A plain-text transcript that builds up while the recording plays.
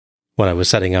when I was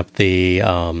setting up the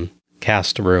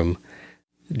cast room.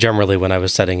 Generally, when I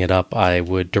was setting it up, I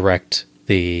would direct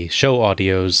the show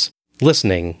audio's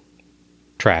listening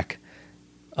track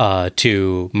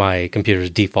to my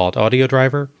computer's default audio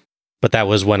driver. But that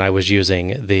was when I was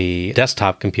using the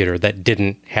desktop computer that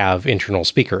didn't have internal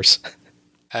speakers.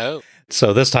 Oh.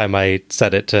 So this time I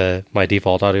set it to my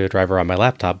default audio driver on my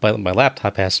laptop, but my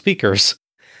laptop has speakers.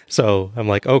 So I'm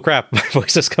like, oh crap, my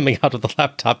voice is coming out of the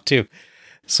laptop too.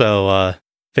 So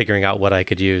figuring out what I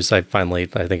could use, I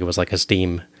think it was like a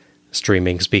Steam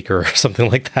streaming speaker or something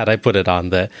like that. I put it on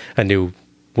that I knew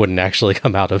wouldn't actually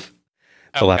come out of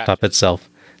the laptop itself.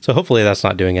 So hopefully that's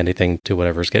not doing anything to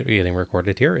whatever's getting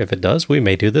recorded here. If it does, we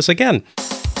may do this again.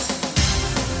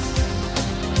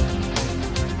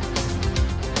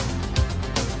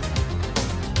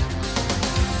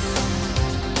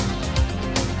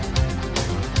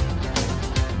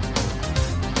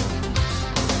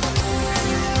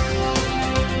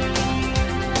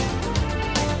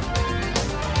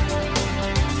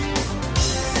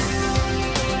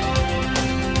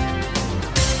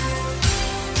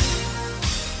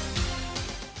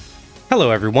 Hello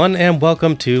everyone, and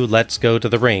welcome to Let's Go to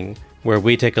the Ring, where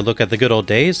we take a look at the good old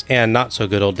days and not so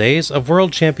good old days of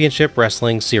World Championship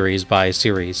Wrestling series by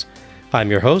series.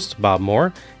 I'm your host, Bob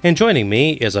Moore, and joining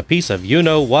me is a piece of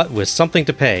you-know-what with something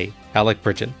to pay, Alec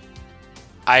Pridgeon.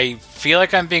 I feel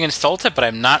like I'm being insulted, but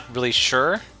I'm not really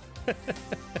sure.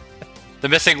 The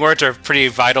missing words are pretty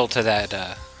vital to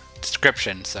that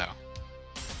description, so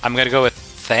I'm going to go with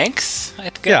thanks?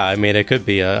 Yeah, I mean, it could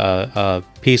be a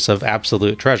piece of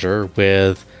absolute treasure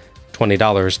with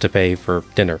 $20 to pay for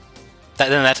dinner.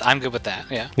 I'm good with that,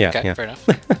 yeah. Okay, yeah. Fair enough.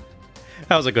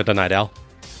 How's it good tonight, Al?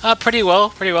 Pretty well.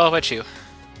 How about you?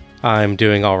 I'm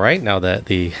doing all right now that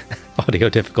the audio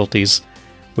difficulties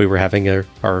we were having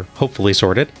are hopefully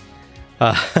sorted.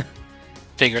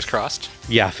 Fingers crossed.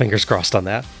 Yeah, fingers crossed on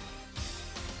that.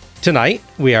 Tonight,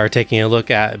 we are taking a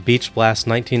look at Beach Blast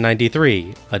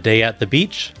 1993, A Day at the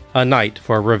Beach, A Night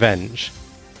for Revenge.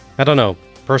 I don't know,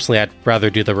 personally I'd rather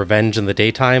do the revenge in the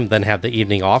daytime than have the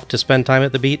evening off to spend time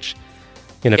at the beach.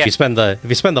 You know, if you spend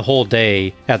the whole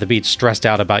day at the beach stressed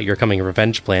out about your coming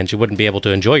revenge plans, you wouldn't be able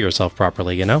to enjoy yourself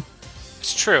properly, you know?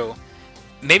 It's true.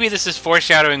 Maybe this is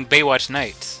foreshadowing Baywatch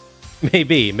Nights.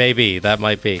 Maybe, that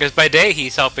might be. Because by day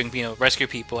he's helping, rescue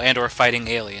people and or fighting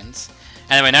aliens.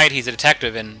 And then by night, he's a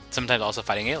detective and sometimes also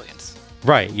fighting aliens.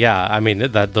 Right, yeah. I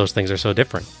mean, those things are so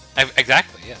different.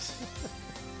 Exactly, yes.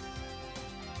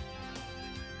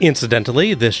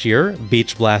 Incidentally, this year,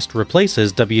 Beach Blast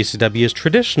replaces WCW's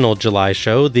traditional July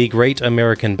show, The Great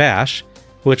American Bash,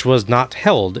 which was not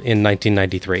held in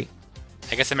 1993.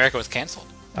 I guess America was canceled.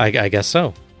 I guess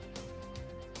so.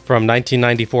 From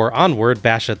 1994 onward,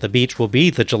 Bash at the Beach will be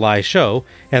the July show,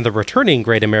 and the returning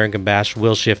Great American Bash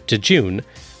will shift to June.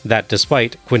 That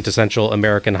despite quintessential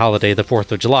American holiday, the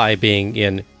 4th of July, being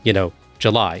in,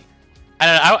 July. I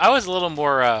don't know, I was a little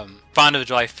more fond of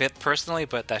July 5th personally,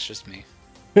 but that's just me.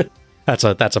 That's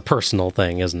a personal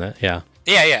thing, isn't it? Yeah.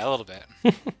 Yeah, a little bit.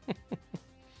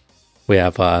 We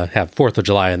have 4th of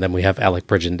July, and then we have Alec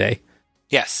Pridgeon Day.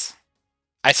 Yes.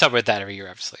 I celebrate that every year,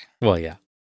 obviously. Well, yeah.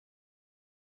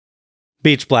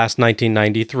 Beach Blast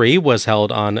 1993 was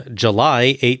held on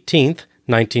July 18th,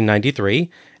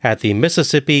 1993, at the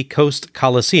Mississippi Coast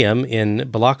Coliseum in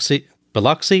Biloxi?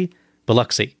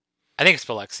 I think it's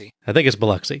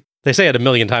Biloxi. They say it a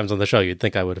million times on the show. You'd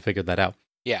think I would have figured that out.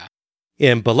 Yeah.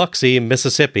 In Biloxi,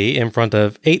 Mississippi, in front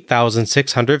of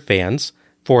 8,600 fans,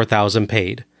 4,000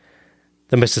 paid.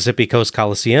 The Mississippi Coast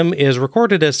Coliseum is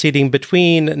recorded as seating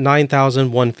between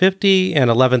 9,150 and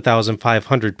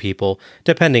 11,500 people,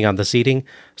 depending on the seating.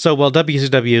 So while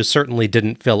WCW certainly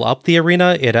didn't fill up the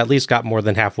arena, it at least got more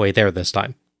than halfway there this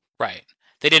time. Right.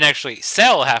 They didn't actually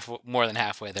sell more than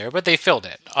halfway there, but they filled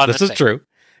it. This is true.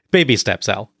 Baby steps,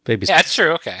 Al. Baby steps. Yeah, that's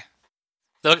true. Okay.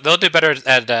 They'll do better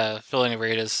at filling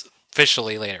arenas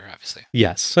officially later, obviously.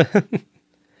 Yes.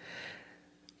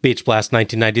 Beach Blast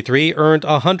 1993 earned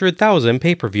 100,000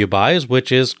 pay-per-view buys,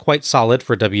 which is quite solid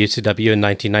for WCW in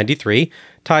 1993,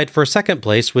 tied for second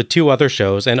place with two other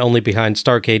shows and only behind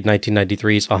Starrcade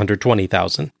 1993's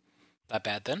 120,000. Not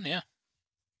bad then, yeah.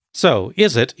 So,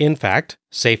 is it, in fact,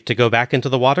 safe to go back into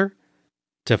the water?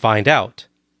 To find out,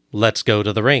 let's go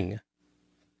to the ring.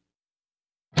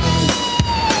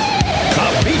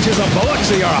 The beaches of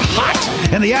Biloxi are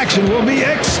hot, and the action will be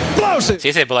explosive. See,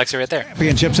 you say Biloxi right there.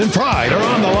 Championships and pride are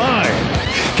on the line.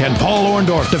 Can Paul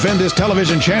Orndorff defend his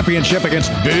television championship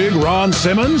against Big Ron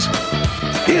Simmons?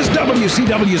 Is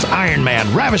WCW's Iron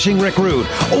Man ravishing Rick Rude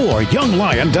or Young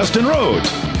Lion Dustin Rhodes?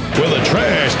 Will the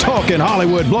trash-talking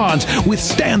Hollywood Blondes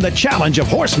withstand the challenge of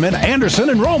Horsemen, Anderson,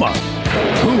 and Roma?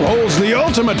 Who holds the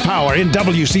ultimate power in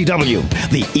WCW?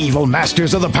 The evil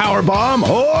masters of the Powerbomb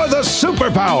or the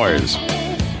Superpowers?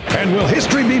 And will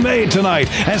history be made tonight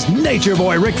as Nature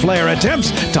Boy Ric Flair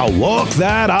attempts to walk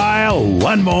that aisle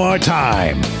one more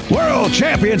time? World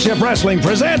Championship Wrestling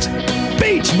presents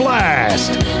Beach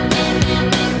Blast!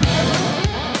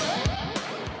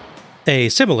 A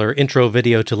similar intro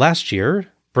video to last year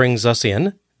brings us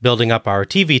in, building up our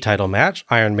TV title match,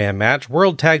 Iron Man match,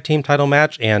 World Tag Team title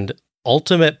match, and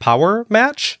Ultimate Power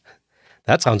match.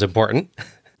 That sounds important.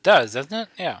 Doesn't it?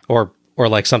 Yeah. Or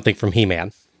like something from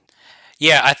He-Man.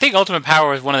 Yeah, I think Ultimate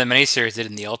Power is one of the miniseries did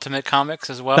in the Ultimate comics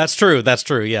as well. That's true.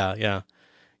 Yeah.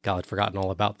 God, I'd forgotten all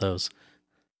about those.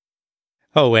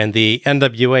 Oh, and the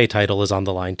NWA title is on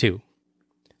the line too.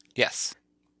 Yes.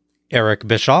 Eric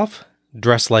Bischoff,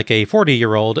 dressed like a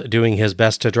 40-year-old, doing his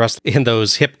best to dress in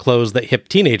those hip clothes that hip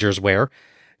teenagers wear,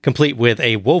 complete with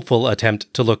a woeful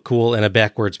attempt to look cool in a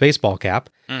backwards baseball cap,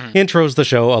 intros the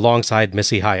show alongside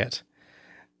Missy Hyatt.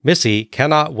 Missy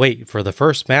cannot wait for the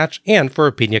first match and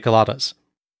for pina coladas.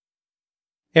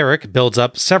 Eric builds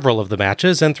up several of the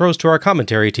matches and throws to our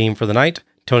commentary team for the night,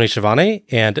 Tony Schiavone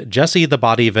and Jesse the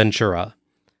Body Ventura.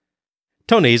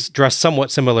 Tony's dressed somewhat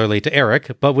similarly to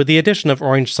Eric, but with the addition of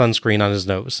orange sunscreen on his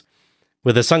nose.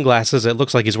 With his sunglasses, it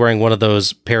looks like he's wearing one of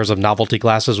those pairs of novelty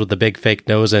glasses with the big fake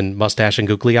nose and mustache and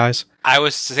googly eyes. I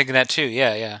was thinking that too,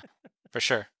 yeah, for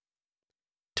sure.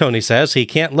 Tony says he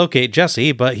can't locate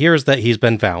Jesse, but hears that he's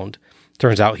been found.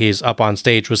 Turns out he's up on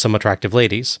stage with some attractive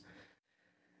ladies.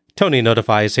 Tony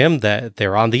notifies him that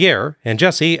they're on the air, and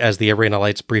Jesse, as the arena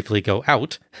lights briefly go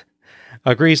out,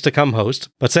 agrees to come host,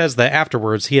 but says that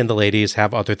afterwards he and the ladies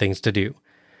have other things to do.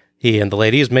 He and the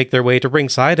ladies make their way to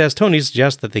ringside as Tony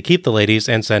suggests that they keep the ladies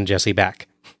and send Jesse back.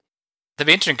 That'd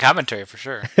be interesting commentary for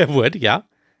sure. It would, yeah.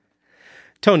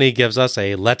 Tony gives us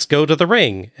a let's go to the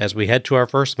ring as we head to our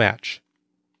first match.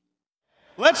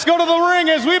 Let's go to the ring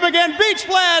as we begin Beach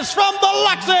Blast from the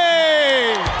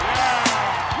Luxy!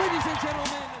 Ladies and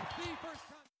gentlemen, the first...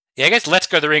 Yeah, I guess let's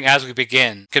go to the ring as we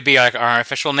begin. Could be like our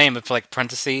official name with like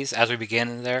parentheses as we begin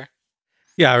in there.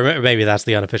 Yeah, or maybe that's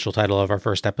the unofficial title of our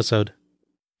first episode.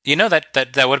 You know, that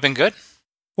would have been good.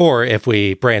 Or if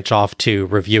we branch off to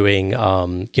reviewing,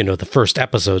 the first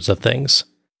episodes of things.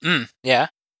 Yeah.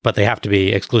 But they have to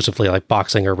be exclusively like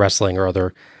boxing or wrestling or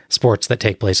other sports that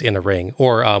take place in a ring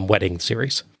or wedding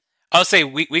series. I'll say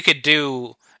we could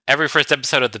do every first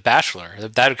episode of The Bachelor.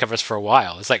 That would cover us for a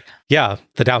while. It's like... Yeah,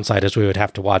 the downside is we would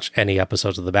have to watch any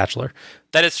episodes of The Bachelor.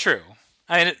 That is true.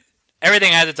 I mean,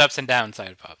 everything has its ups and downs,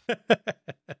 Bob.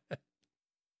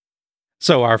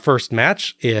 So our first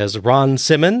match is Ron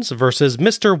Simmons versus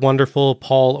Mr. Wonderful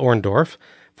Paul Orndorff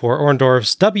for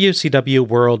Orndorff's WCW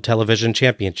World Television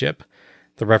Championship.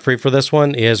 The referee for this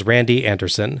one is Randy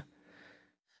Anderson.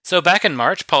 So back in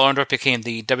March, Paul Orndorff became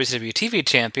the WCW TV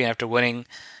champion after winning,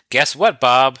 guess what,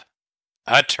 Bob?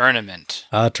 A tournament.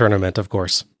 A tournament, of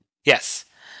course. Yes.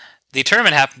 The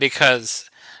tournament happened because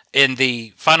in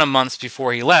the final months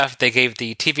before he left, they gave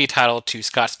the TV title to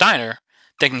Scott Steiner,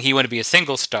 thinking he wanted to be a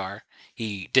single star.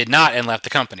 He did not and left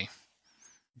the company,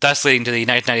 thus leading to the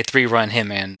 1993 run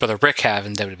him and Brother Rick have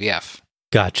in WWF.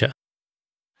 Gotcha.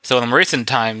 So in recent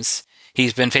times,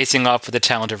 he's been facing off with the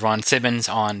talent of Ron Simmons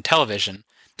on television.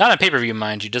 Not on pay-per-view,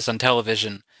 mind you, just on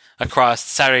television across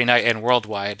Saturday Night and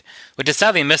Worldwide, which is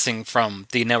sadly missing from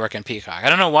the network and Peacock. I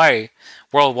don't know why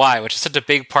Worldwide, which is such a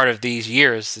big part of these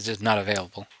years, is just not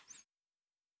available.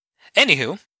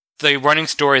 Anywho, the running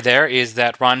story there is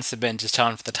that Ron Simmons is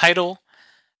challenged for the title.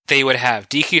 They would have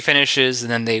DQ finishes,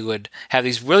 and then they would have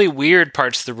these really weird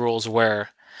parts of the rules where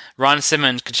Ron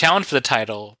Simmons could challenge for the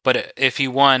title, but if he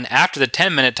won after the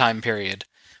 10-minute time period,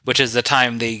 which is the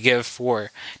time they give for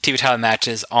TV title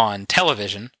matches on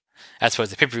television, as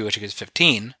opposed to pay-per-view, which is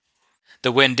 15,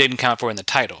 the win didn't count for in the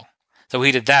title. So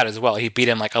he did that as well. He beat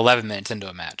him like 11 minutes into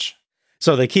a match.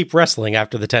 So they keep wrestling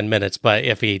after the 10 minutes, but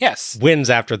if he wins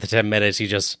after the 10 minutes, he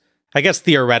just, I guess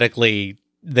theoretically,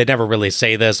 they never really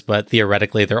say this, but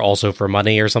theoretically they're also for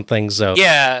money or something. So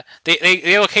yeah,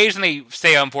 they occasionally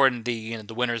say how important the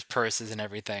winner's purse is and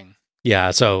everything. Yeah,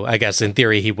 so I guess in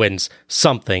theory he wins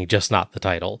something, just not the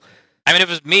title. I mean, if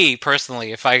it was me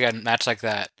personally, if I got a match like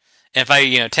that, and if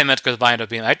I 10 minutes goes by and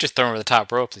I'd just throw him over the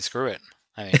top rope and screw it.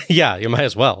 I mean, yeah, you might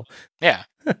as well. Yeah,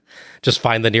 just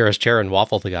find the nearest chair and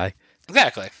waffle the guy.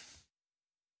 Exactly.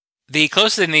 The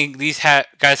closest thing these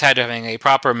guys had to having a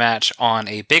proper match on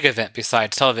a big event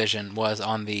besides television was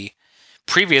on the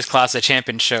previous Clash of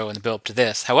Champions show in the build-up to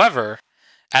this. However,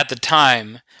 at the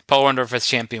time, Paul Orndorff as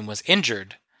champion was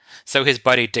injured, so his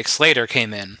buddy Dick Slater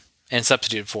came in in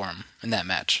substitute form in that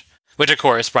match, which of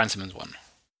course Brian Simmons won.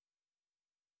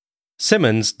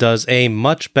 Simmons does a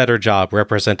much better job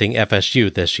representing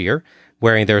FSU this year,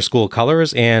 wearing their school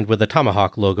colors and with the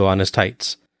Tomahawk logo on his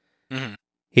tights. Mm-hmm.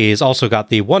 He's also got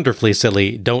the wonderfully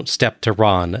silly Don't Step to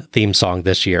Ron theme song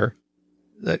this year.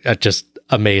 Just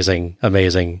amazing,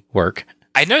 amazing work.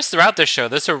 I noticed throughout this show,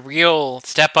 there's a real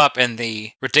step up in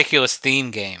the ridiculous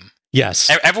theme game. Yes.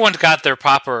 Everyone's got their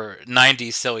proper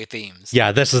 90s silly themes.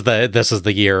 Yeah, this is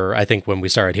the year, I think, when we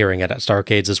started hearing it at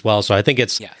Starcades as well. So I think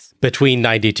it's between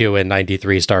 92 and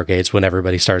 93 Starcades when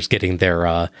everybody starts getting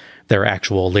their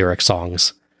actual lyric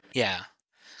songs. Yeah.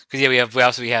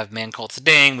 Because we have Man Called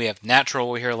Seding, we have Natural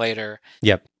we'll hear later.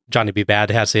 Yep. Johnny B. Bad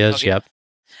has his, yeah. Yep.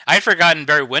 I'd forgotten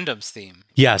Barry Windham's theme.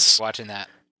 Yes. Watching that.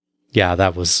 Yeah,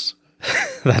 that was...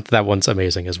 that one's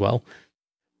amazing as well.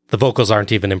 The vocals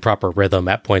aren't even in proper rhythm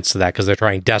at points to that because they're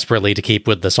trying desperately to keep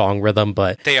with the song rhythm,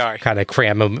 but they are kind of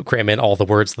cram in all the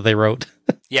words that they wrote.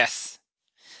 Yes.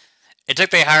 It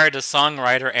took they hired a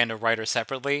songwriter and a writer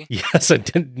separately. Yes, and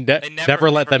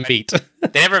never let them meet.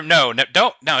 They never, don't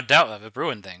it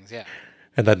ruined things, yeah.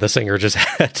 And then the singer just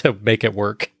had to make it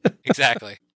work.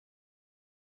 Exactly.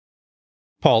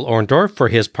 Paul Orndorff, for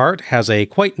his part, has a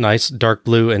quite nice dark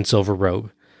blue and silver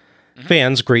robe. Mm-hmm.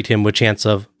 Fans greet him with chants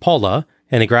of Paula,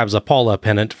 and he grabs a Paula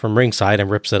pennant from ringside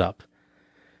and rips it up.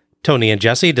 Tony and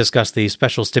Jesse discuss the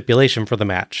special stipulation for the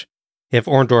match. If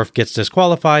Orndorff gets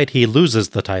disqualified, he loses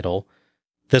the title.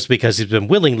 This because he's been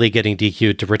willingly getting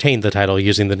DQ'd to retain the title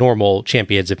using the normal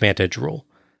champion's advantage rule.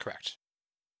 Correct.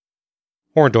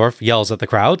 Orndorff yells at the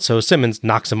crowd, so Simmons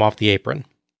knocks him off the apron.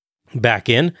 Back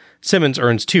in, Simmons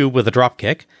earns 2 with a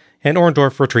dropkick, and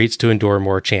Orndorff retreats to endure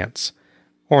more chants.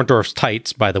 Orndorff's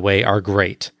tights, by the way, are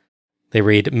great. They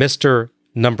read Mr.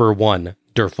 Number 1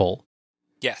 Durful.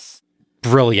 Yes.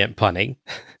 Brilliant punning.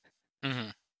 Mm-hmm.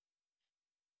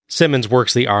 Simmons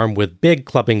works the arm with big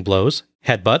clubbing blows,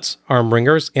 headbutts, arm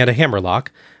ringers, and a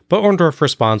hammerlock, but Orndorff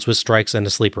responds with strikes and a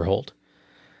sleeper hold.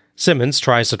 Simmons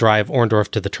tries to drive Orndorff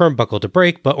to the turnbuckle to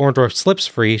break, but Orndorff slips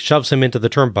free, shoves him into the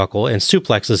turnbuckle, and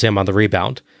suplexes him on the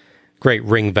rebound. Great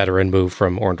ring veteran move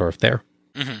from Orndorff there.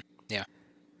 Mm-hmm. Yeah.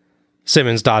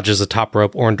 Simmons dodges a top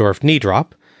rope Orndorff knee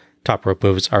drop. Top rope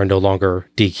moves are no longer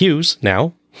DQs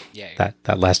now. Yeah.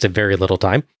 That lasted very little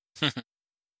time.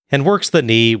 And works the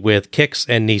knee with kicks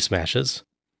and knee smashes.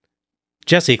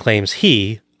 Jesse claims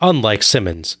he, unlike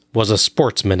Simmons, was a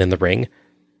sportsman in the ring,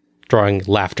 drawing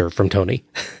laughter from Tony.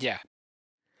 Yeah.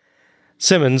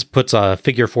 Simmons puts a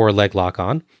figure 4 leg lock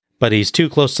on, but he's too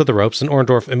close to the ropes and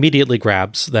Orndorff immediately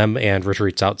grabs them and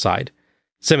retreats outside.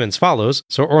 Simmons follows,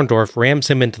 so Orndorff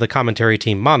rams him into the commentary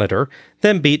team monitor,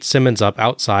 then beats Simmons up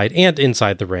outside and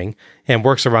inside the ring, and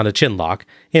works around a chin lock,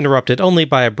 interrupted only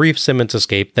by a brief Simmons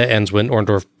escape that ends when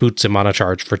Orndorff boots him on a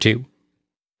charge for 2.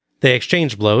 They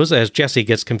exchange blows as Jesse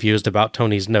gets confused about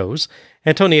Tony's nose,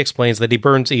 and Tony explains that he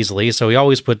burns easily, so he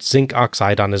always puts zinc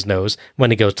oxide on his nose when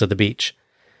he goes to the beach.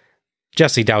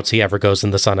 Jesse doubts he ever goes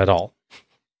in the sun at all.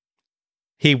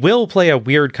 He will play a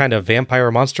weird kind of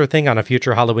vampire monster thing on a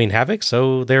future Halloween Havoc,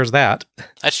 so there's that.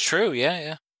 That's true,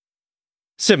 yeah.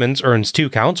 Simmons earns 2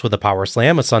 counts with a power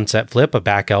slam, a sunset flip, a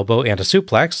back elbow, and a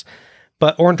suplex,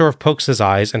 but Orndorff pokes his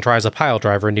eyes and tries a pile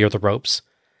driver near the ropes.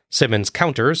 Simmons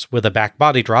counters with a back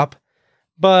body drop,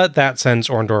 but that sends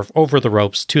Orndorff over the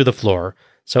ropes to the floor,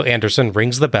 so Anderson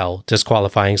rings the bell,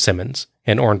 disqualifying Simmons,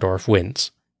 and Orndorff wins.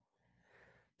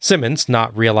 Simmons,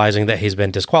 not realizing that he's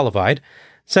been disqualified,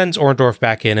 sends Orndorff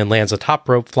back in and lands a top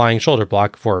rope flying shoulder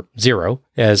block for 0,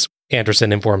 as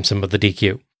Anderson informs him of the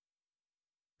DQ.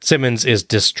 Simmons is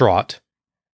distraught.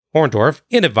 Orndorff,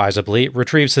 inadvisably,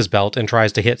 retrieves his belt and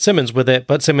tries to hit Simmons with it,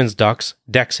 but Simmons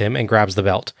decks him, and grabs the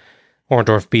belt.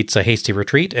 Orndorff beats a hasty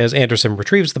retreat as Anderson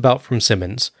retrieves the belt from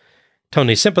Simmons.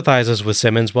 Tony sympathizes with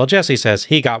Simmons while Jesse says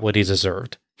he got what he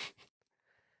deserved.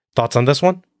 Thoughts on this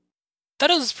one? That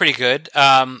was pretty good.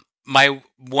 My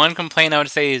one complaint I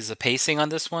would say is the pacing on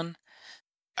this one.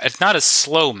 It's not a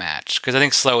slow match, because I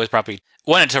think slow is probably...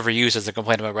 One, it's overused as a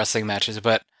complaint about wrestling matches,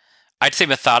 but I'd say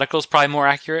methodical is probably more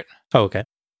accurate. Oh, okay.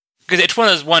 Because it's one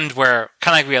of those ones where,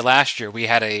 kind of like we had last year, we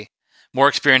had a more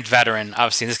experienced veteran,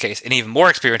 obviously in this case, an even more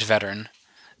experienced veteran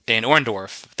in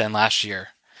Orndorff than last year,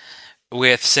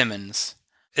 with Simmons.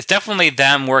 It's definitely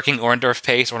them working Orndorff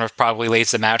pace. Orndorff probably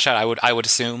lays the match out, I would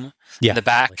assume. Yeah. In the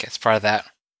back, it's part of that.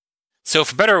 So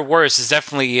for better or worse, this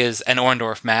definitely is an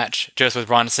Orndorff match, just with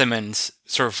Ron Simmons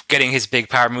sort of getting his big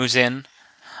power moves in.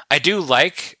 I do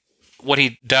like what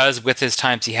he does with his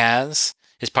times he has.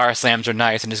 His power slams are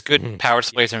nice, and his good power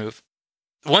displays move.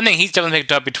 One thing he's definitely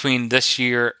picked up between this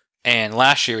year and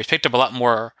last year, he's picked up a lot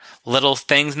more little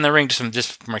things in the ring,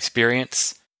 just from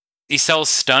experience. he sells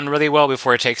stun really well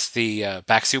before he takes the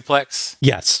back suplex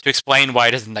Yes. to explain why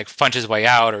he doesn't like punch his way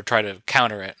out or try to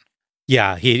counter it.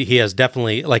 Yeah, he has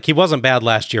definitely, like, he wasn't bad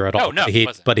last year at all. No, he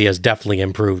wasn't. But he has definitely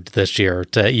improved this year.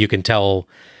 You can tell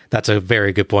that's a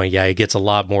very good point. Yeah, he gets a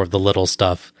lot more of the little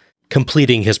stuff,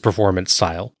 completing his performance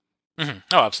style. Mm-hmm.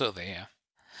 Oh, absolutely, yeah.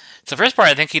 So first part,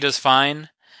 I think he does fine.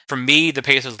 For me, the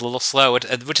pace was a little slow,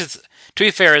 which is, to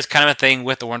be fair, is kind of a thing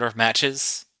with the Orndorff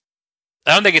matches.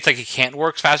 I don't think it's like he can't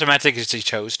work faster matches, it's just he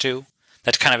chose to.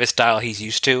 That's kind of his style he's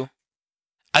used to.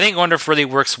 I think Orndorff really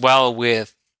works well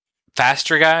with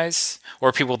faster guys,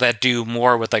 or people that do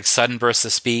more with like sudden bursts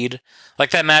of speed.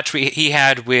 Like that match he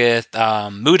had with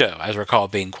Muto, as I recall,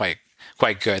 being quite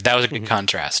good. That was a good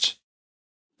contrast.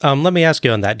 Let me ask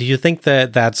you on that. Do you think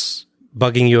that that's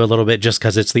bugging you a little bit just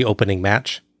because it's the opening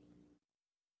match?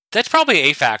 That's probably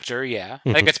a factor, yeah.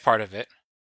 I think it's part of it.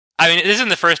 I mean, this isn't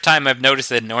the first time I've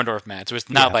noticed it in Orndorff match. It's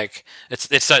not like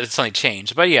it's suddenly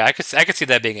changed. But yeah, I could see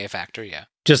that being a factor, yeah.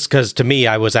 Just because to me,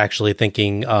 I was actually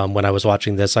thinking, when I was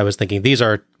watching this, I was thinking these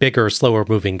are bigger, slower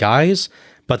moving guys,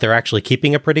 but they're actually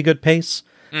keeping a pretty good pace.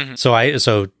 Mm-hmm. So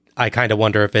I kind of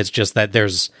wonder if it's just that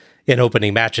there's, in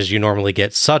opening matches, you normally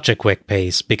get such a quick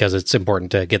pace because it's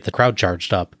important to get the crowd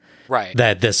charged up. Right.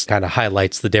 That this kind of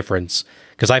highlights the difference.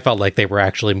 Because I felt like they were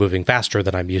actually moving faster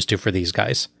than I'm used to for these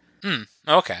guys.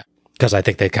 Okay. Because I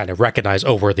think they kind of recognize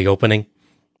over the opening.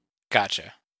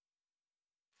 Gotcha.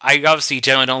 I obviously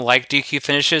generally don't like DQ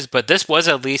finishes, but this was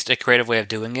at least a creative way of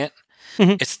doing it.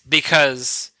 Mm-hmm. It's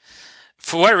because,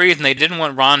 for what reason, they didn't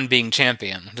want Ron being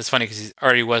champion. It's funny because he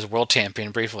already was world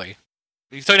champion briefly.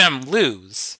 You thought him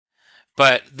lose,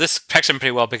 but this protects him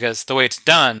pretty well because the way it's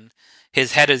done,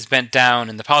 his head is bent down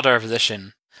in the pile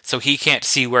position, so he can't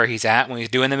see where he's at when he's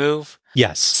doing the move.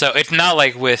 Yes. So it's not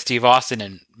like with Steve Austin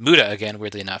and Muta, again,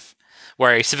 weirdly enough,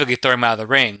 where he specifically throw him out of the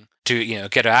ring to,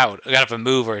 get out of a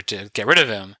move or to get rid of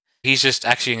him. He's just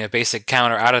executing a basic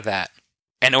counter out of that.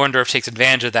 And Orndorff takes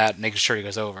advantage of that, making sure he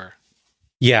goes over.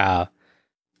 Yeah.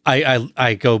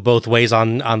 I go both ways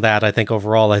on that. I think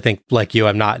overall, I think, like you,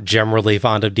 I'm not generally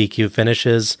fond of DQ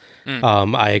finishes.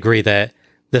 I agree that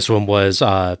this one was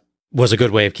a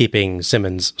good way of keeping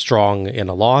Simmons strong in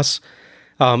a loss.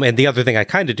 And the other thing I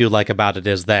kind of do like about it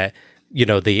is that,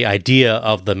 the idea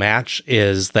of the match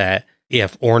is that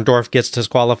if Orndorff gets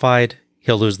disqualified,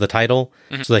 he'll lose the title.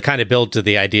 Mm-hmm. So they kind of build to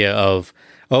the idea of,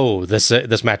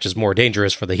 this match is more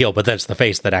dangerous for the heel, but then it's the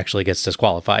face that actually gets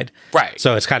disqualified. Right.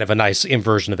 So it's kind of a nice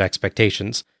inversion of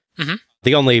expectations. Mm-hmm.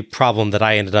 The only problem that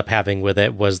I ended up having with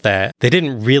it was that they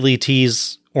didn't really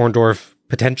tease Orndorff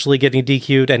potentially getting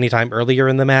DQ'd anytime earlier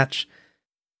in the match.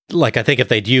 Like, I think if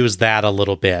they'd used that a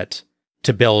little bit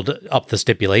to build up the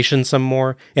stipulation some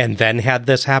more, and then had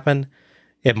this happen,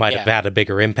 it might have had a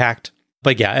bigger impact.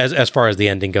 But yeah, as far as the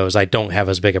ending goes, I don't have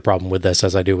as big a problem with this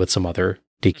as I do with some other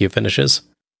DQ finishes.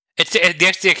 It's the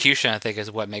execution, I think,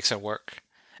 is what makes it work.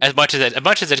 As much as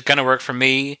it's going to work for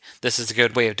me, this is a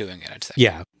good way of doing it, I'd say.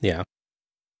 Yeah.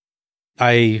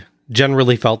 I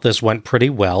generally felt this went pretty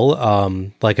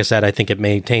well. Like I said, I think it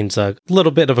maintains a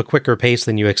little bit of a quicker pace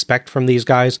than you expect from these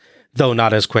guys, though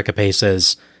not as quick a pace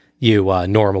as you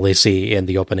normally see in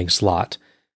the opening slot.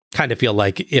 Kind of feel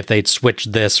like if they'd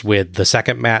switched this with the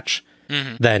second match,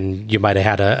 then you might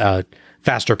have had a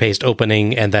faster paced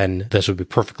opening, and then this would be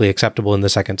perfectly acceptable in the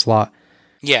second slot.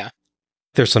 Yeah.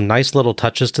 There's some nice little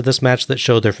touches to this match that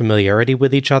show their familiarity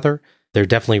with each other. They're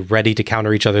definitely ready to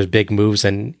counter each other's big moves,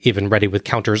 and even ready with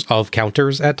counters of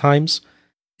counters at times.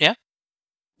 Yeah.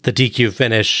 The DQ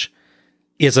finish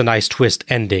is a nice twist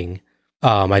ending.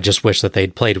 I just wish that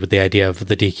they'd played with the idea of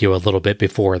the DQ a little bit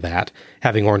before that.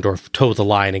 Having Orndorff toe the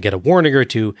line and get a warning or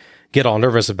two, get all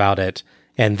nervous about it,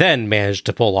 and then manage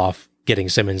to pull off getting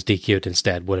Simmons DQ'd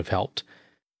instead would have helped.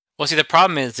 Well, see, the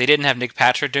problem is they didn't have Nick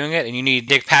Patrick doing it, and you need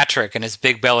Nick Patrick and his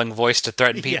big belling voice to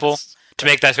threaten people to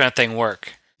make that kind of thing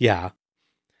work. Yeah.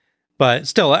 But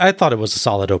still, I thought it was a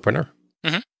solid opener.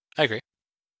 Mm-hmm. I agree.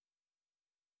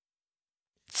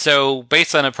 So,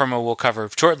 based on a promo we'll cover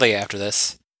shortly after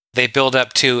this, they build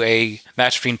up to a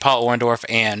match between Paul Orndorff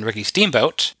and Ricky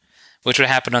Steamboat, which would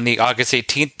happen on the August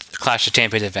 18th Clash of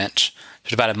Champions event,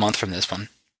 which is about a month from this one,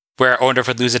 where Orndorff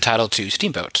would lose the title to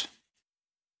Steamboat.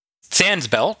 Sans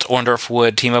belt, Orndorff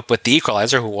would team up with the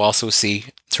Equalizer, who we'll also see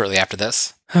shortly after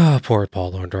this. Oh, poor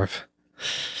Paul Orndorff.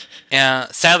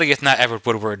 Sadly, it's not Edward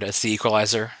Woodward as the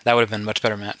Equalizer. That would have been a much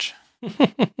better match.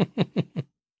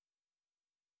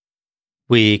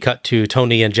 We cut to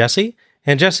Tony and Jesse,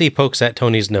 and Jesse pokes at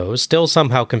Tony's nose, still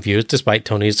somehow confused despite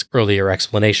Tony's earlier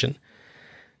explanation.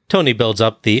 Tony builds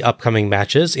up the upcoming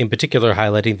matches, in particular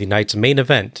highlighting the night's main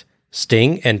event,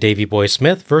 Sting and Davey Boy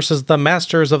Smith versus the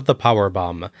Masters of the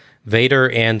Powerbomb, Vader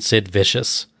and Sid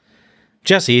Vicious.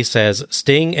 Jesse says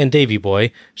Sting and Davey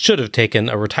Boy should have taken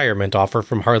a retirement offer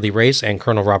from Harley Race and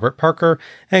Colonel Robert Parker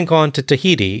and gone to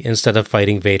Tahiti instead of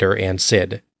fighting Vader and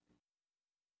Sid.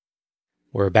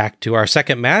 We're back to our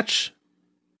second match,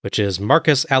 which is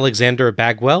Marcus Alexander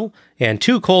Bagwell and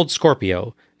Too Cold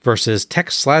Scorpio versus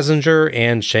Tex Slazenger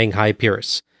and Shanghai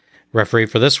Pierce. Referee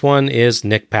for this one is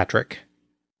Nick Patrick.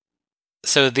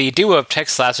 So the duo of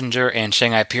Tex Slazenger and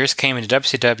Shanghai Pierce came into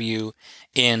WCW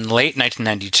in late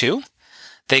 1992.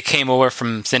 They came over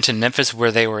from Sinton, Memphis,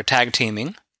 where they were tag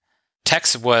teaming.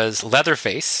 Tex was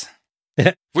Leatherface.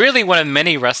 Weirdly, one of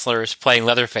many wrestlers playing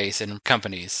Leatherface in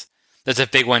companies. There's a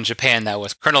big one in Japan that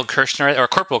was Colonel Kirshner, or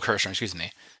Corporal Kirshner, excuse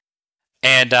me.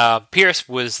 And Pierce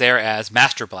was there as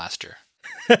Master Blaster.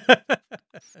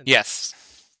 Yes.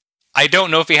 I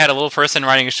don't know if he had a little person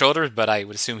riding his shoulders, but I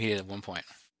would assume he did at one point.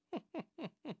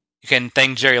 You can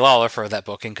thank Jerry Lawler for that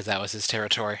booking, because that was his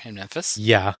territory in Memphis.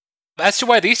 Yeah. As to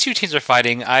why these two teams are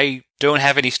fighting, I don't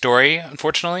have any story,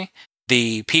 unfortunately.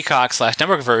 The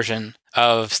Peacock/Network version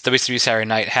of WCW Saturday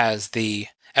Night has the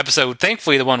episode,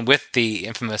 thankfully the one with the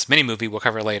infamous mini-movie we'll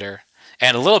cover later,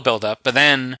 and a little build-up, but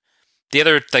then the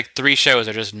other 3 shows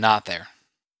are just not there.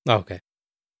 Okay.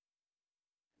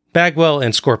 Bagwell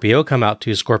and Scorpio come out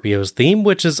to Scorpio's theme,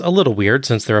 which is a little weird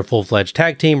since they're a full-fledged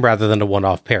tag team rather than a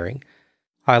one-off pairing.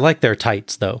 I like their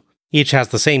tights, though. Each has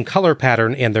the same color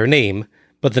pattern and their name,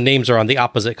 but the names are on the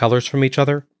opposite colors from each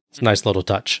other. It's a nice little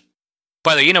touch.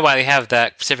 By the way, you know why they have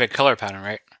that specific color pattern,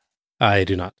 right? I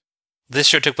do not. This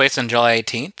show took place on July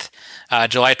 18th.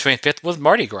 July 25th was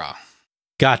Mardi Gras.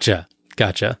 Gotcha.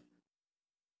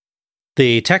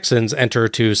 The Texans enter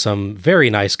to some very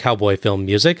nice cowboy film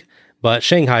music, but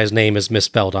Shanghai's name is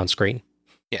misspelled on screen.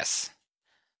 Yes.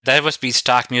 That must be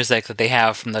stock music that they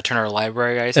have from the Turner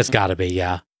Library, I assume. It's gotta be,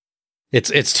 yeah.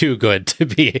 It's too good to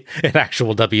be an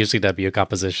actual WCW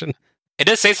composition. It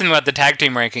does say something about the tag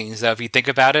team rankings, though, if you think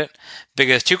about it,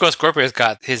 because Too Cold Scorpio's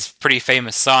got his pretty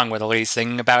famous song where the lady's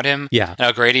singing about him, yeah, and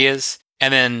how great he is,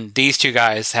 and then these two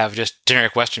guys have just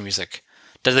generic Western music.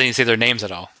 Doesn't even say their names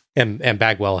at all. And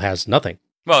Bagwell has nothing.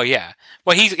 Well, yeah.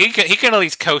 Well, he can at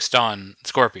least coast on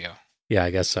Scorpio. Yeah,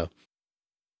 I guess so.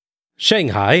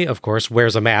 Shanghai, of course,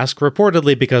 wears a mask,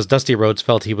 reportedly because Dusty Rhodes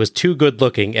felt he was too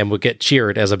good-looking and would get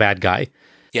cheered as a bad guy.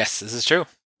 Yes, this is true.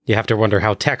 You have to wonder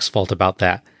how Tex felt about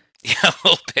that. Yeah, a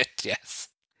little bit, yes.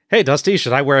 Hey, Dusty,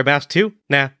 should I wear a mask too?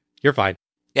 Nah, you're fine.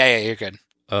 Yeah, you're good.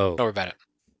 Oh. Don't worry about it.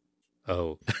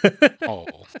 Oh. Oh,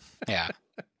 yeah.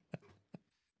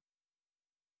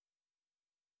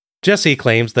 Jesse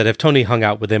claims that if Tony hung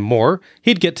out with him more,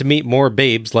 he'd get to meet more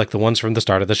babes like the ones from the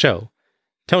start of the show.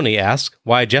 Tony asks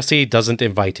why Jesse doesn't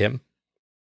invite him.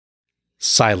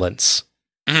 Silence.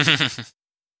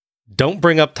 Don't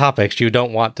bring up topics you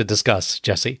don't want to discuss,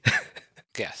 Jesse.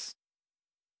 Yes.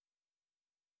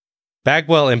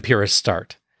 Bagwell and Pierce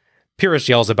start. Pierce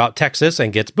yells about Texas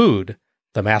and gets booed.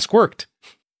 The mask worked.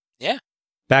 Yeah.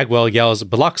 Bagwell yells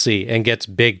Biloxi and gets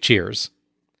big cheers.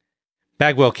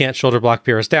 Bagwell can't shoulder block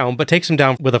Pierce down, but takes him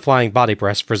down with a flying body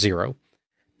press for 0.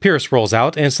 Pierce rolls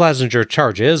out, and Slazenger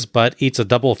charges, but eats a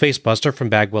double facebuster from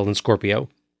Bagwell and Scorpio.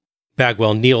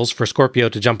 Bagwell kneels for Scorpio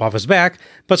to jump off his back,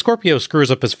 but Scorpio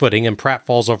screws up his footing, and Pratt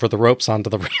falls over the ropes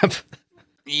onto the ramp.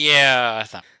 Yeah,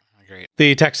 that's not great.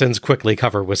 The Texans quickly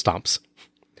cover with stomps.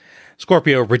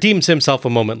 Scorpio redeems himself a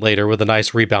moment later with a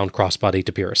nice rebound crossbody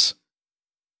to Pierce.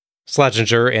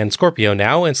 Slazenger and Scorpio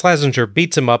now, and Slazenger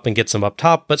beats him up and gets him up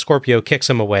top, but Scorpio kicks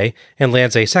him away and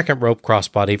lands a second rope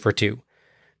crossbody for 2.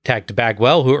 Tag to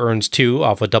Bagwell, who earns 2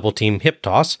 off a double-team hip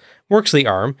toss, works the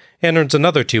arm, and earns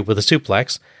another 2 with a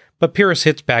suplex, but Pierce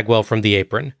hits Bagwell from the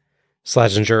apron.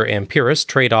 Slazenger and Pierce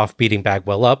trade off beating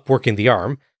Bagwell up, working the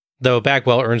arm, though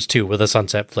Bagwell earns 2 with a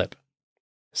sunset flip.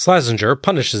 Slazenger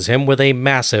punishes him with a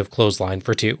massive clothesline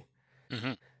for 2.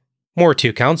 Mm-hmm. More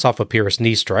 2 counts off a Pierce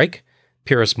knee strike,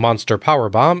 Pierce monster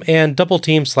powerbomb, and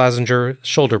double-team Slazenger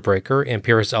shoulder breaker and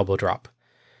Pierce elbow drop.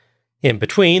 In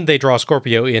between, they draw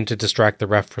Scorpio in to distract the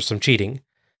ref for some cheating.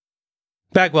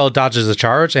 Bagwell dodges a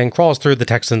charge and crawls through the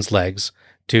Texans' legs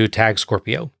to tag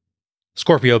Scorpio.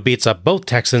 Scorpio beats up both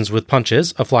Texans with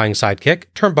punches, a flying sidekick,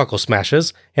 turnbuckle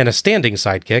smashes, and a standing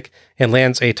sidekick, and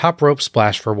lands a top rope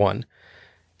splash for 1.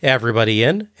 Everybody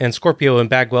in, and Scorpio and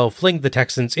Bagwell fling the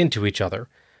Texans into each other.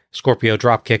 Scorpio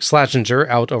dropkicks Slazenger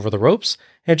out over the ropes,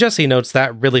 and Jesse notes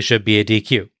that really should be a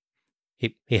DQ.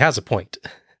 He has a point.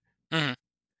 Mm-hmm.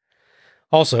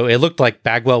 Also, it looked like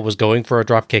Bagwell was going for a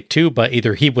dropkick too, but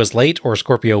either he was late or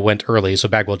Scorpio went early, so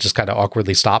Bagwell just kind of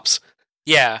awkwardly stops.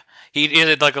 Yeah. He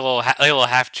did like a little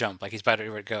half jump, like he's about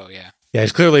to go. Yeah. Yeah,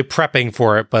 he's clearly prepping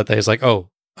for it, but he's like, oh,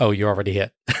 you already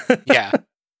hit. Yeah.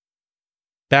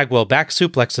 Bagwell back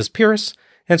suplexes Pierce,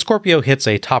 and Scorpio hits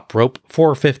a top rope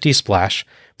 450 splash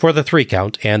for the 3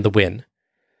 count and the win.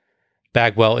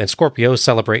 Bagwell and Scorpio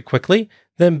celebrate quickly,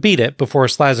 then beat it before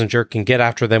Slazenger can get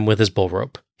after them with his bull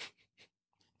rope.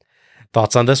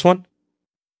 Thoughts on this one?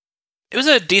 It was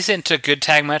a decent to good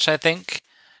tag match, I think.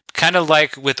 Kind of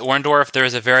like with Orndorff, there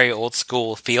is a very old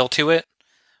school feel to it,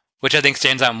 which I think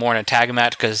stands out more in a tag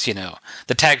match because,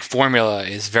 the tag formula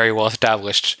is very well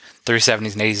established through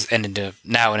 70s and 80s and into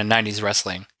now in the 90s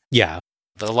wrestling. Yeah.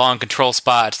 The long control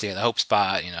spots, the hope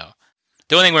spot,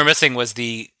 The only thing we're missing was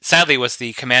sadly,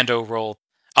 the commando roll.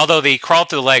 Although the crawl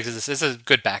to the legs is a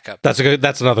good backup. That's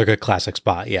another good classic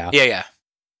spot, yeah. Yeah.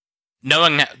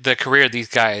 Knowing the career these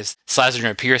guys, Slazenger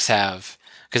and Pierce have,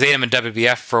 because they had them in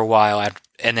WBF for a while,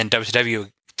 and then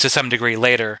WCW to some degree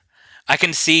later, I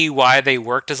can see why they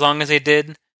worked as long as they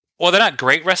did. Well, they're not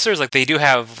great wrestlers. Like, they do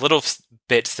have little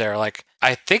bits there. Like,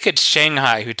 I think it's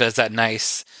Shanghai who does that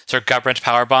nice sort of gut wrench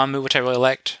powerbomb move, which I really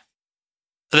liked.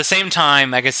 At the same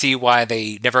time, I can see why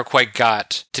they never quite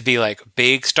got to be, like,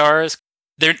 big stars.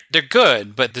 They're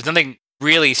good, but there's nothing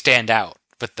really stand out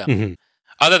with them. Mm-hmm.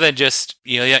 Other than just,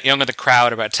 yelling at the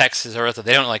crowd about Texas or Earth,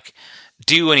 they don't, like,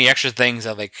 do any extra things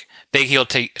that, like, big heel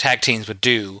tag teams would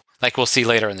do, like we'll see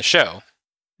later in the show.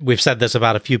 We've said this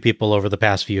about a few people over the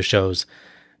past few shows.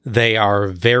 They are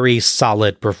very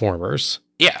solid performers.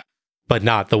 Yeah. But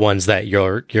not the ones that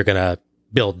you're going to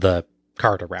build the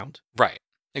card around. Right.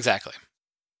 Exactly.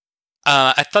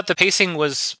 I thought the pacing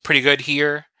was pretty good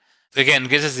here. Again,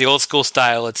 because it's the old school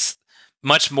style, it's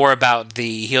much more about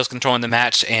the heels controlling the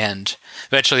match and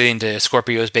eventually into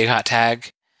Scorpio's big hot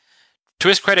tag. To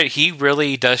his credit, he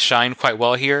really does shine quite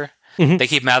well here. Mm-hmm. They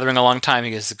keep Mathering a long time. He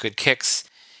gets good kicks.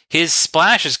 His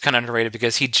splash is kind of underrated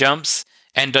because he jumps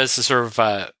and does the sort of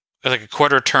like a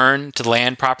quarter turn to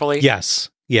land properly. Yes.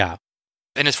 Yeah.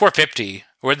 And it's 450.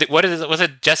 What is it? Was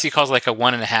it Jesse calls like a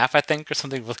 1.5, I think, or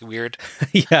something really weird?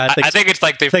 Yeah. I think it's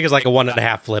like I think it's like a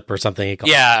 1.5 flip or something.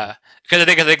 Yeah. Because I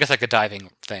think it's like a diving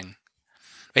thing.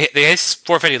 His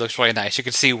 450 looks really nice. You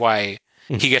can see why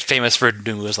he gets famous for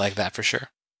moves like that for sure.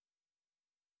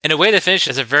 In a way, the finish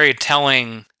is a very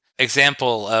telling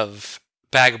example of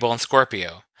Bagwell and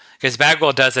Scorpio. Because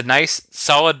Bagwell does a nice,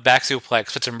 solid back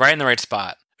suplex, puts him right in the right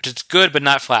spot, which is good but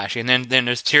not flashy. And then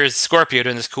here's Scorpio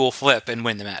doing this cool flip and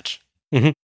win the match.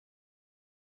 Mm-hmm.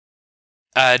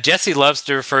 Jesse loves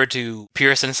to refer to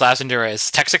Pierce and Slazenger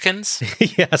as Texicans.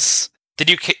 Yes. Did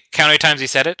you count how many times he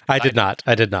said it? I did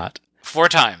not. 4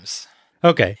 times.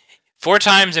 Okay. 4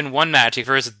 times in one match he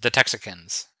refers to the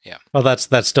Texicans. Yeah. Well,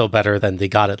 that's still better than the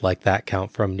Got It Like That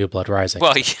count from New Blood Rising.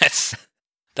 Well, yes.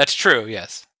 That's true,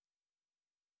 yes.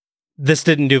 This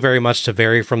didn't do very much to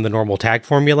vary from the normal tag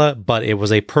formula, but it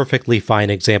was a perfectly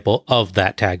fine example of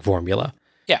that tag formula.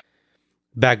 Yeah.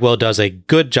 Bagwell does a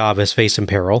good job as face in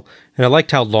peril, and I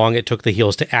liked how long it took the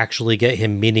heels to actually get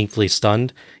him meaningfully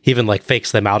stunned. He even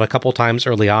fakes them out a couple times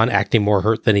early on, acting more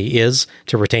hurt than he is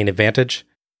to retain advantage.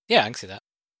 Yeah, I can see that.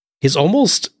 He's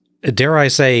almost, dare I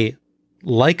say,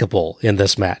 likable in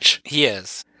this match. He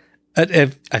is.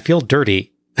 I feel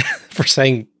dirty for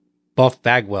saying Buff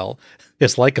Bagwell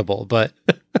is likable, but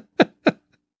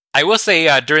I will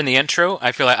say during the intro,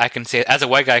 I feel like I can say, as a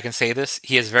white guy, I can say this.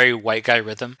 He has very white guy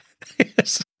rhythm.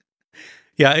 yes.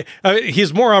 Yeah,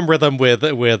 he's more on rhythm with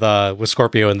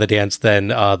Scorpio in the dance than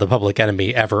the Public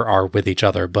Enemy ever are with each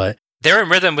other, but they're in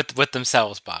rhythm with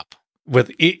themselves, Bob.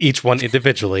 With each one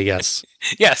individually, yes.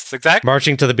 Yes, exactly.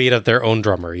 Marching to the beat of their own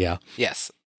drummer, yeah.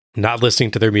 Yes. Not listening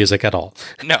to their music at all.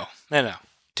 No.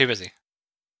 Too busy.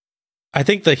 I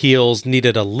think the heels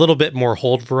needed a little bit more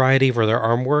hold variety for their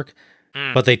arm work,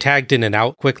 but they tagged in and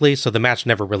out quickly, so the match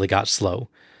never really got slow.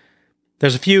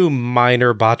 There's a few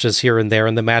minor botches here and there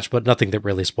in the match, but nothing that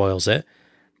really spoils it.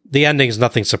 The ending's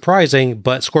nothing surprising,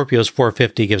 but Scorpio's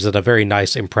 450 gives it a very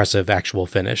nice, impressive actual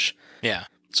finish. Yeah.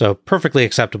 So perfectly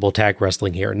acceptable tag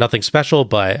wrestling here. Nothing special,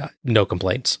 but no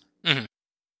complaints. Mm-hmm.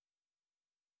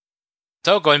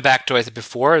 So going back to what I said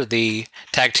before, the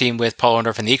tag team with Paul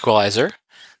Orndorff and the Equalizer,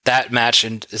 that match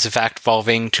is in fact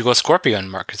involving Tugo Scorpio and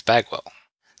Marcus Bagwell.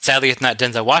 Sadly, it's not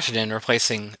Denzel Washington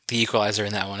replacing the Equalizer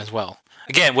in that one as well.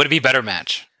 Again, would it be a better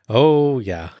match? Oh,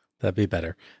 yeah. That'd be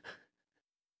better.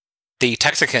 The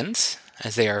Texicans,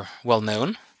 as they are well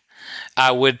known,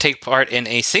 would take part in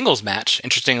a singles match.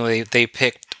 Interestingly, they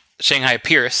picked Shanghai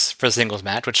Pierce for the singles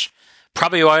match, which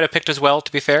probably I would have picked as well,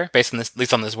 to be fair, based on this, at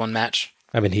least on this one match.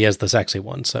 I mean, he is the sexy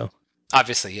one, so.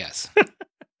 Obviously, yes.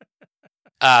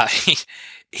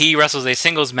 He wrestles a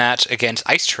singles match against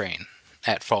Ice Train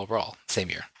at Fall Brawl, same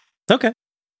year. Okay.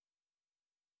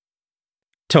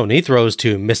 Tony throws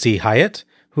to Missy Hyatt,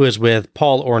 who is with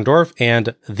Paul Orndorff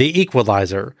and The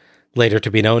Equalizer, later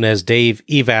to be known as Dave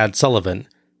Evad Sullivan,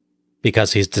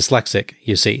 because he's dyslexic,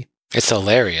 you see. It's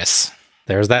hilarious.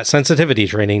 There's that sensitivity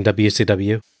training,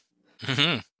 WCW.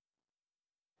 Mm-hmm.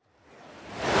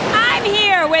 I'm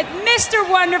here with Mr.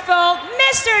 Wonderful,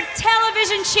 Mr.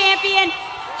 Television Champion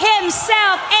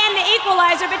himself, and the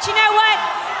Equalizer. But you know what?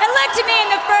 It looked to me in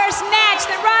the first match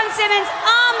that Ron Simmons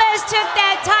almost took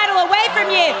that title away from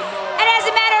you. And as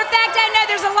a matter of fact, I know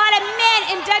there's a lot of men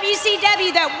in WCW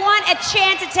that want a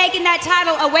chance at taking that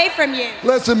title away from you.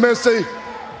 Listen, Missy,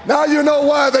 now you know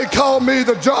why they call me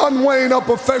the John Wayne of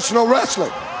professional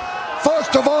wrestling.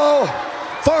 First of all,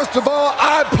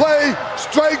 I play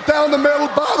straight down the middle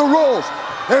by the rules.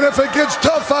 And if it gets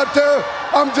tough out there,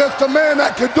 I'm just a man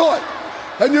that can do it.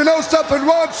 And you know something,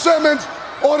 Ron Simmons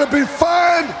ought to be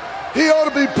fined, he ought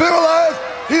to be penalized,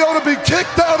 he ought to be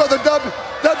kicked out of the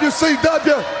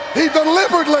WCW. He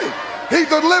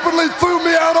deliberately threw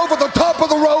me out over the top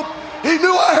of the rope. He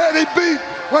knew I had him beat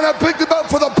when I picked him up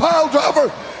for the pile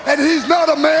driver, and he's not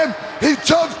a man. He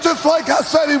chokes just like I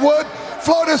said he would.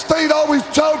 Florida State always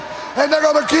choked, and they're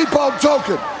gonna keep on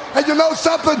choking. And you know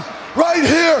something? Right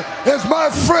here is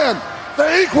my friend,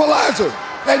 the Equalizer.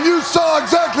 And you saw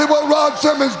exactly what Ron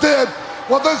Simmons did.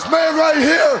 Well, this man right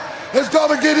here is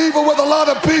gonna get even with a lot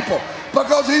of people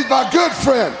because he's my good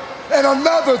friend. And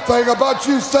another thing about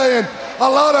you saying a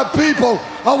lot of people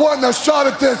are wanting a shot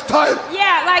at this title.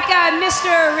 Yeah, like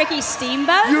Mr. Ricky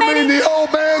Steamboat, You maybe? mean the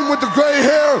old man with the gray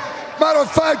hair? Matter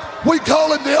of fact, we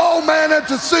call him the old man at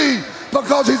the sea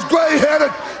because he's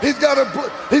gray-headed. He's got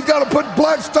to put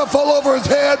black stuff all over his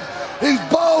head. He's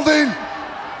balding.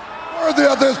 Worthy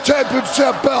of this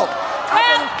championship belt. I'm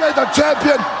going to stay the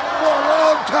champion for a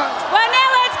long time. Well, now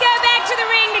let's go back to the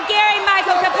ring to Gary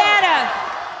Michael Capetta.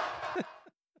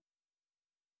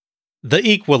 The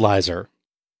Equalizer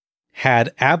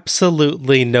had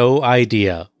absolutely no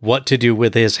idea what to do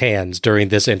with his hands during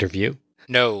this interview.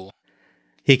 No.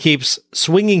 He keeps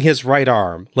swinging his right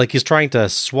arm like he's trying to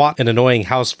swat an annoying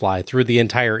housefly through the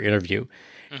entire interview.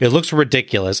 It looks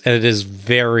ridiculous, and it is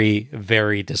very,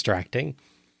 very distracting.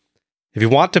 If you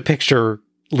want to picture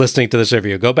listening to this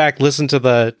interview, go back, listen to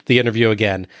the interview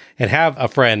again, and have a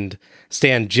friend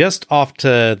stand just off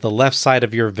to the left side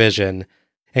of your vision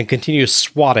and continue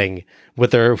swatting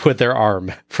with their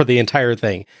arm for the entire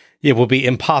thing. It will be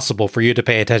impossible for you to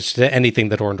pay attention to anything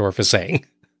that Orndorff is saying.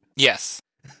 Yes.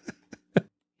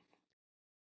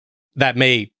 That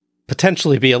may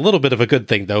potentially be a little bit of a good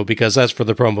thing, though, because as for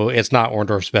the promo, it's not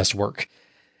Orndorff's best work.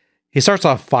 He starts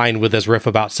off fine with his riff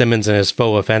about Simmons and his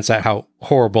faux offense at how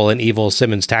horrible and evil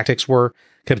Simmons' tactics were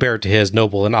compared to his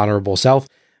noble and honorable self,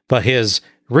 but his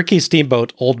Ricky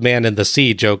Steamboat Old Man in the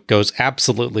Sea joke goes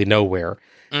absolutely nowhere.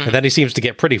 And then he seems to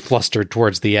get pretty flustered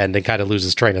towards the end and kind of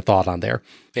loses train of thought on there.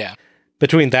 Yeah.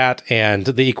 Between that and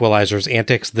the Equalizer's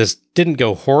antics, this didn't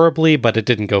go horribly, but it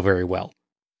didn't go very well.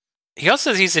 He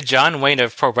also says he's the John Wayne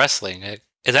of pro wrestling.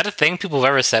 Is that a thing people have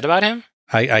ever said about him?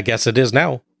 I guess it is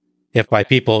now. If by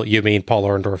people, you mean Paul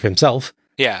Orndorff himself.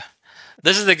 Yeah.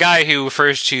 This is the guy who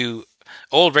refers to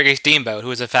old Ricky Steamboat,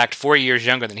 who is in fact 4 years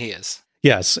younger than he is.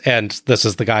 Yes, and this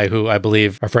is the guy who I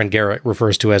believe our friend Garrett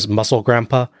refers to as Muscle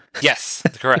Grandpa. Yes,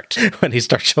 correct. When he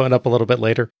starts showing up a little bit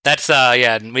later. That's,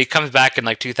 yeah, and he comes back in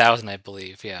like 2000, I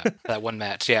believe. Yeah, that one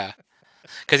match, yeah.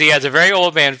 Because he has a very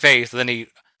old man face, and then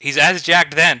he's as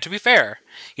jacked then, to be fair.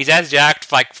 He's as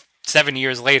jacked like 7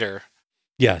 years later.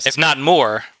 Yes. If not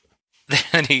more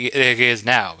than he is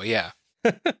now, but yeah.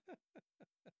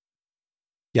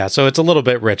 Yeah, so it's a little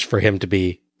bit rich for him to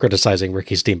be criticizing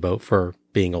Ricky Steamboat for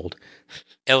being old.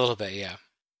 A little bit, yeah.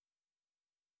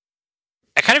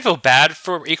 I kind of feel bad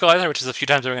for Equalizer, which is a few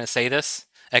times we're going to say this,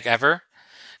 like ever.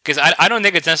 Because I don't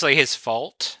think it's necessarily his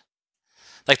fault.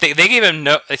 Like, they gave him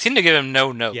they seem to give him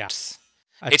no notes.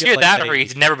 Yeah. It's either that or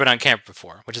he's never been on camera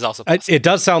before, which is also possible. It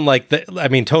does sound like,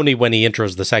 Tony, when he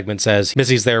intros the segment, says,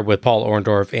 Missy's there with Paul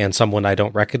Orndorff and someone I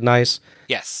don't recognize.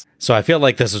 Yes. So I feel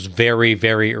like this is very,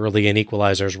 very early in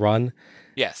Equalizer's run.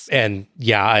 Yes. And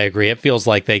yeah, I agree. It feels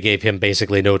like they gave him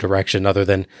basically no direction other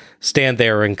than stand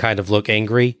there and kind of look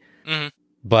angry. Mm-hmm.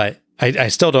 But I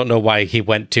still don't know why he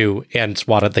went to and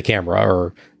swat at the camera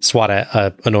or swat at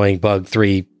an annoying bug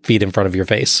 3 feet in front of your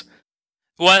face.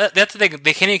 Well, that's the thing.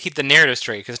 They can't even keep the narrative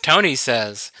straight because Tony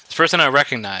says, this person I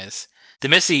recognize, the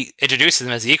Missy introduces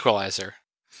him as the Equalizer.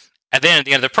 And then at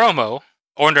the end of the promo,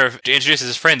 Orndorff introduces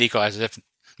his friend, the Equalizer, if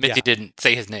Missy didn't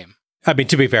say his name. I mean,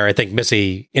 to be fair, I think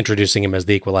Missy introducing him as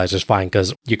the Equalizer is fine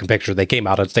because you can picture they came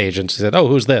out on stage and she said, "Oh,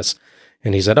 who's this?"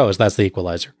 And he said, "Oh, that's the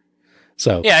Equalizer."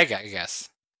 So yeah, I guess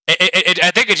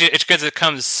I think it's because it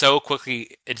comes so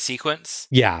quickly in sequence.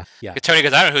 Yeah. Tony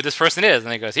goes, I don't know who this person is.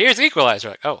 And he goes, here's the Equalizer.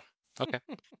 Like, oh, okay.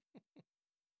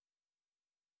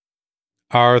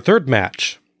 Our third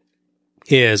match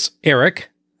is Eric,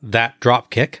 that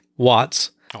dropkick,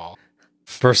 Watts,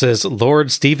 versus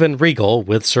Lord Steven Regal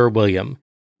with Sir William.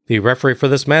 The referee for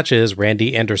this match is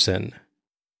Randy Anderson.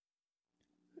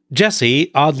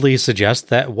 Jesse oddly suggests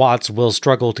that Watts will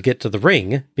struggle to get to the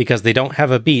ring because they don't have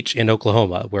a beach in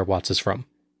Oklahoma, where Watts is from.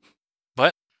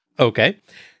 What? Okay.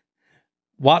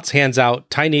 Watts hands out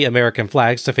tiny American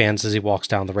flags to fans as he walks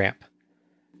down the ramp.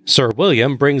 Sir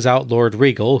William brings out Lord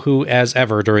Regal, who, as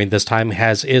ever during this time,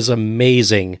 has his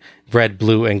amazing red,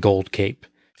 blue, and gold cape.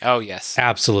 Oh, yes.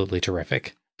 Absolutely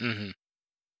terrific. Mm-hmm.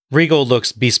 Regal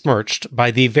looks besmirched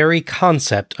by the very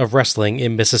concept of wrestling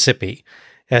in Mississippi,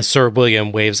 as Sir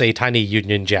William waves a tiny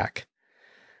Union Jack.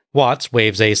 Watts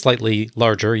waves a slightly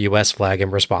larger U.S. flag in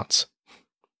response.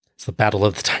 It's the Battle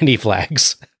of the Tiny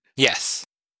Flags. Yes.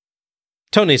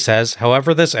 Tony says,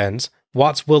 however this ends,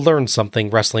 Watts will learn something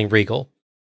wrestling Regal.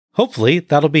 Hopefully,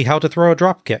 that'll be how to throw a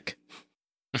dropkick.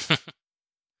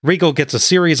 Regal gets a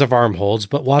series of arm holds,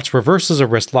 but Watts reverses a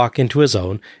wrist lock into his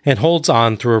own and holds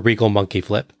on through a Regal monkey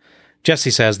flip.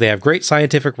 Jesse says they have great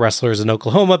scientific wrestlers in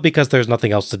Oklahoma because there's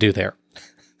nothing else to do there.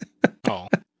 Oh.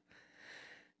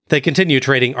 They continue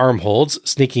trading arm holds,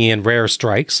 sneaking in rare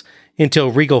strikes,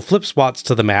 until Regal flips Watts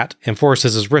to the mat and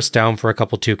forces his wrist down for a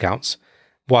couple 2 counts.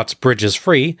 Watts bridges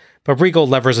free, but Regal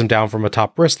levers him down from a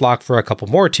top wrist lock for a couple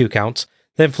more 2 counts,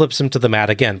 then flips him to the mat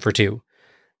again for 2.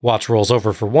 Watts rolls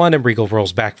over for 1 and Regal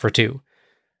rolls back for 2.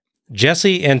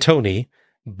 Jesse and Tony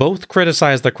both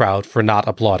criticize the crowd for not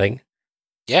applauding.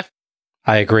 Yeah.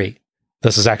 I agree.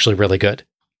 This is actually really good.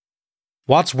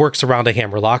 Watts works around a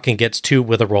hammerlock and gets 2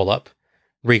 with a roll-up.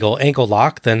 Regal ankle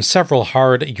lock, then several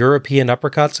hard European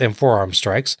uppercuts and forearm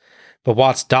strikes, but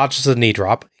Watts dodges a knee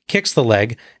drop, kicks the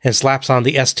leg, and slaps on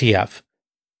the STF.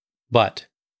 But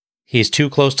he's too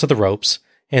close to the ropes,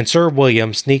 and Sir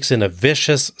William sneaks in a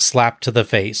vicious slap to the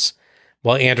face,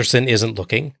 while Anderson isn't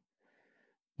looking.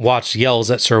 Watts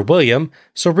yells at Sir William,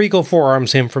 so Regal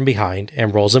forearms him from behind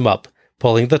and rolls him up,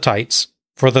 pulling the tights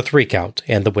for the 3 count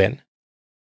and the win.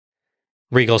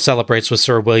 Regal celebrates with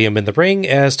Sir William in the ring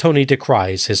as Tony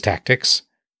decries his tactics.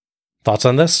 Thoughts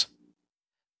on this?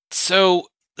 So,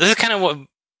 this is kind of one of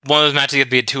those matches you'd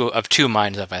be of 2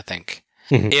 minds of, I think.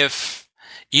 Mm-hmm. If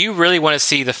you really want to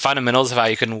see the fundamentals of how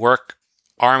you can work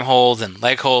arm holds and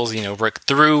leg holds, work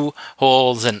through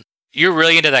holds, and you're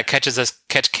really into that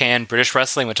catch-can British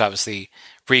wrestling, which obviously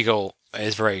Regal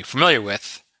is very familiar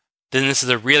with, then this is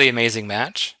a really amazing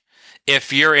match.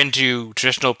 If you're into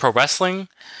traditional pro wrestling,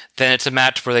 then it's a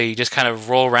match where they just kind of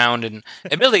roll around and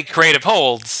admittedly creative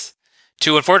holds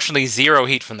to, unfortunately, 0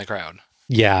 heat from the crowd.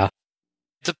 Yeah.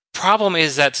 The problem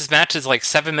is that this match is like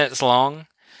 7 minutes long,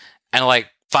 and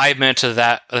 5 minutes of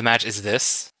the match is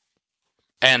this.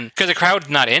 And because the crowd's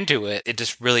not into it, it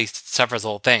just really suffers the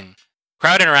whole thing.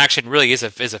 Crowd interaction really is a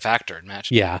factor in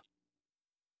matches. Yeah.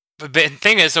 But the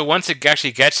thing is, so once it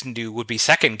actually gets into would be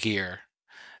second gear,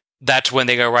 that's when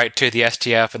they go right to the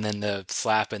STF and then the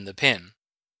slap and the pin.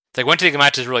 It's like once the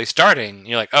match is really starting,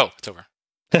 you're like, oh, it's over.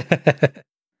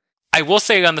 I will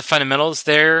say on the fundamentals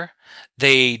there,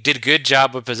 they did a good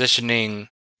job of positioning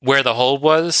where the hold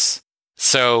was.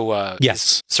 So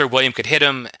yes, Sir William could hit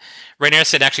him. Randy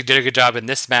Anderson actually did a good job in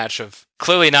this match of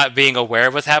clearly not being aware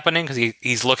of what's happening because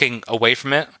he's looking away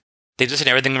from it. They just did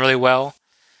everything really well.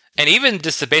 And even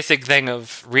just the basic thing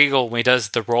of Regal, when he does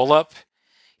the roll-up,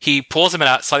 he pulls him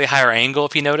at a slightly higher angle,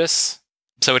 if you notice.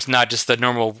 So it's not just the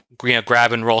normal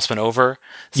grab and roll spin over.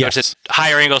 So yes. It's a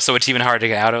higher angle, so it's even harder to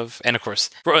get out of. And of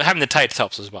course, having the tights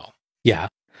helps as well. Yeah.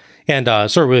 And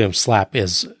Sir William's slap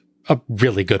is a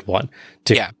really good one,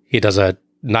 too. Yeah. He does a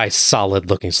nice,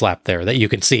 solid-looking slap there that you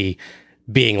can see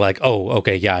being like, oh,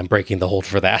 okay, yeah, I'm breaking the hold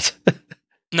for that.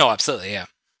 No, absolutely, yeah.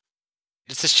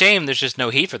 It's a shame there's just no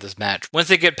heat for this match. Once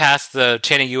they get past the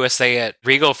chanting USA at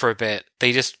Regal for a bit,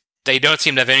 they don't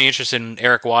seem to have any interest in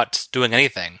Eric Watts doing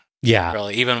anything. Yeah.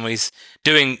 Really, even when he's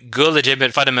doing good,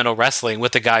 legitimate, fundamental wrestling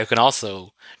with the guy who can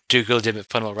also do good, legitimate,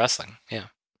 fundamental wrestling. Yeah.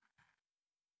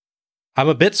 I'm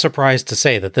a bit surprised to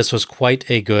say that this was quite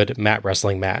a good mat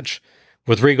wrestling match.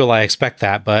 With Regal, I expect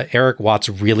that, but Eric Watts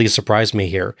really surprised me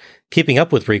here, keeping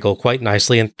up with Regal quite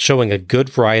nicely and showing a good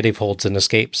variety of holds and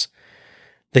escapes.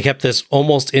 They kept this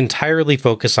almost entirely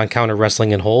focused on counter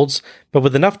wrestling and holds, but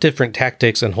with enough different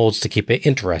tactics and holds to keep it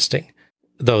interesting.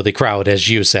 Though the crowd, as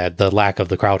you said, the lack of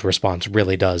the crowd response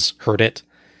really does hurt it.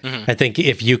 Mm-hmm. I think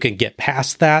if you can get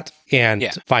past that and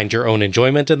find your own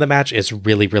enjoyment in the match, it's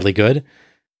really, really good.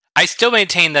 I still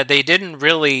maintain that they didn't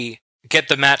really get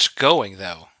the match going,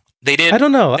 though. They did. I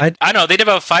don't know. I know they did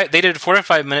about 5. They did 4 to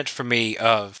 5 minutes for me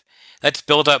of let's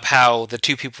build up how the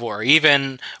two people are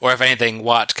even, or if anything,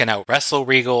 Watts can out wrestle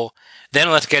Regal. Then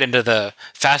let's get into the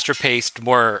faster paced,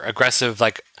 more aggressive,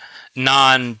 like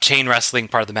non-chain wrestling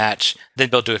part of the match. Then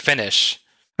build to a finish.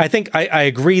 I think I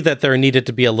agree that there needed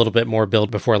to be a little bit more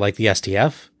build before like the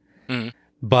STF,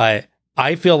 but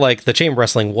I feel like the chain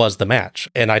wrestling was the match,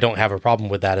 and I don't have a problem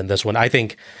with that in this one. I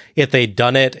think if they'd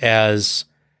done it as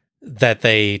that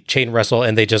they chain wrestle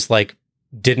and they just like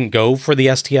didn't go for the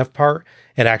STF part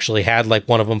and actually had like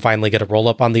one of them finally get a roll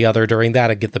up on the other during that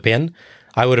and get the pin,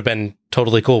 I would have been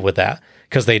totally cool with that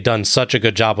because they'd done such a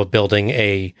good job of building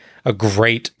a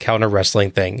great counter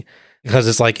wrestling thing. Because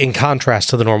it's like in contrast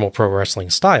to the normal pro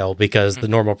wrestling style, because the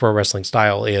normal pro wrestling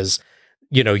style is,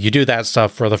 you know, you do that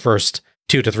stuff for the first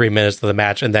 2 to 3 minutes of the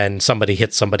match and then somebody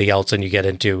hits somebody else and you get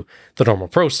into the normal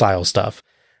pro style stuff.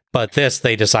 But this,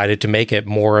 they decided to make it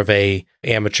more of a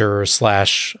amateur /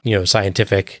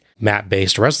 scientific mat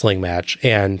based wrestling match.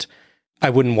 And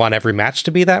I wouldn't want every match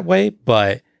to be that way,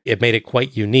 but it made it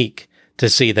quite unique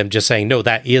to see them just saying, no,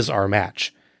 that is our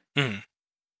match.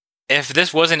 If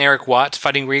this wasn't Eric Watts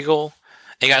fighting Regal,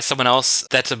 and you got someone else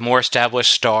that's a more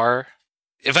established star,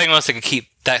 if anyone else that could keep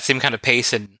that same kind of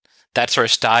pace and that sort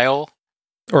of style.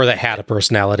 Or that had a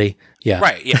personality. Yeah.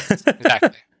 Right, yeah,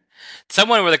 exactly.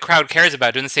 Someone where the crowd cares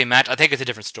about doing the same match, I think it's a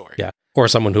different story. Yeah. Or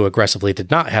someone who aggressively did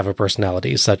not have a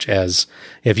personality, such as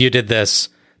if you did this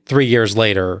 3 years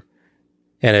later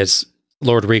and it's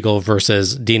Lord Regal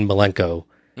versus Dean Malenko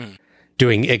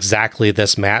doing exactly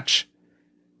this match,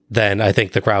 then I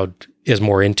think the crowd is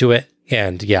more into it.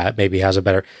 And yeah, it maybe has a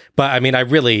better, but I mean, I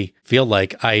really feel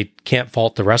like I can't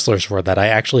fault the wrestlers for that. I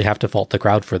actually have to fault the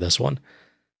crowd for this one.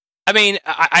 I mean,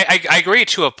 I agree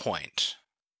to a point.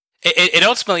 It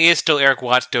ultimately is still Eric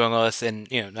Watts doing all this, and,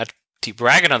 you know, not to keep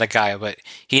bragging on the guy, but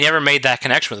he never made that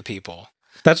connection with the people.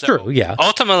 That's true, yeah.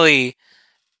 Ultimately,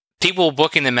 people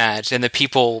booking the match and the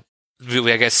people,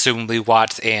 I guess, assumably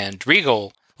Watts and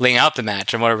Regal laying out the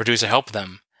match and whatever producer helped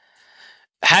them,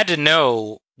 had to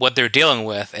know what they're dealing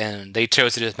with, and they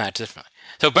chose to do this match differently.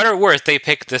 So, better or worse, they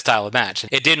picked this style of match.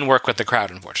 It didn't work with the crowd,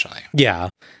 unfortunately. Yeah,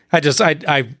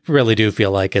 I really do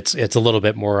feel like it's a little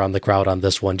bit more on the crowd on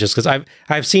this one, just because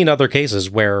I've seen other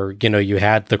cases where, you know, you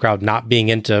had the crowd not being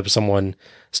into someone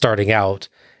starting out,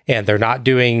 and they're not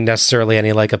doing necessarily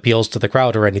any like appeals to the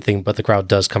crowd or anything, but the crowd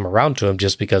does come around to them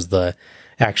just because the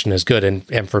action is good.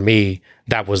 And for me,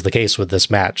 that was the case with this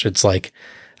match. It's like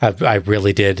I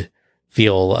really did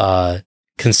feel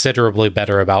considerably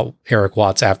better about Eric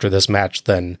Watts after this match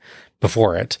than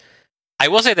before it. I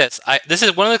will say this. This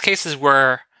is one of the cases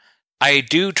where I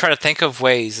do try to think of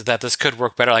ways that this could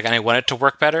work better. Like, I want it to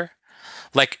work better.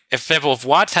 Like, if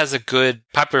Watts has a good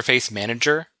popular face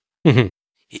manager,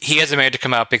 he has a manager to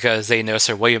come out because they know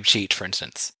Sir William Cheat, for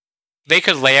instance. They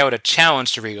could lay out a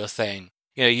challenge to Regal saying,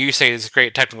 you know, you say he's a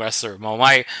great technical wrestler. Well,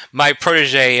 my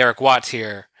protege, Eric Watts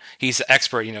here, he's an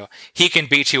expert, you know, he can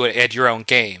beat you at your own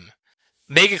game.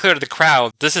 Make it clear to the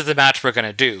crowd, this is the match we're going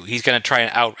to do. He's going to try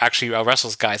and out wrestle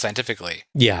this guy scientifically.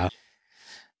 Yeah.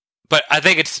 But I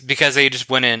think it's because they just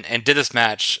went in and did this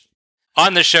match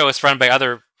on the show. It's run by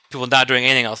other people not doing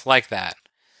anything else like that.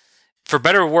 For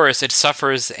better or worse, it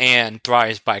suffers and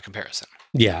thrives by comparison.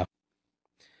 Yeah.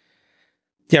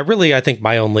 Yeah, really, I think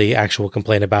my only actual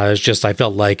complaint about it is just I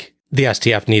felt like the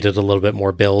STF needed a little bit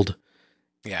more build.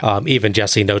 Yeah. Even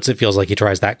Jesse notes it feels like he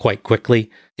tries that quite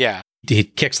quickly. Yeah. He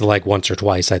kicks the leg once or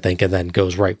twice, I think, and then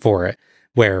goes right for it.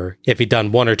 Where if he'd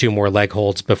done 1 or 2 more leg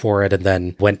holds before it and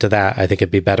then went to that, I think it'd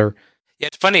be better. Yeah,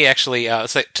 it's funny, actually,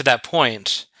 to that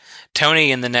point,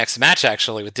 Tony in the next match,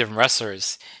 actually, with different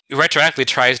wrestlers, retroactively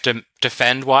tries to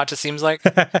defend Watts, it seems like.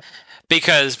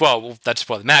 Because, well, that's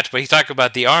for the match, but he's talking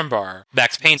about the armbar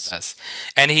Max Payne does.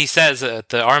 And he says the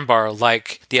armbar,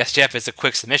 like the STF, is a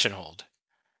quick submission hold.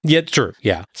 Yeah, true.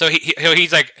 Yeah. So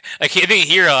he's like I think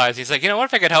he realized, he's like, you know, what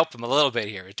if I could help him a little bit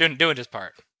here? He's doing his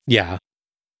part. Yeah.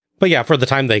 But yeah, for the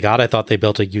time they got, I thought they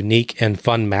built a unique and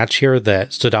fun match here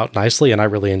that stood out nicely, and I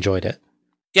really enjoyed it.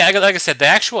 Yeah, like I said, the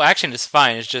actual action is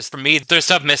fine. It's just, for me, there's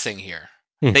stuff missing here.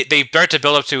 They start to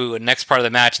build up to the next part of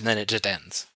the match, and then it just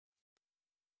ends.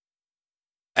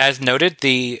 As noted,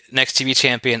 the next TV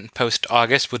champion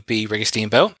post-August would be Ricky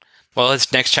Steamboat. Well,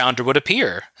 his next challenger would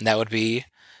appear, and that would be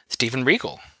Steven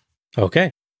Regal.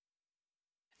 Okay.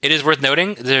 It is worth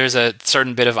noting, there's a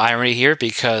certain bit of irony here,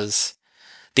 because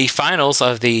the finals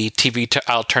of the TV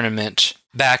tournament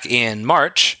back in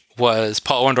March was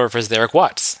Paul Orndorff versus Eric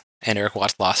Watts, and Eric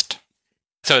Watts lost.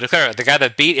 So to clarify, the guy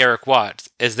that beat Eric Watts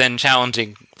is then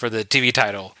challenging for the TV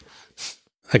title.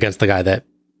 Against the guy that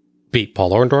beat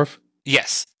Paul Orndorff?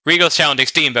 Yes. Regal's challenging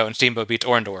Steamboat, and Steamboat beats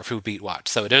Orndorff, who beat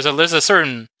Watts. So there's a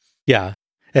certain... Yeah.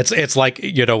 It's like,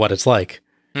 you know what it's like.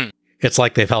 It's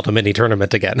like they've held a mini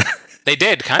tournament again. They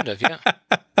did, kind of, yeah.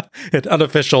 An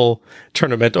unofficial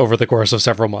tournament over the course of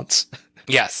several months.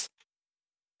 Yes.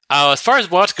 As far as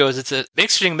Watts goes, it's an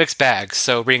interesting mixed bag,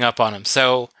 so reading up on him.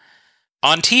 So,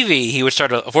 on TV,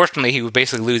 unfortunately, he would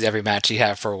basically lose every match he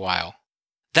had for a while.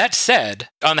 That said,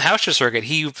 on the house show circuit,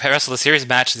 he wrestled a series of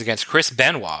matches against Chris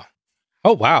Benoit.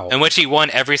 Oh, wow. In which he won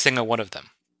every single one of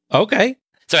them. Okay.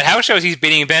 So at house shows, he's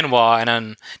beating Benoit, and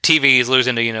on TV, he's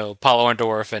losing to, Paul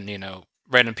Orndorff and,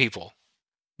 random people.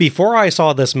 Before I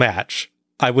saw this match,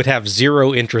 I would have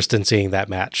zero interest in seeing that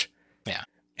match. Yeah.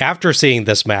 After seeing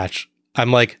this match,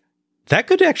 I'm like, that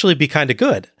could actually be kind of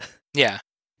good. Yeah.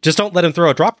 Just don't let him throw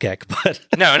a dropkick. But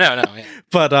No.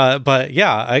 Yeah. But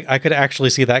yeah, I could actually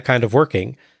see that kind of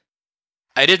working.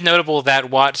 It is notable that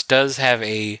Watts does have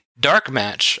a dark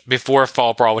match before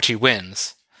Fall Brawl, which he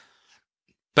wins.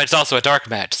 But it's also a dark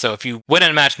match, so if you win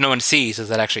a match no one sees, does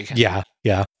that actually count?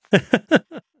 Yeah.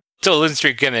 Still a losing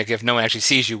streak gimmick if no one actually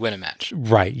sees you win a match.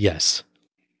 Right, yes.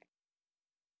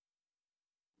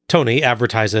 Tony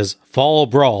advertises Fall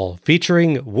Brawl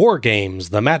featuring War Games,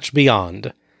 The Match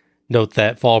Beyond. Note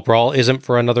that Fall Brawl isn't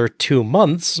for another 2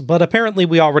 months, but apparently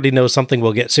we already know something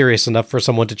will get serious enough for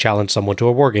someone to challenge someone to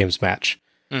a War Games match.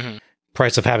 Mm-hmm.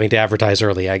 Price of having to advertise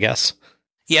early, I guess.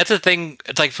 Yeah, it's a thing.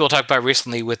 It's like people talk about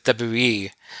recently with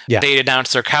WWE. Yeah. They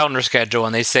announce their calendar schedule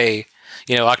and they say,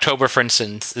 October, for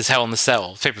instance, is Hell in the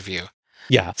Cell pay-per-view.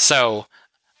 Yeah. So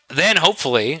then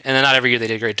hopefully, and then not every year they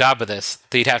did a great job of this,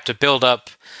 they'd have to build up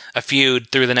a feud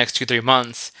through the next 2-3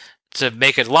 months to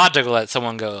make it logical that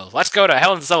someone goes, let's go to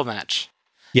Hell in the Cell match.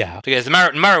 Yeah. Because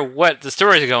no matter what the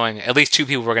story is going, at least 2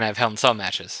 people were going to have Hell in the Cell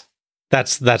matches.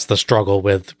 That's the struggle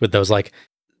with those, like,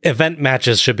 event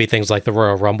matches should be things like the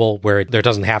Royal Rumble, where there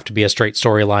doesn't have to be a straight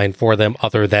storyline for them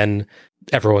other than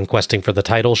everyone questing for the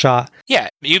title shot. Yeah,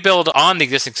 you build on the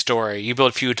existing story, you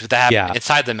build feuds that happen Yeah.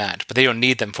 inside the match, but they don't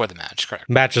need them for the match, correct?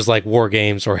 Matches like War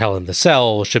Games or Hell in the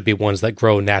Cell should be ones that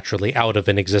grow naturally out of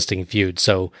an existing feud,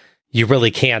 so you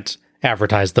really can't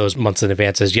advertise those months in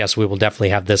advance as, yes, we will definitely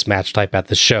have this match type at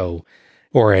the show,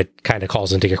 or it kind of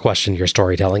calls into question your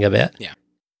storytelling a bit. Yeah.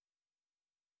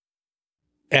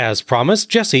 As promised,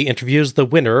 Jesse interviews the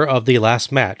winner of the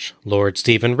last match, Lord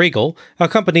Steven Regal,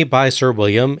 accompanied by Sir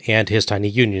William and his tiny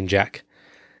Union Jack.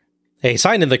 A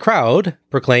sign in the crowd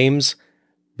proclaims,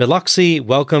 Biloxi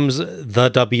welcomes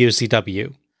the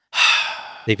WCW.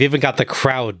 They've even got the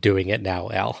crowd doing it now,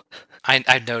 Al.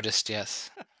 I noticed,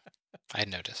 yes. I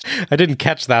noticed. I didn't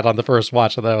catch that on the first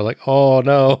watch, and then I was like, oh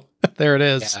no, there it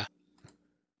is. Yeah.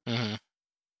 Mm-hmm.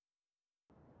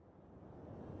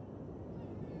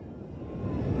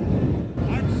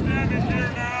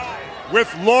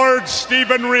 With Lord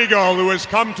Steven Regal, who has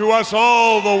come to us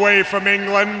all the way from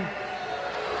England.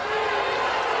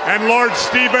 And Lord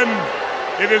Steven,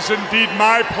 it is indeed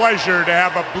my pleasure to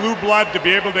have a blue blood to be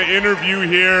able to interview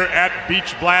here at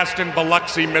Beach Blast in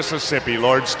Biloxi, Mississippi.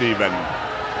 Lord Steven.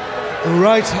 The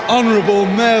Right Honourable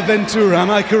Mayor Ventura,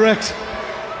 am I correct?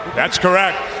 That's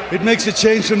correct. It makes a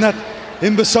change from that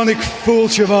imbecilic fool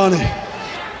Schiavone.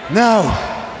 Now,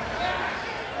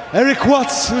 Eric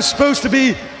Watts, who's supposed to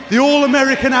be the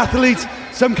all-American athlete,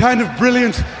 some kind of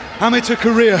brilliant amateur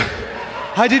career.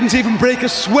 I didn't even break a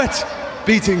sweat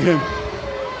beating him.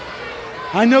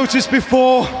 I noticed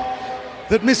before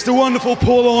that Mr. Wonderful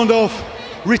Paul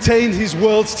Orndorff retained his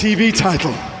world's TV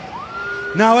title.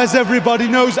 Now, as everybody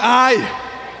knows,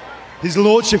 his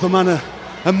lordship, am on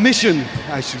a mission,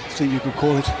 I should think you could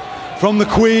call it, from the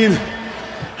Queen.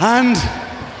 And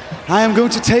I am going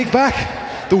to take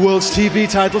back the world's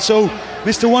TV title, so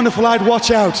Mr. Wonderful, I'd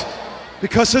watch out,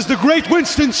 because as the great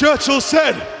Winston Churchill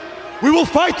said, we will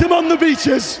fight them on the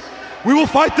beaches, we will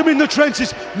fight them in the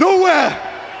trenches. Nowhere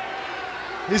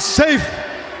is safe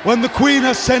when the Queen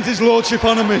has sent his lordship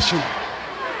on a mission.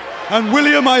 And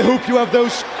William, I hope you have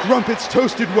those crumpets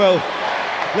toasted well.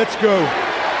 Let's go.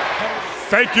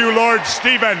 Thank you, Lord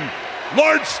Steven.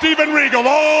 Lord Steven Regal,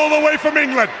 all the way from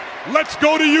England. Let's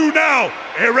go to you now,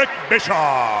 Eric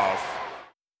Bischoff.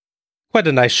 Quite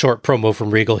a nice short promo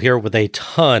from Regal here with a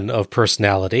ton of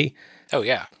personality. Oh,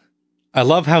 yeah. I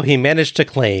love how he managed to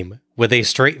claim, with a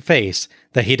straight face,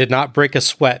 that he did not break a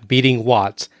sweat beating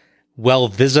Watts, while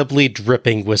visibly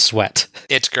dripping with sweat.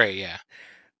 It's great, yeah.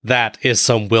 That is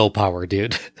some willpower,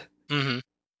 dude. Mm-hmm.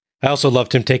 I also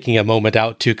loved him taking a moment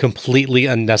out to completely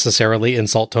unnecessarily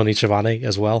insult Tony Schiavone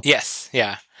as well. Yes,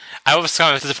 yeah. I was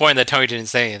kind of disappointed that Tony didn't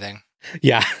say anything.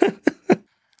 Yeah.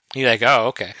 You're like, oh,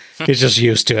 okay. He's just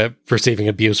used to it, receiving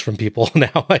abuse from people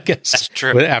now, I guess. That's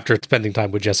true. After spending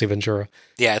time with Jesse Ventura.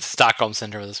 Yeah, it's Stockholm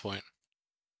Syndrome at this point.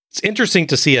 It's interesting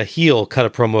to see a heel cut a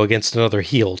promo against another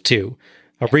heel, too.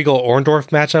 A Regal-Orndorff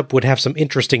matchup would have some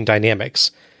interesting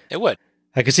dynamics. It would.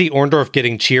 I could see Orndorff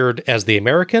getting cheered as the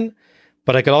American,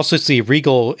 but I could also see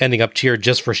Regal ending up cheered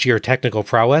just for sheer technical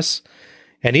prowess.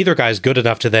 And either guy's good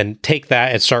enough to then take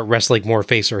that and start wrestling more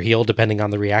face or heel, depending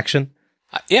on the reaction.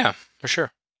 Yeah, for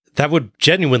sure. That would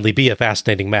genuinely be a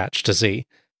fascinating match to see.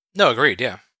 No, agreed,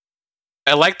 yeah.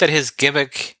 I like that his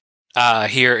gimmick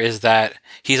here is that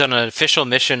he's on an official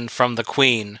mission from the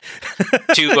Queen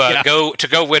to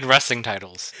go win wrestling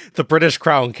titles. The British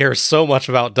Crown cares so much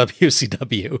about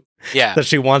WCW that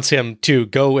she wants him to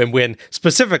go and win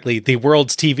specifically the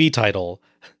world's TV title.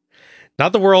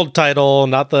 Not the world title,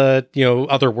 not the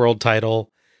other world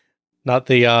title, not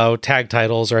the tag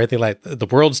titles or anything like that. The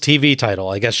world's TV title.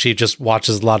 I guess she just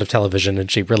watches a lot of television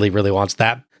and she really, really wants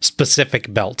that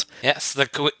specific belt. Yes,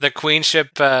 the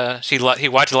queenship. He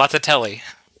watches lots of telly.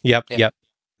 Yep. But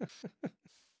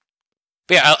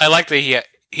yeah, I like that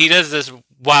he does this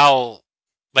while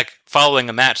following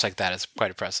a match like that is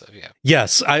quite impressive. Yeah.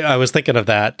 Yes, I was thinking of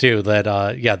that too.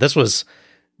 That this was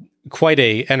quite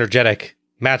a energetic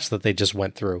match that they just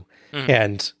went through.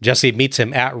 And Jesse meets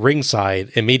him at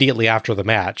ringside immediately after the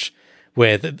match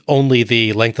with only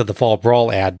the Length of the Fall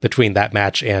Brawl ad between that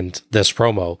match and this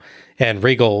promo. And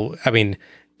Regal, I mean,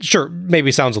 sure, maybe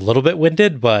sounds a little bit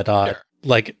winded, but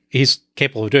he's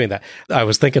capable of doing that. I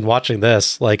was thinking watching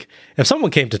this, if someone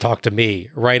came to talk to me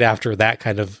right after that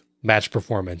kind of match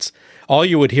performance, all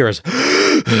you would hear is, well,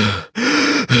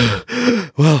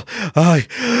 I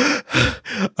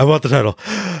want the title.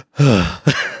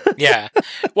 Yeah.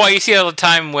 Well, you see all the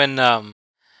time when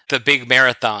the big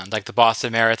marathon, like the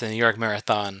Boston Marathon, the New York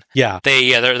Marathon. Yeah.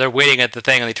 They're waiting at the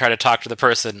thing and they try to talk to the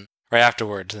person right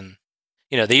afterwards, and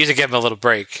they usually give them a little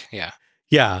break. Yeah.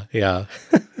 Yeah.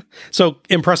 So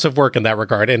impressive work in that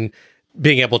regard, and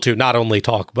being able to not only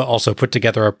talk but also put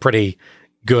together a pretty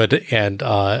good and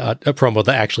a promo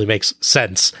that actually makes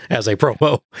sense as a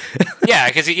promo. Yeah,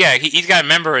 because he's got to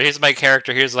remember, here's my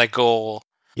character, here's my goal.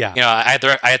 Yeah. I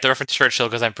have to reference Churchill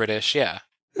because I'm British. Yeah.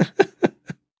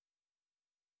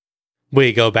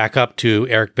 We go back up to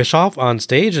Eric Bischoff on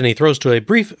stage, and he throws to a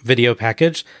brief video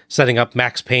package setting up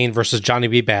Max Payne versus Johnny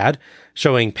B. Bad,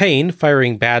 showing Payne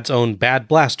firing Bad's own Bad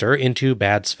Blaster into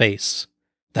Bad's face.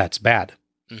 That's bad.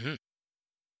 Mm-hmm.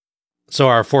 So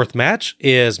our fourth match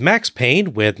is Max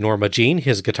Payne with Norma Jean,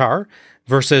 his guitar,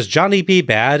 versus Johnny B.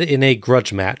 Bad in a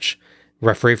grudge match.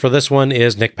 Referee for this one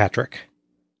is Nick Patrick.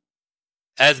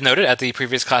 As noted at the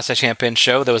previous Clash of Champions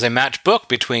show, there was a match booked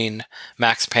between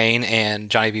Max Payne and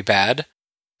Johnny B. Bad.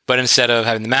 But instead of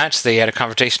having the match, they had a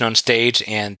confrontation on stage,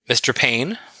 and Mr.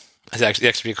 Payne, as it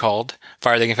actually called,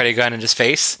 fired the confetti gun in his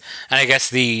face. And I guess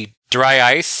the dry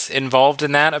ice involved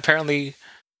in that apparently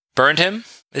burned him,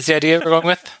 is the idea we're going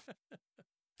with.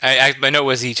 My note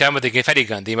was he shot him with the confetti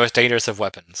gun, the most dangerous of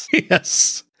weapons.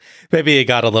 Yes. Maybe he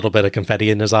got a little bit of confetti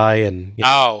in his eye and...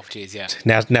 Oh, jeez, yeah.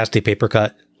 Nasty paper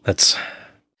cut. That's...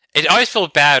 It always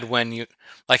feels bad when you,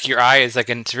 your eye is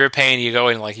in severe pain, you go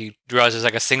and you realize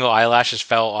there's a single eyelash just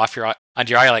fell off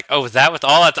onto your eye, is that what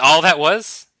that's all that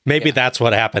was? Maybe that's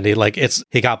what happened.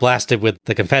 He got blasted with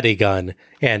the confetti gun,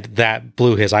 and that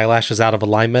blew his eyelashes out of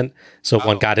alignment, so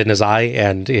one got in his eye,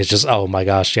 and it's just, oh my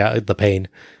gosh, yeah, the pain.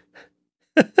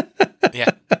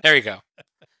 Yeah, there you go.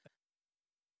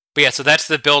 But yeah, so that's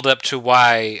the build-up to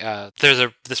why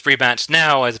there's this rematch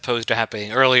now as opposed to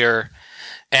happening earlier.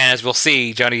 And as we'll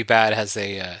see, Johnny Bad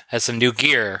has some new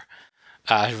gear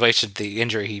in relation to the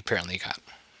injury he apparently got.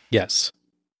 Yes.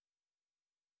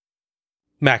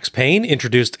 Max Payne,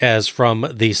 introduced as from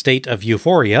the state of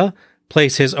Euphoria,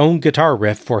 plays his own guitar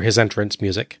riff for his entrance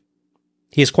music.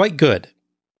 He is quite good.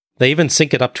 They even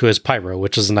sync it up to his pyro,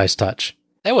 which is a nice touch.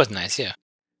 That was nice, yeah.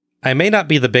 I may not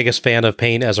be the biggest fan of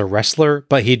Payne as a wrestler,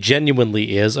 but he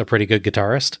genuinely is a pretty good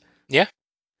guitarist. Yeah.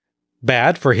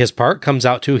 Bad, for his part, comes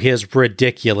out to his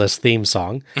ridiculous theme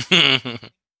song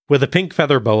with a pink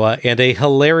feather boa and a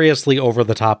hilariously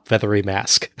over-the-top feathery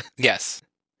mask. Yes.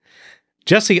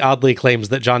 Jesse oddly claims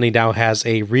that Johnny now has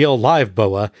a real live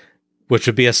boa, which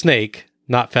would be a snake,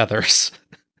 not feathers.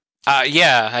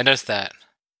 Yeah, I noticed that.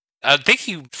 I think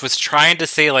he was trying to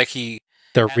say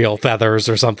they're real feathers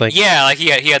or something. Yeah,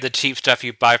 he had the cheap stuff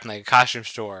you buy from a costume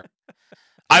store.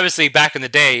 Obviously, back in the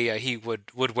day, he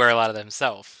would wear a lot of them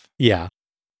himself. Yeah.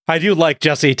 I do like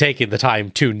Jesse taking the time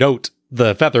to note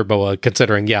the feather boa,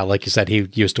 considering, yeah, like you said, he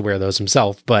used to wear those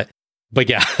himself. But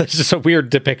yeah, it's just a weird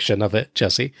depiction of it,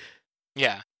 Jesse.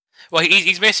 Yeah. Well,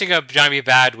 he's mixing up Johnny B.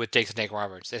 Bad with Jake Snake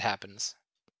Roberts. It happens.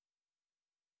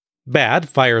 Bad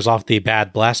fires off the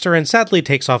Bad Blaster and sadly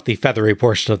takes off the feathery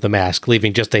portion of the mask,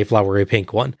 leaving just a flowery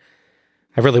pink one.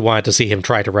 I really wanted to see him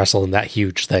try to wrestle in that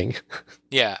huge thing.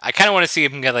 Yeah, I kind of want to see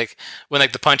him get when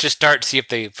the punches start, see if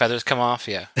the feathers come off.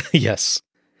 Yeah. Yes.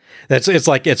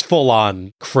 It's full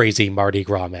on crazy Mardi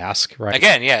Gras mask, right?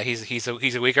 Again, yeah, he's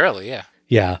a week early, yeah.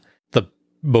 Yeah, the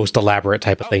most elaborate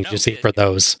type of things you see for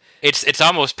those. It's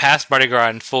almost past Mardi Gras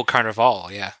and full Carnival,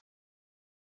 yeah.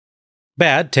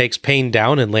 Bad takes Pain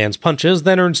down and lands punches,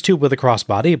 then earns 2 with a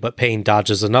crossbody, but Pain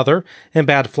dodges another, and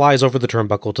Bad flies over the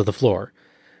turnbuckle to the floor.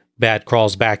 Bad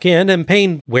crawls back in, and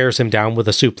Pain wears him down with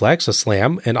a suplex, a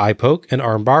slam, an eye poke, an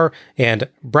armbar, and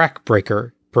brack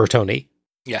breaker per Tony.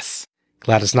 Yes.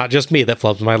 Glad it's not just me that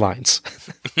flubs my lines.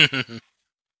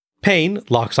 Pain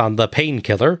locks on the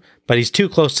Painkiller, but he's too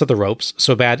close to the ropes,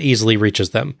 so Bad easily reaches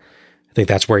them. I think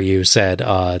that's where you said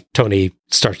Tony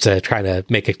starts to try to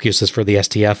make excuses for the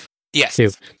STF. Yes, too.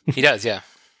 He does, yeah.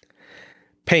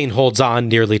 Pain holds on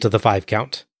nearly to the 5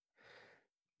 count.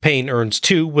 Pain earns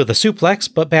 2 with a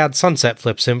suplex, but Bad sunset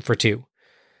flips him for 2.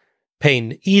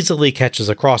 Pain easily catches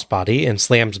a crossbody and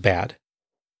slams Bad.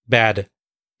 Bad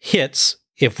hits,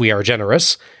 if we are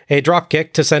generous, a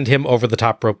dropkick to send him over the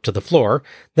top rope to the floor,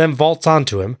 then vaults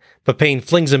onto him, but Pain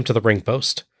flings him to the ring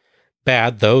post.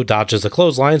 Bad, though, dodges a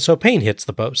clothesline, so Pain hits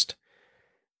the post.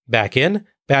 Back in,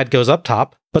 Bad goes up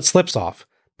top, but slips off,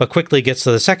 but quickly gets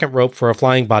to the second rope for a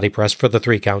flying body press for the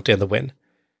 3 count and the win.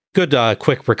 Good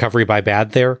quick recovery by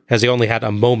Bad there, as he only had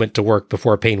a moment to work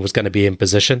before Pain was going to be in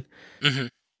position. Mm-hmm.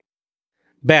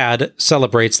 Bad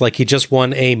celebrates like he just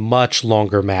won a much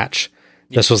longer match.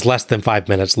 This was less than 5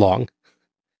 minutes long.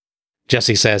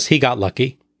 Jesse says he got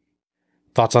lucky.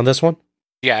 Thoughts on this one?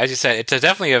 Yeah, as you said, it's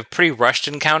definitely a pretty rushed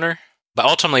encounter, but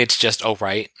ultimately it's just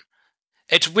alright.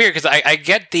 It's weird, because I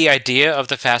get the idea of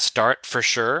the fast start, for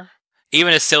sure.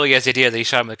 Even as silly as the idea that he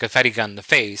shot him with a confetti gun in the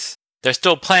face, they're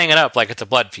still playing it up like it's a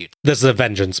blood feud. This is a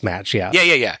vengeance match, yeah.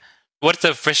 Yeah. What's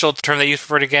the official term they used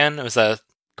for it again? It was a...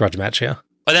 grudge match, yeah.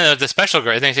 But then there was the special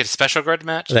grudge. I think they said special grudge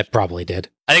match? They probably did.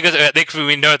 I think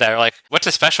we know that. We're like, what's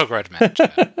a special grudge match?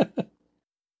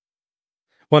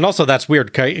 Well, and also that's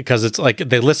weird, because it's like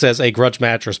they list it as a grudge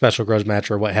match or special grudge match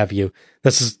or what have you.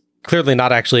 This is clearly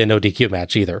not actually a no DQ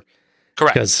match either.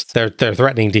 Correct. Because they're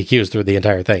threatening DQs through the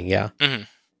entire thing, yeah. Mm-hmm.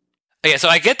 Yeah, so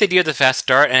I get the idea of the fast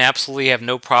start, and I absolutely have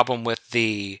no problem with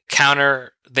the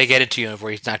counter they get into,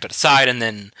 where he's knocked aside, and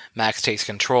then Max takes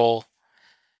control.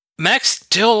 Max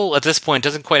still, at this point,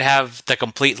 doesn't quite have the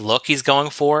complete look he's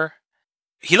going for.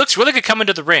 He looks really good coming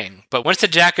to the ring, but once the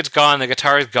jacket's gone, the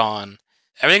guitar is gone,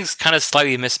 everything's kind of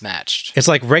slightly mismatched. It's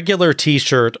like regular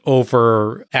t-shirt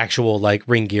over actual,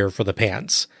 ring gear for the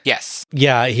pants. Yes.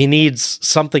 Yeah, he needs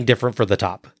something different for the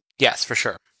top. Yes, for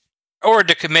sure. Or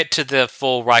to commit to the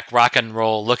full rock and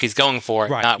roll look he's going for,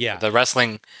 right, not yeah. the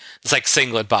wrestling. It's like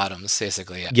singlet bottoms,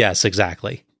 basically. Yeah. Yes,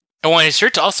 exactly. And when his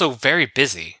shirt's also very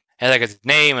busy. It has his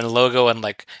name and logo, and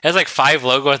it has 5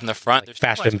 logos in the front. There's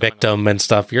fashion victim and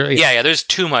stuff. Yeah, there's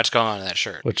too much going on in that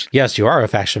shirt. Which, yes, you are a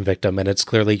fashion victim, and it's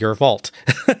clearly your fault.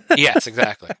 Yes,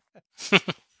 exactly.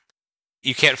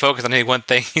 You can't focus on any one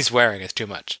thing he's wearing. It's too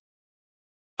much.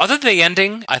 Other than the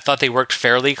ending, I thought they worked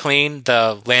fairly clean.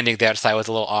 The landing the outside was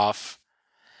a little off.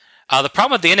 The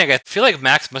problem with the ending, I feel like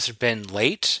Max must have been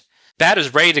late. Bad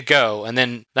was ready to go, and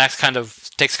then Max kind of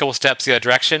takes a couple steps the other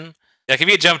direction. If he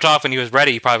had jumped off when he was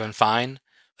ready, he'd probably been fine.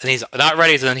 And he's not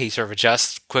ready, so then he sort of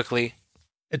adjusts quickly.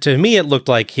 To me, it looked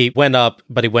like he went up,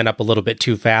 but he went up a little bit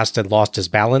too fast and lost his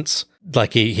balance.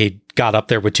 Like he got up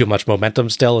there with too much momentum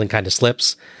still and kind of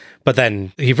slips. But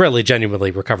then he really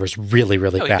genuinely recovers really,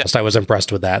 really fast. I was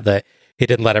impressed with that he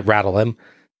didn't let it rattle him.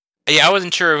 Yeah, I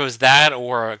wasn't sure if it was that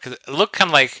or... Because it looked kind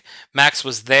of like Max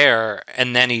was there,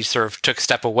 and then he sort of took a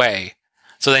step away.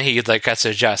 So then he has to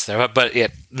adjust there. But yeah,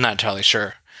 not entirely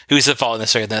sure who's at fault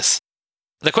in this.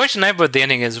 The question I have about the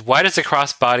ending is, why does the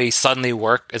crossbody suddenly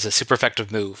work as a super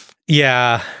effective move?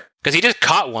 Yeah. Because he just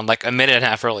caught one a minute and a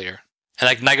half earlier.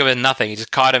 And not given nothing, he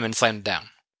just caught him and slammed him down.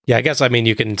 Yeah, I guess,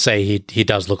 you can say he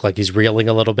does look like he's reeling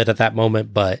a little bit at that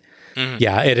moment, but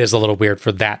yeah, it is a little weird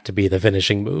for that to be the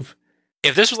finishing move.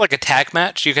 If this was a tag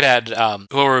match, you could have had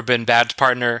whoever had been Bad's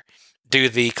partner do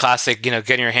the classic,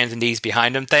 getting your hands and knees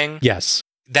behind him thing. Yes.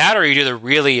 That, or you do the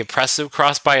really impressive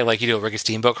crossbody, like you do a Ricky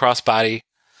Steamboat crossbody,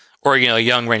 or, a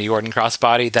young Randy Orton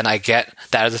crossbody, then I get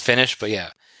that as a finish. But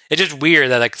yeah, it's just weird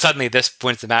that suddenly this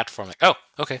wins the match for him. Oh,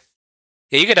 okay.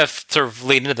 Yeah, you could have sort of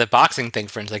lead into the boxing thing,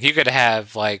 for instance. You could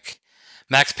have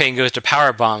Max Payne goes to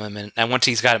powerbomb him, and once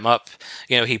he's got him up,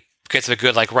 he gets a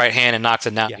good right hand and knocks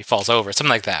him down. Yeah. And he falls over, something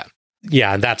like that.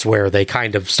 Yeah, and that's where they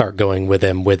kind of start going with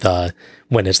him with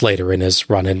when it's later in his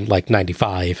run in like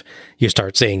 95. You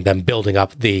start seeing them building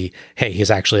up the, hey,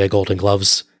 he's actually a Golden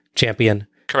Gloves champion.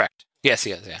 Correct. Yes,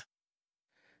 he is, yeah.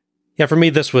 Yeah, for me,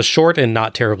 this was short and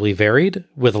not terribly varied,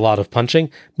 with a lot of punching,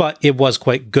 but it was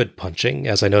quite good punching.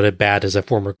 As I noted, Bad is a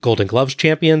former Golden Gloves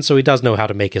champion, so he does know how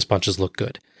to make his punches look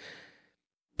good.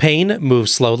 Payne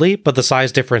moves slowly, but the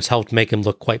size difference helped make him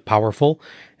look quite powerful,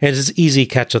 and his easy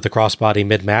catch of the crossbody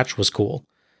mid-match was cool.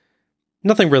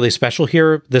 Nothing really special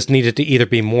here. This needed to either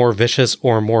be more vicious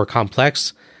or more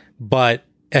complex, but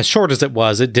as short as it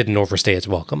was, it didn't overstay its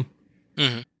welcome.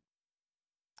 Mm-hmm.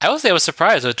 I was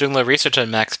surprised. I was doing a little research on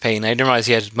Max Payne. I didn't realize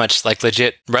he had much like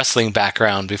legit wrestling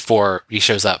background before he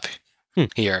shows up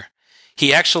here.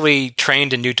 He actually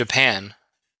trained in New Japan.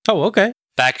 Oh, okay.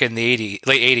 Back in the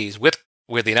late 80s with,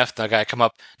 weirdly enough, the guy come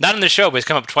up, not in the show, but he's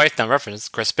come up twice now,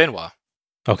 referenced Chris Benoit.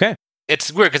 Okay.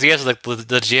 It's weird because he has like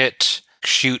legit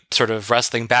shoot sort of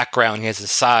wrestling background. He has his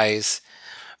size.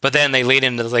 But then they lead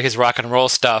into like his rock and roll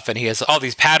stuff, and he has all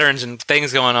these patterns and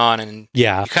things going on, and you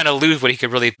kind of lose what he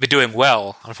could really be doing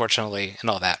well, unfortunately, and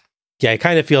all that. Yeah, it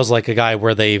kind of feels like a guy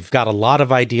where they've got a lot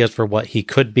of ideas for what he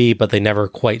could be, but they never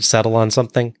quite settle on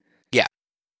something. Yeah.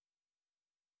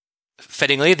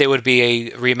 Fittingly, there would be a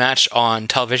rematch on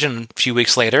television a few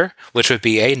weeks later, which would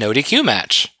be a no DQ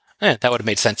match. That would have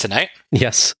made sense tonight.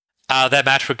 Yes. That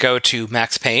match would go to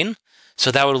Max Payne. So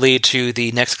that would lead to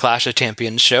the next Clash of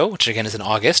Champions show, which again is in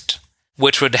August,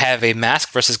 which would have a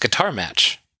mask versus guitar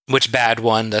match, which Bad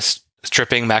won, thus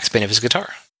stripping Max Payne of his guitar.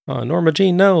 Norma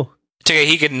Jean, no.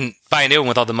 He can buy a new one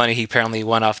with all the money he apparently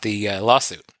won off the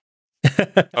lawsuit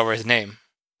over his name.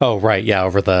 Oh, right, yeah,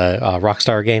 over the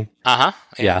Rockstar game. Uh-huh.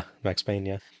 Yeah, Max Payne,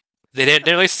 yeah. They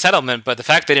didn't release a settlement, but the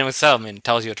fact they didn't release a settlement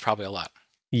tells you it's probably a lot.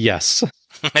 Yes.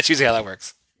 That's usually how that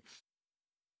works.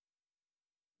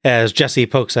 As Jesse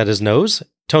pokes at his nose,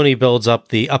 Tony builds up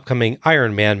the upcoming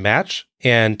Iron Man match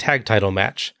and tag title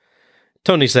match.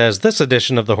 Tony says this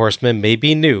edition of the Horsemen may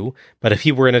be new, but if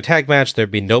he were in a tag match,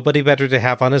 there'd be nobody better to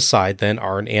have on his side than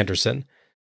Arn Anderson.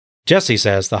 Jesse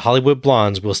says the Hollywood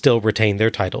Blondes will still retain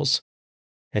their titles.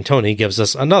 And Tony gives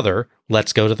us another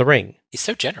Let's Go to the Ring. He's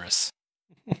so generous.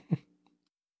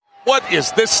 What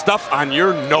is this stuff on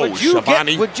your nose,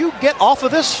 Shivani? Would you get off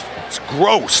of this? It's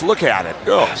gross. Look at it.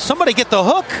 Ugh. Somebody get the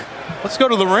hook. Let's go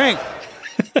to the ring.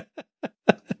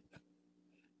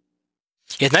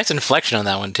 He has nice inflection on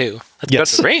that one, too. Let's go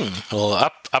to the ring. A little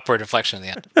upward inflection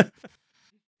at the end.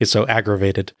 He's so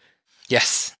aggravated.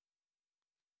 Yes.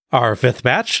 Our fifth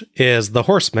match is the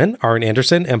Horsemen, Arn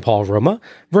Anderson and Paul Roma,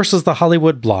 versus the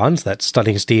Hollywood Blondes, that's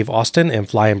Stunning Steve Austin and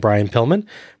Flying Brian Pillman,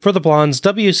 for the Blondes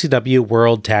WCW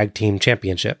World Tag Team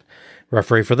Championship.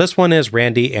 Referee for this one is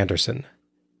Randy Anderson.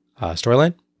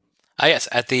 Storyline? Yes,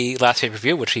 at the last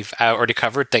pay-per-view, which we've already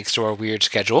covered thanks to our weird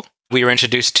schedule, we were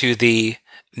introduced to the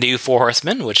new Four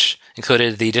Horsemen, which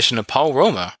included the addition of Paul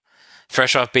Roma,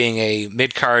 fresh off being a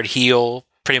mid-card heel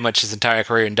pretty much his entire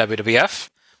career in WWF,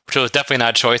 which was definitely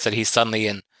not a choice that he's suddenly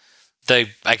in the,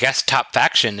 I guess, top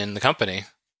faction in the company.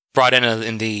 Brought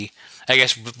in the, I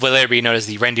guess, will later be known as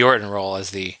the Randy Orton role,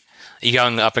 as the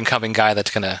young up-and-coming guy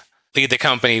that's going to lead the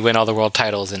company, win all the world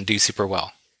titles, and do super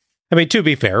well. I mean, to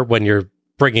be fair, when you're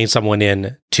bringing someone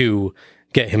in to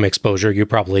get him exposure, you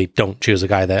probably don't choose a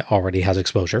guy that already has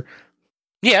exposure.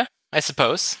 Yeah, I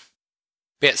suppose.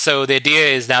 Yeah, so the idea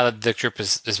is now that the group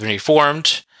has been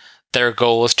reformed, their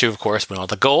goal is to, of course, win all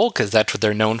the gold, because that's what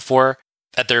they're known for.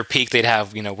 At their peak, they'd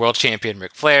have, world champion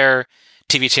Ric Flair,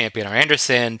 TV champion Arn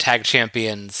Anderson, tag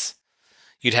champions.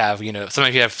 You'd have,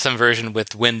 sometimes you'd have some version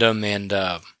with Wyndham and,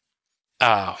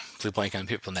 blue blank on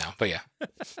people now, but yeah.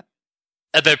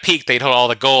 At their peak, they'd hold all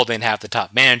the gold, they'd have the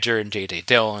top manager and J.J.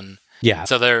 Dillon. Yeah.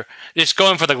 So they're just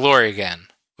going for the glory again,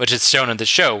 which is shown in the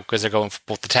show, because they're going for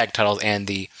both the tag titles and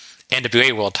the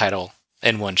NWA world title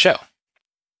in one show.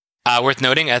 Worth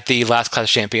noting, at the last Clash of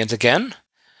Champions again,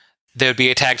 there would be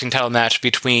a tag team title match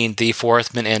between the Four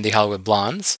Horsemen and the Hollywood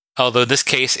Blondes. Although in this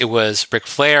case, it was Ric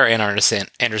Flair and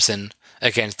Anderson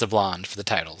against the Blonde for the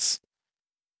titles.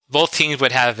 Both teams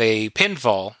would have a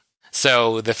pinfall,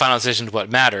 so the final decision is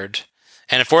what mattered.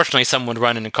 And unfortunately, someone would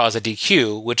run in and cause a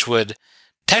DQ, which would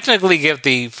technically give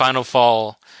the final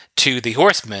fall to the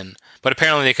Horsemen, but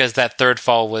apparently because that third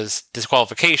fall was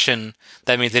disqualification,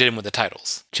 that means they didn't win the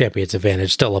titles. Champion's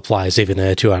advantage still applies even in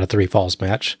a 2 out of 3 falls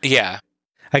match. Yeah.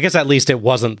 I guess at least it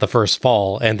wasn't the first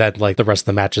fall, and then the rest of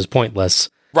the match is pointless.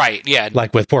 Right, yeah.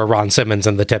 Like with poor Ron Simmons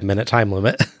and the 10-minute time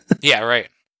limit. Yeah, right.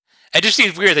 It just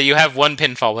seems weird that you have one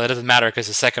pinfall, but it doesn't matter because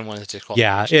the second one is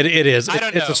disqualification. Yeah, it is.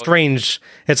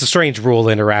 It's a strange rule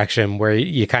interaction where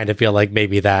you kind of feel like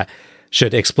maybe that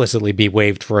should explicitly be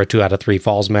waived for a 2 out of 3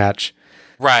 falls match.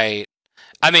 Right.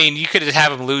 I mean, you could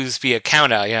have him lose via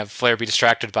countout. You have Flair be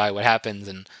distracted by what happens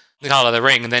and call out of the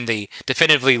ring, and then they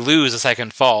definitively lose a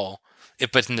second fall.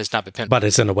 But it's not been pinned. But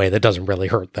it's in a way that doesn't really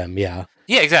hurt them, yeah.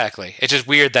 Yeah, exactly. It's just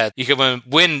weird that you can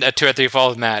win a 2 or 3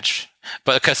 falls match,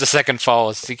 but because the second fall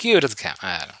is DQ, it doesn't count.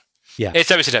 I don't know. Yeah. It's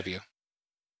WCW.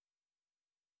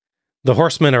 The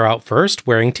Horsemen are out first,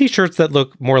 wearing t-shirts that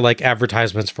look more like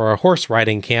advertisements for a horse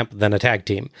riding camp than a tag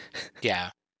team.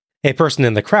 Yeah. A person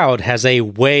in the crowd has a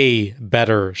way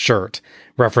better shirt,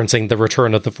 referencing the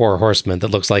return of the 4 Horsemen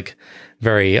that looks like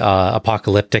very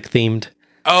apocalyptic themed.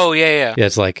 Oh, yeah.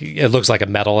 It's like, it looks like a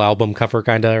metal album cover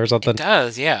kind of or something. It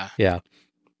does, yeah. Yeah.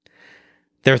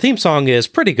 Their theme song is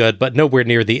pretty good, but nowhere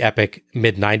near the epic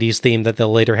mid-90s theme that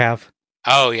they'll later have.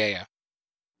 Oh, yeah.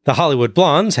 The Hollywood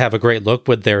Blondes have a great look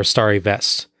with their starry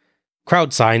vests.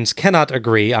 Crowd signs cannot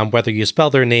agree on whether you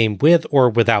spell their name with or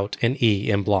without an E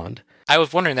in blonde. I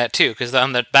was wondering that too, because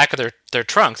on the back of their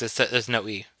trunks, there's no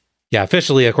E. Yeah,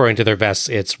 officially, according to their vests,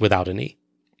 it's without an E.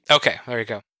 Okay, there you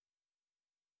go.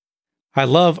 I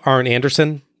love Arn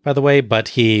Anderson, by the way, but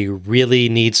he really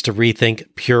needs to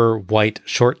rethink pure white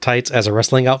short tights as a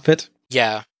wrestling outfit.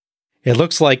 Yeah. It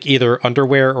looks like either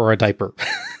underwear or a diaper.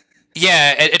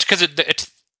 Yeah, it's because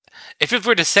it feels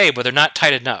weird to say, but they're not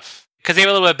tight enough. Because they have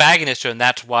a little bit of bagginess to them, and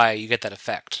that's why you get that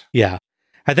effect. Yeah.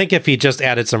 I think if he just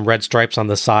added some red stripes on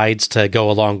the sides to go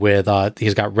along with,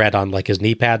 he's got red on like his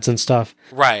knee pads and stuff.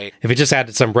 Right. If he just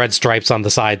added some red stripes on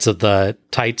the sides of the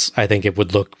tights, I think it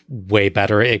would look way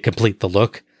better. It'd complete the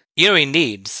look. You know what he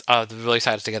needs, the really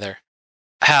sides together?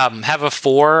 Have a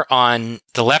 4 on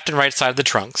the left and right side of the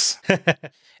trunks,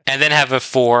 and then have a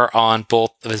 4 on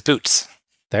both of his boots.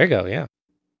 There you go, yeah.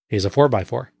 He's a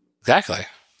 4x4. Exactly.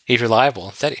 He's reliable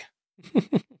and steady.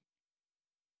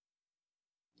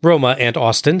 Roma and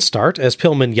Austin start as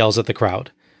Pillman yells at the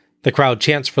crowd. The crowd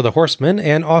chants for the Horsemen,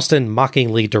 and Austin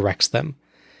mockingly directs them.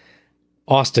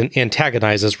 Austin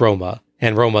antagonizes Roma,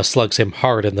 and Roma slugs him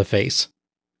hard in the face.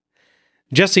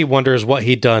 Jesse wonders what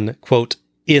he'd done, quote,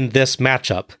 in this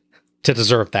matchup to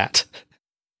deserve that.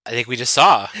 I think we just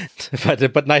saw.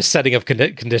 But nice setting of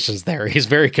conditions there. He's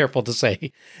very careful to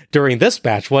say, during this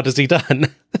match, what has he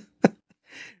done?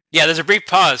 Yeah, there's a brief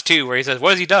pause, too, where he says, what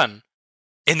has he done?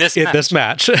 In this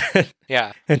match.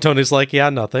 Yeah. And Tony's like, yeah,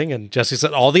 nothing. And Jesse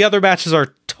said, all the other matches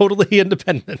are totally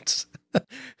independent.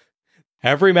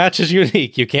 Every match is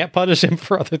unique. You can't punish him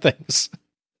for other things.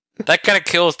 That kind of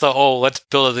kills the whole, let's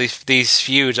build these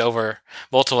feuds over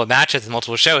multiple matches and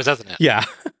multiple shows, doesn't it? Yeah.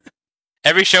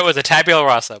 Every show is a tabula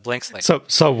rasa, blank slate.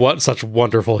 So what? Such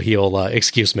wonderful heel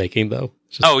excuse making, though.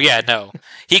 Oh, yeah, no.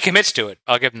 He commits to it.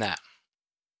 I'll give him that.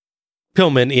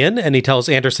 Pillman in, and he tells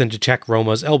Anderson to check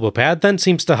Roma's elbow pad, then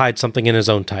seems to hide something in his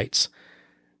own tights.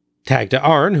 Tag to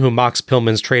Arn, who mocks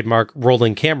Pillman's trademark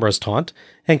rolling cameras taunt,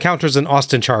 and counters an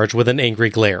Austin charge with an angry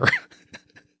glare.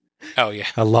 Oh, yeah.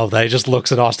 I love that. He just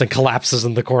looks at Austin, collapses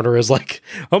in the corner, is like,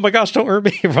 oh my gosh, don't hurt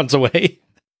me, runs away.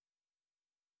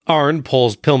 Arn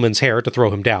pulls Pillman's hair to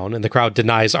throw him down, and the crowd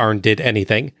denies Arn did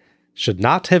anything. Should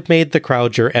not have made the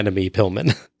crowd your enemy,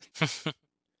 Pillman.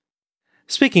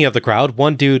 Speaking of the crowd,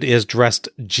 one dude is dressed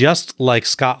just like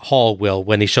Scott Hall will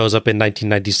when he shows up in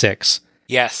 1996.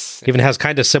 Yes. Even has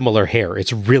kind of similar hair.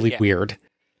 It's really weird.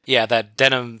 Yeah, that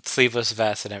denim sleeveless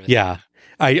vest and everything. Yeah.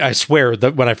 I swear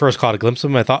that when I first caught a glimpse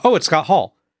of him, I thought, oh, it's Scott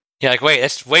Hall. Yeah, like, wait,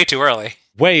 it's way too early.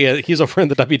 He's over in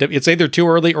the WWE. It's either too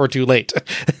early or too late.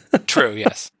 True,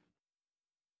 yes.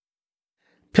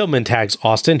 Pillman tags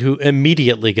Austin, who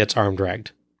immediately gets arm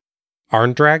dragged.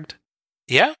 Arm dragged?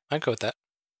 Yeah, I'd go with that.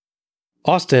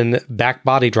 Austin back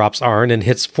body drops Arn and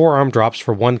hits forearm drops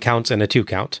for 1 count and a 2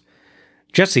 count.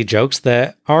 Jesse jokes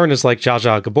that Arn is like Zsa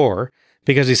Zsa Gabor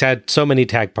because he's had so many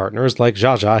tag partners like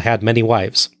Zsa Zsa had many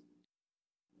wives.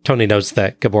 Tony notes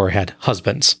that Gabor had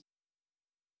husbands.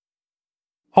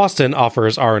 Austin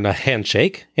offers Arn a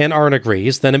handshake, and Arn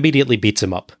agrees, then immediately beats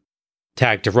him up.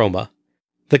 Tag to Roma.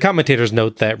 The commentators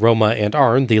note that Roma and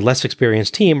Arn, the less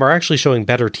experienced team, are actually showing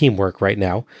better teamwork right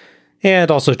now, and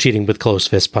also cheating with close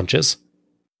fist punches.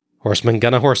 Horseman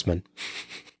gonna horseman.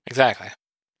 Exactly.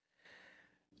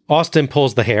 Austin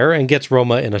pulls the hair and gets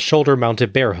Roma in a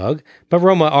shoulder-mounted bear hug, but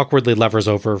Roma awkwardly levers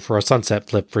over for a sunset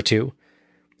flip for 2.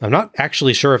 I'm not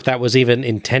actually sure if that was even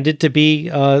intended to be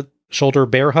a shoulder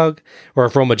bear hug, or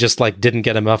if Roma just didn't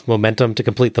get enough momentum to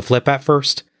complete the flip at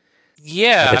first.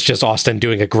 Yeah. And it's just Austin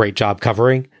doing a great job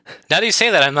covering. Now that you say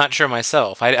that, I'm not sure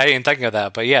myself. I didn't think of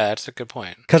that, but yeah, that's a good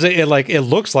point. Because it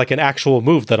looks like an actual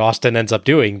move that Austin ends up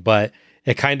doing, but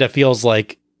it kind of feels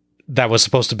like that was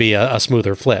supposed to be a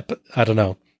smoother flip. I don't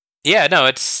know. Yeah, no,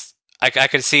 it's... I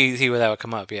could see where that would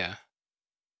come up, yeah.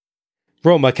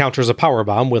 Roma counters a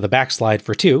powerbomb with a backslide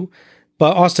for 2,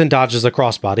 but Austin dodges a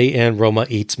crossbody and Roma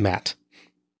eats Matt.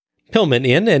 Pillman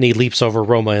in, and he leaps over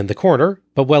Roma in the corner,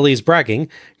 but while he's bragging,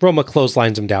 Roma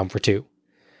clotheslines him down for 2.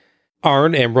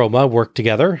 Arn and Roma work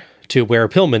together to wear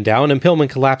Pillman down, and Pillman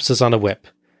collapses on a whip.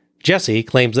 Jesse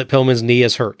claims that Pillman's knee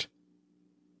is hurt.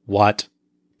 What?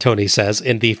 Tony says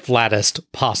in the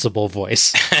flattest possible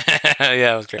voice. Yeah,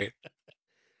 that was great.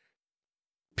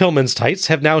 Pillman's tights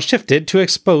have now shifted to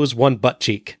expose one butt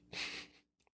cheek.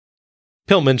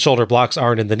 Pillman shoulder blocks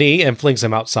Arn in the knee and flings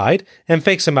him outside and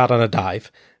fakes him out on a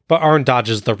dive, but Arn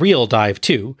dodges the real dive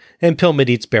too, and Pillman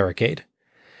eats barricade.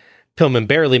 Pillman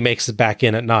barely makes it back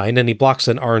in at 9, and he blocks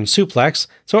an Arn suplex,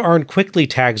 so Arn quickly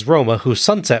tags Roma, who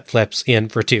sunset flips in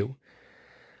for 2.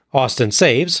 Austin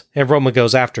saves, and Roma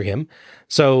goes after him,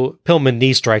 so Pillman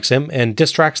knee strikes him and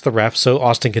distracts the ref so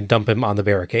Austin can dump him on the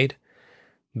barricade.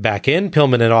 Back in,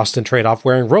 Pillman and Austin trade off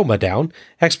wearing Roma down,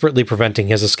 expertly preventing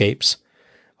his escapes.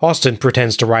 Austin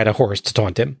pretends to ride a horse to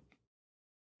taunt him.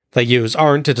 They use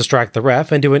Arn to distract the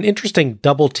ref and do an interesting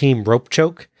double-team rope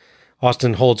choke.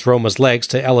 Austin holds Roma's legs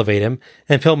to elevate him,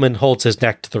 and Pillman holds his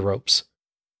neck to the ropes.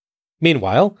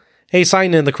 Meanwhile, a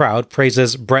sign in the crowd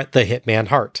praises Bret the Hitman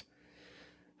Hart.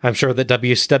 I'm sure that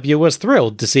WCW was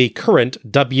thrilled to see current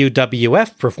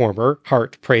WWF performer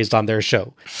Hart praised on their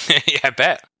show. Yeah, I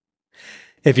bet.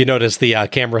 If you notice, the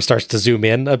camera starts to zoom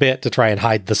in a bit to try and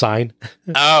hide the sign.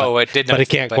 Oh, it did, but it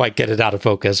can't quite get it out of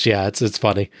focus. Yeah, it's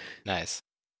funny. Nice.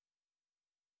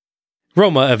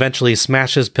 Roma eventually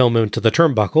smashes Pillman to the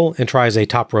turnbuckle and tries a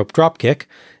top rope dropkick,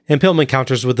 and Pillman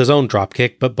counters with his own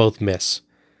dropkick, but both miss.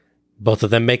 Both of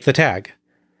them make the tag.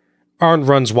 Arn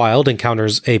runs wild and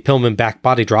counters a Pillman back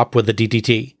body drop with a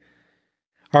DDT.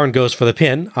 Arn goes for the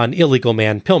pin on Illegal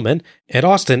Man Pillman, and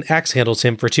Austin axe handles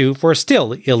him for 2 for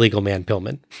still Illegal Man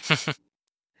Pillman.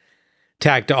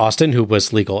 Tag to Austin, who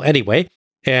was legal anyway,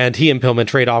 and he and Pillman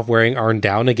trade off wearing Arn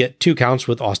down and get 2 counts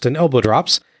with Austin elbow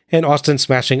drops, and Austin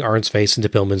smashing Arn's face into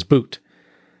Pillman's boot.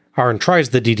 Arn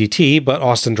tries the DDT, but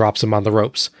Austin drops him on the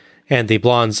ropes, and the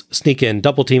Blondes sneak in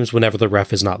double teams whenever the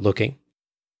ref is not looking.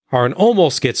 Arn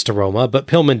almost gets to Roma, but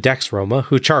Pillman decks Roma,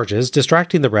 who charges,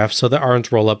 distracting the ref so that Arn's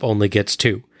roll-up only gets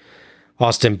 2.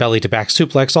 Austin belly-to-back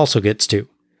suplex also gets 2.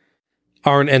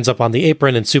 Arn ends up on the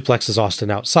apron and suplexes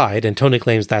Austin outside, and Tony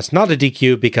claims that's not a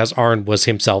DQ because Arn was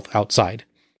himself outside.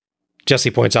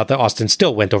 Jesse points out that Austin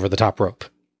still went over the top rope.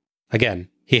 Again,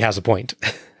 he has a point.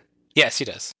 Yes, he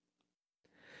does.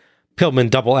 Pillman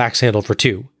double axe handle for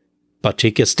 2. Butt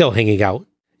cheek is still hanging out,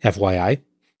 FYI.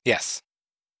 Yes.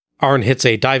 Arn hits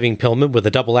a diving Pillman with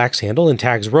a double axe handle and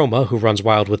tags Roma, who runs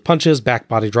wild with punches, back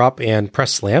body drop, and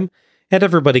press slam, and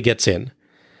everybody gets in.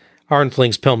 Arn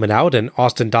flings Pillman out, and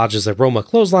Austin dodges a Roma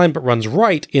clothesline but runs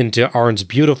right into Arn's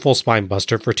beautiful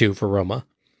spinebuster for 2 for Roma.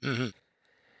 Mm-hmm.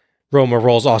 Roma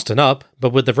rolls Austin up,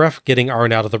 but with the ref getting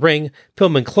Arn out of the ring,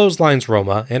 Pillman clotheslines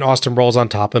Roma, and Austin rolls on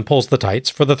top and pulls the tights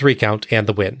for the 3 count and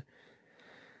the win.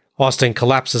 Austin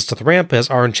collapses to the ramp as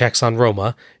Arn checks on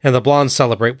Roma, and the Blondes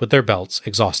celebrate with their belts,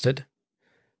 exhausted.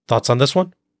 Thoughts on this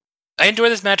one? I enjoy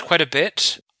this match quite a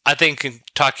bit. I think in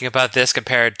talking about this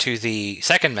compared to the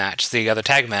second match, the other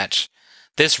tag match,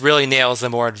 this really nails the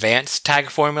more advanced tag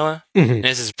formula. Mm-hmm. And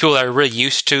this is people that are really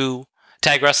used to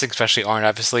tag wrestling, especially Arn,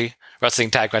 obviously, wrestling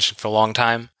tag wrestling for a long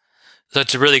time. So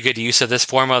it's a really good use of this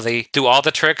formula. They do all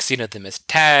the tricks, they miss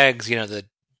tags,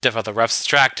 the ref's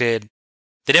distracted.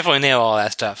 They definitely nail all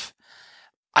that stuff.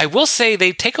 I will say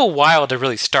they take a while to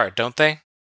really start, don't they?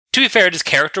 To be fair, it is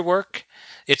character work.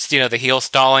 It's, the heel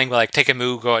stalling, like, take a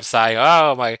move, go outside,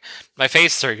 oh, my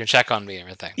face, sir, you can check on me and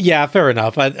everything. Yeah, fair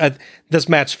enough. This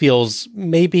match feels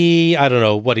maybe, I don't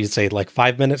know, what do you say, like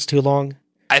 5 minutes too long?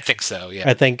 I think so, yeah.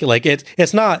 I think, like,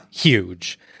 it's not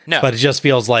huge. No. But it just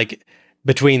feels like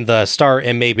between the start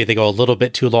and maybe they go a little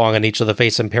bit too long on each of the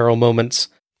face and peril moments,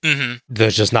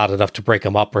 there's just not enough to break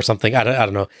them up or something. I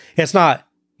don't know. It's not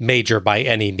major by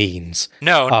any means.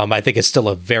 No. I think it's still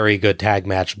a very good tag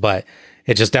match, but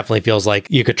it just definitely feels like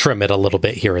you could trim it a little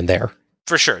bit here and there.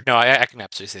 For sure. No, I can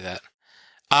absolutely see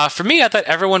that. For me, I thought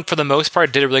everyone, for the most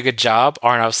part, did a really good job.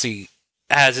 Arn obviously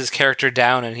has his character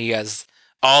down, and he has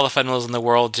all the fundamentals in the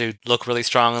world to look really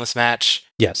strong in this match.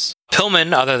 Yes.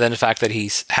 Pillman, other than the fact that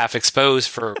he's half exposed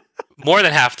for more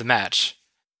than half the match.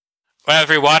 When I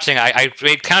was rewatching, I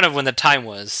made count of when the time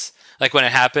was. Like, when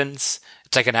it happens,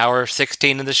 it's like an hour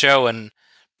 16 in the show, and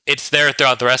it's there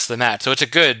throughout the rest of the match. So it's a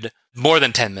good more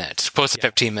than 10 minutes, close to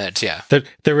 15 minutes, yeah.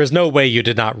 There is no way you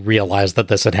did not realize that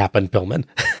this had happened, Pillman.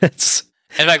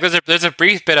 In fact, there's a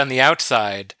brief bit on the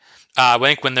outside, I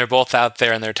think when they're both out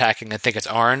there and they're attacking, I think it's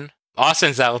Arn.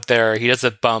 Austin's out there, he does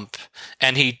a bump,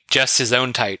 and he adjusts his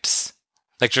own tights,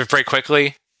 like, just very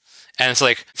quickly. And it's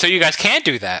like, so you guys can't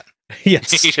do that.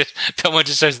 Yes. Pillman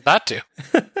just says not to.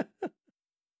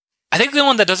 I think the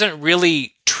one that doesn't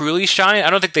really truly shine, I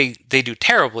don't think they do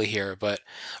terribly here, but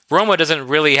Roma doesn't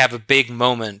really have a big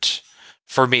moment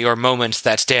for me, or moments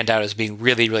that stand out as being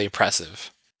really, really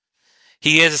impressive.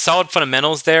 He has solid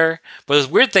fundamentals there, but there's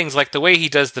weird things like the way he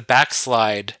does the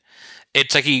backslide.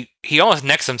 It's like he almost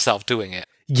necks himself doing it.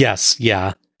 Yes,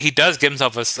 yeah. He does give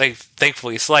himself a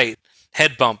thankfully slight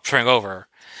head bump turning over.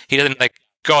 He doesn't like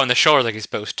go on the shoulder like he's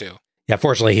supposed to. Yeah,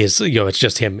 fortunately, it's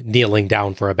just him kneeling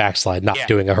down for a backslide, not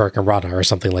doing a Hurricane Rana or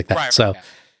something like that. Right, so,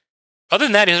 other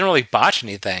than that, he doesn't really botch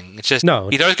anything. It's just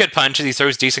he throws good punches, he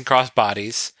throws decent cross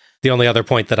bodies. The only other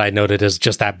point that I noted is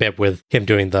just that bit with him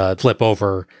doing the flip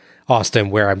over Austin,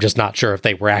 where I'm just not sure if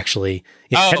they were actually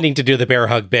intending to do the bear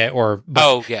hug bit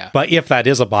but if that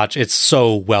is a botch, it's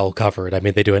so well covered. I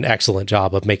mean, they do an excellent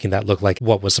job of making that look like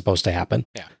what was supposed to happen.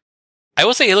 Yeah. I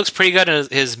will say he looks pretty good in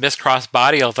his missed cross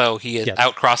body, although he is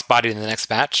out cross bodied in the next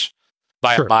match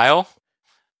by a mile.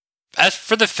 As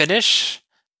for the finish,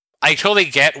 I totally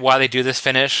get why they do this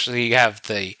finish. So you have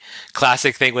the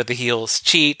classic thing with the heels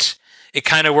cheat. It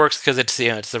kind of works because it's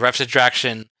the ref's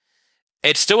distraction.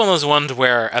 It's still one of those ones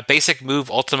where a basic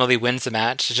move ultimately wins the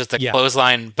match. It's just a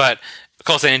clothesline, but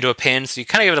clothesline into a pin, so you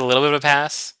kind of give it a little bit of a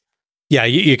pass. Yeah,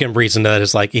 you can reason that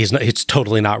it's like he's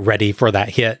totally not ready for that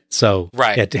hit, so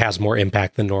it has more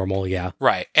impact than normal,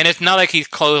 Right, and it's not like he's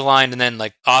clotheslined and then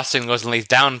like Austin goes and lays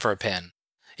down for a pin.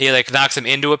 He like knocks him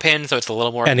into a pin, so it's a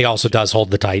little more... And he also does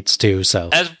hold the tights, too, so...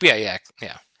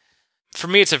 Yeah. For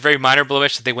me, it's a very minor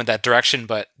blemish that they went that direction,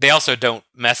 but they also don't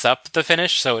mess up the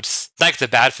finish, so it's like the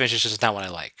bad finish, it's just not what I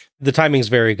like. The timing's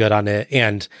very good on it,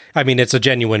 and I mean, it's a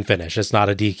genuine finish. It's not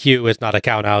a DQ, it's not a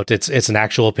count out, it's an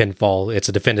actual pinfall, it's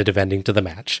a definitive ending to the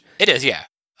match. It is, yeah.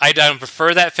 I don't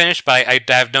prefer that finish, but I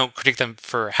have no critique them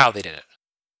for how they did it.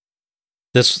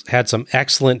 This had some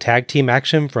excellent tag team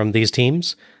action from these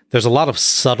teams. There's a lot of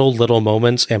subtle little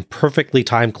moments and perfectly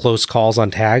timed close calls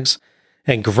on tags,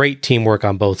 and great teamwork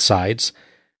on both sides.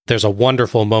 There's a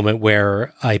wonderful moment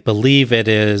where I believe it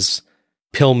is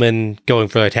Pillman going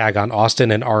for a tag on Austin,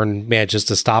 and Arn manages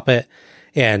to stop it,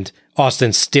 and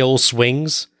Austin still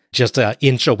swings just an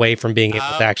inch away from being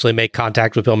able to actually make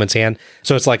contact with Pillman's hand.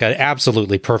 So it's like an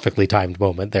absolutely perfectly timed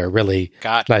moment there. Really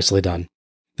nicely done.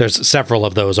 There's several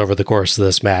of those over the course of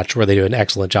this match where they do an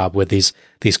excellent job with these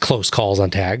close calls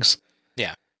on tags.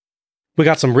 Yeah. We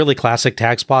got some really classic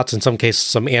tag spots, in some cases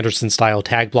some Anderson-style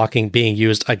tag blocking being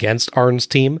used against Arn's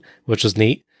team, which is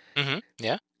neat. Mm-hmm.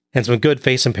 Yeah. And some good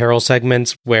face and peril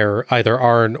segments where either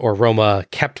Arn or Roma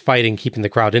kept fighting, keeping the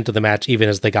crowd into the match even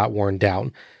as they got worn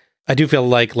down. I do feel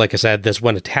like I said, this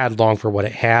went a tad long for what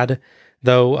it had,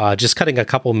 though. Just cutting a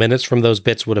couple minutes from those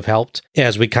bits would have helped,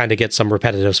 as we kind of get some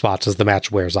repetitive spots as the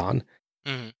match wears on.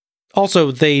 Mm-hmm.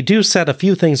 Also, they do set a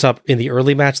few things up in the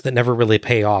early match that never really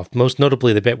pay off, most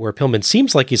notably the bit where Pillman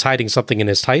seems like he's hiding something in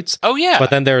his tights. Oh, yeah. But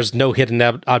then there's no hidden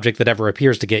object that ever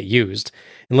appears to get used.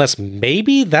 Unless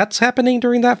maybe that's happening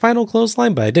during that final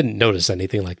clothesline, but I didn't notice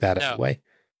anything like that anyway.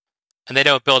 And they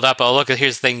don't build up, oh, look,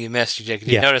 here's the thing you missed.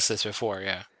 You noticed this before,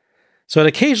 yeah. So it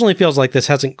occasionally feels like this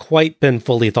hasn't quite been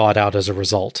fully thought out as a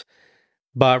result.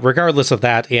 But regardless of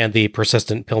that and the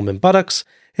persistent Pillman buttocks,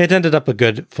 it ended up a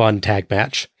good, fun tag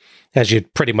match, as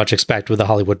you'd pretty much expect with the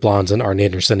Hollywood Blondes and Arn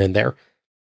Anderson in there.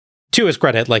 To his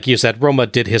credit, like you said, Roma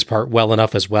did his part well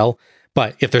enough as well,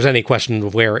 but if there's any question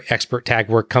of where expert tag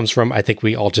work comes from, I think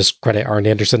we all just credit Arn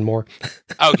Anderson more.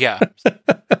 Oh, yeah.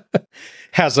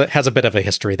 has a bit of a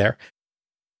history there.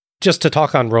 Just to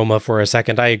talk on Roma for a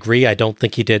second, I agree. I don't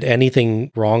think he did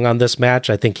anything wrong on this match.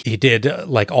 I think he did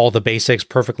all the basics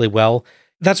perfectly well.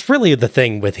 That's really the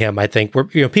thing with him, I think.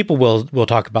 People will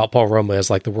talk about Paul Roma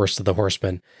as like the worst of the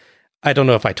Horsemen. I don't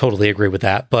know if I totally agree with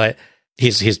that, but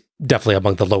he's definitely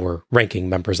among the lower ranking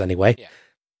members anyway. Yeah.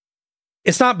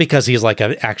 It's not because he's like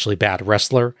an actually bad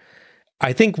wrestler.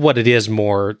 I think what it is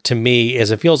more to me is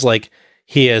it feels like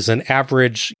he is an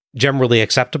average, generally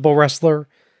acceptable wrestler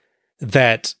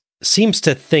that seems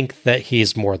to think that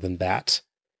he's more than that.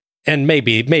 And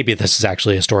maybe this is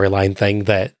actually a storyline thing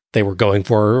that they were going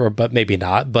for, but maybe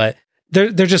not. But there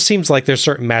just seems like there's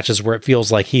certain matches where it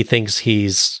feels like he thinks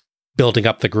he's building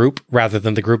up the group rather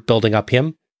than the group building up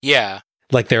him. Yeah.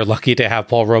 Like they're lucky to have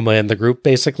Paul Roma in the group,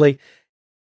 basically.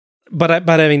 But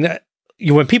I mean,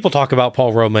 when people talk about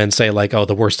Paul Roma and say like, oh,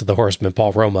 the worst of the Horsemen,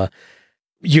 Paul Roma,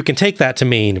 you can take that to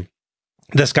mean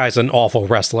this guy's an awful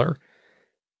wrestler.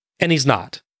 And he's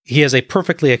not. He is a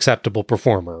perfectly acceptable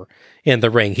performer in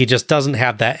the ring. He just doesn't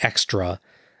have that extra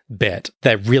bit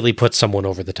that really puts someone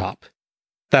over the top.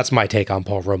 That's my take on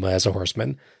Paul Roma as a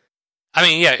Horseman. I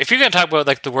mean, yeah, if you're going to talk about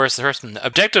like the worst person,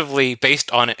 objectively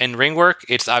based on in-ring work,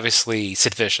 it's obviously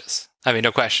Sid Vicious. I mean,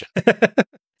 no question.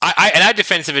 I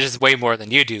defend Sid Vicious way more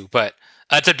than you do, but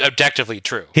that's objectively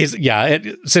true.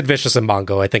 Sid Vicious and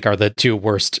Mongo, I think, are the two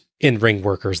worst in-ring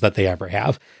workers that they ever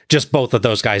have. Just both of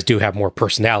those guys do have more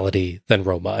personality than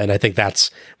Roma, and I think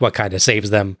that's what kind of saves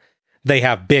them. They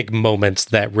have big moments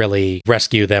that really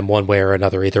rescue them one way or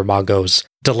another, either Mongo's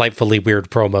delightfully weird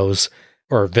promos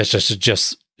or Vicious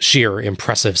just sheer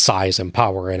impressive size and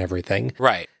power and everything.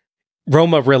 Right.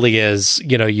 Roma really is,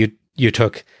 you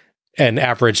took an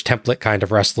average template kind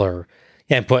of wrestler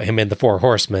and put him in the Four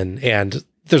Horsemen, and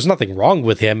there's nothing wrong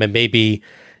with him, and maybe,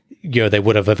 they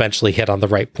would have eventually hit on the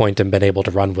right point and been able to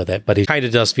run with it, but he kind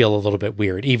of does feel a little bit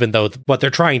weird, even though what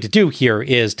they're trying to do here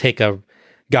is take a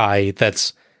guy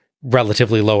that's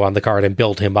relatively low on the card and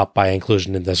build him up by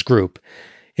inclusion in this group.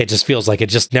 It just feels like it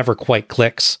just never quite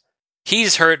clicks.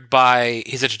 He's hurt by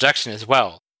his introduction as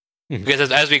well. Mm-hmm.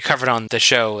 Because as we covered on the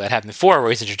show that happened before where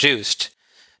he's introduced,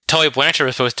 Tully Blanchard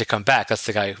was supposed to come back. That's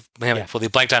the guy we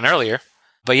blanked on earlier.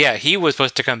 But yeah, he was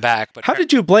supposed to come back. But how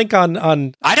did you blank on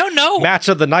I don't know. Match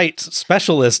of the night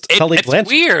specialist Tully Blanchard?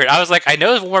 It's weird. I was like, I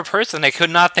know there's one more person. I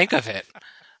could not think of it.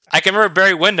 I can remember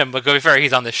Barry Windham, but to be fair,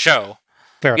 he's on the show.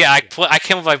 Fair yeah, I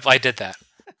can't believe I did that.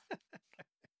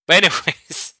 But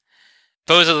anyways,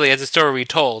 supposedly, as the story we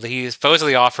told, he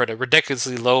supposedly offered a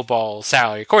ridiculously lowball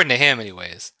salary, according to him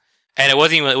anyways. And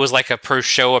it was like a per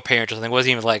show appearance or something. It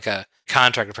wasn't even like a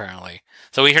contract, apparently.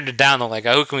 So we turned it down. They're like,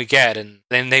 who can we get? And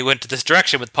then they went to this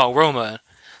direction with Paul Roma.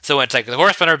 So it's like, the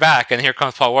Horsemen are back, and here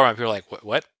comes Paul Roma. People are like,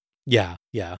 what? Yeah.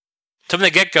 So from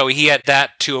the get-go, he had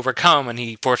that to overcome, and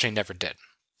he fortunately never did.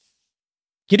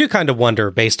 You do kind of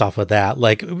wonder, based off of that,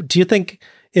 like, do you think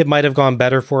it might have gone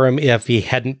better for him if he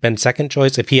hadn't been second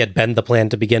choice, if he had been the plan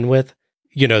to begin with?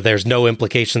 There's no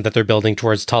implication that they're building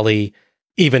towards Tully.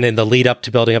 Even in the lead up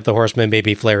to building up the Horsemen,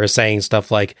 maybe Flair is saying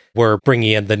stuff like, we're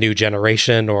bringing in the new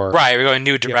generation, or... Right, we're going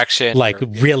new direction.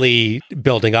 Really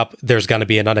building up, there's going to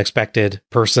be an unexpected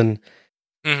person.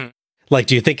 Mm-hmm. Like,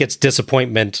 do you think it's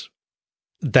disappointment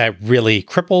that really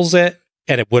cripples it,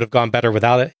 and it would have gone better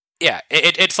without it? Yeah,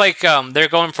 it's like they're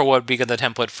going for what would be the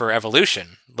template for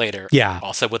Evolution later. Yeah.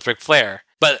 Also with Ric Flair.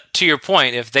 But to your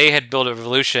point, if they had built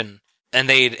Evolution and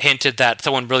they'd hinted that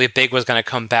someone really big was going to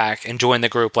come back and join the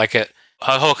group, like a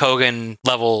Hulk Hogan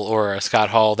level or a Scott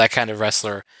Hall, that kind of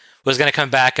wrestler, was going to come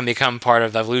back and become part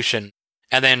of Evolution,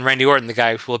 and then Randy Orton, the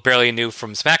guy who barely knew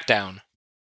from SmackDown,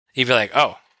 he'd be like,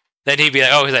 oh. Then he'd be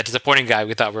like, oh, he's that disappointing guy.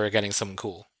 We thought we were getting someone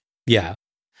cool. Yeah.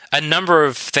 A number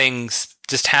of things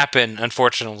just happen,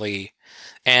 unfortunately,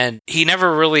 and he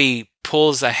never really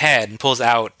pulls ahead and pulls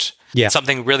out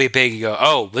something really big. You go,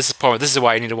 oh, this is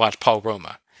why you need to watch Paul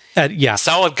Roma.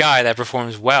 Solid guy that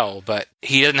performs well, but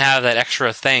he doesn't have that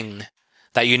extra thing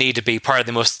that you need to be part of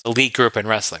the most elite group in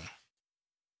wrestling.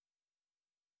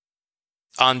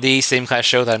 On the same class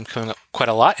show that I'm coming up quite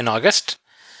a lot in August,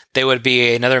 there would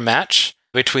be another match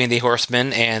between the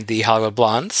Horsemen and the Hollywood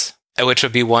Blondes, which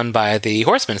would be won by the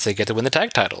Horsemen, so they get to win the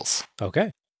tag titles.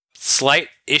 Okay. Slight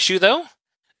issue, though.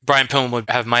 Brian Pillman would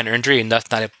have minor injury and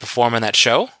thus not perform on that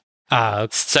show.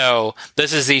 So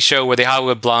this is the show where the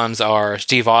Hollywood Blondes are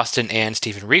Steve Austin and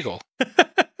Steven Regal.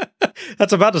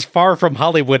 That's about as far from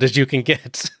Hollywood as you can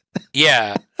get.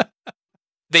 Yeah.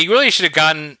 They really should have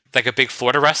gotten like a big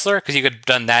Florida wrestler, because you could have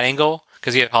done that angle,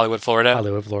 because you have Hollywood, Florida.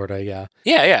 Hollywood, Florida, yeah.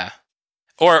 Yeah.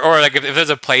 Or like if there's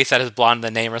a place that has blonde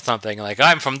in the name or something, like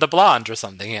I'm from the Blonde or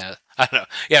something, yeah. I don't know.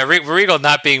 Yeah, Regal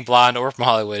not being blonde or from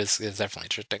Hollywood is definitely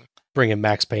interesting. Bring in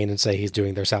Max Payne and say he's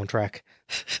doing their soundtrack.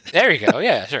 There you go,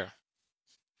 yeah, sure.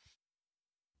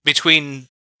 Between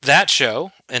that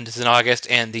show, and it's in August,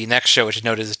 and the next show, which is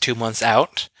noted as 2 months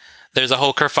out, there's a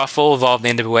whole kerfuffle involved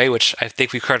in the NWA, which I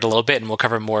think we've covered a little bit, and we'll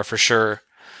cover more for sure.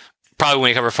 Probably when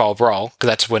we cover Fall Brawl, because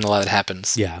that's when a lot of it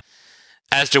happens. Yeah.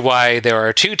 As to why there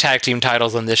are 2 tag team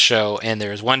titles on this show, and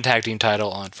there's 1 tag team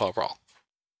title on Fall Brawl.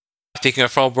 Speaking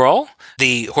of Fall Brawl,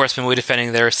 the Horsemen will be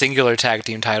defending their singular tag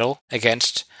team title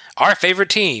against our favorite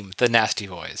team, the Nasty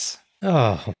Boys.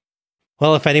 Oh.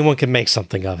 Well, if anyone can make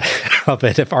something of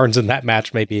it, if Arn's in that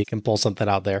match, maybe he can pull something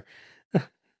out there.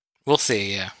 We'll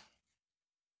see, yeah.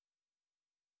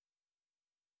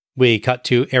 We cut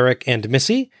to Eric and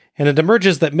Missy, and it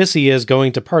emerges that Missy is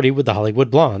going to party with the Hollywood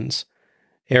Blondes.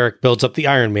 Eric builds up the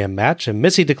Iron Man match, and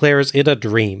Missy declares it a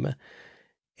dream.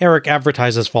 Eric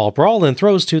advertises Fall Brawl and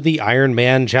throws to the Iron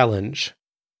Man Challenge.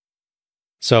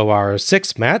 So our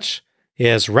 6th match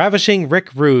is Ravishing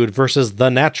Rick Rude versus The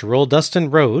Natural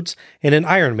Dustin Rhodes in an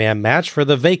Iron Man match for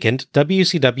the vacant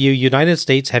WCW United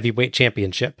States Heavyweight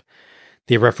Championship.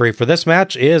 The referee for this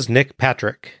match is Nick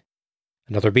Patrick.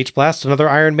 Another Beach Blast, another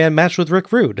Iron Man match with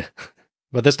Rick Rude.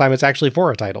 But this time it's actually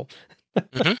for a title.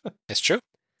 It's true.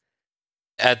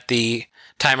 At the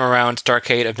time around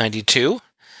Starrcade of 92,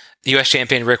 the U.S.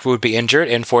 champion Rick Rude would be injured,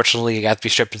 and fortunately he got to be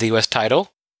stripped of the U.S.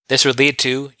 title. This would lead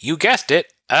to, you guessed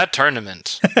it, a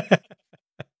tournament.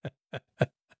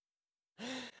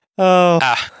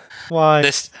 Why?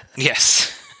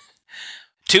 Yes.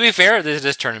 To be fair,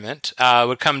 this tournament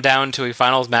would come down to a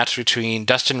finals match between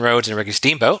Dustin Rhodes and Ricky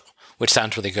Steamboat, which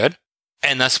sounds really good.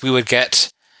 And thus we would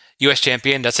get U.S.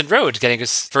 champion Dustin Rhodes getting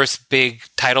his first big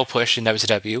title push in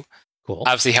WCW. Cool.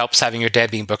 Obviously helps having your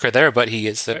dad being Booker there, but he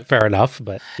is... Fair enough,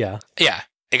 but yeah. Yeah.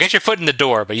 It gets your foot in the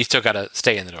door, but you still got to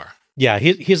stay in the door. Yeah,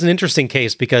 he's an interesting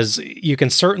case because you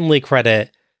can certainly credit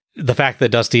the fact that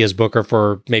Dusty is Booker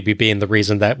for maybe being the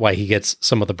reason that why he gets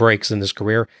some of the breaks in his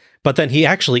career. But then he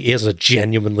actually is a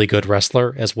genuinely good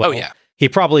wrestler as well. Oh, yeah. He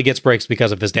probably gets breaks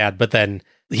because of his dad, but then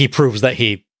he proves that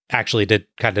he actually did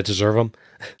kind of deserve them.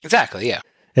 Exactly, yeah.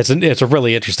 It's a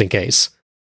really interesting case.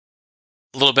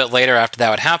 A little bit later after that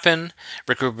would happen,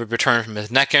 Rick Rude would return from his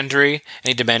neck injury, and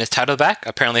he'd demand his title back,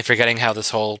 apparently forgetting how this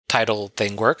whole title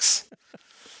thing works.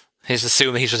 He's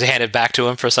assuming he should hand it back to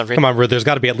him for some reason. Come on, Rude, there's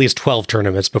got to be at least 12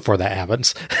 tournaments before that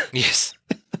happens. Yes.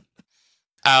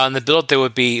 In the build, there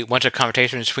would be a bunch of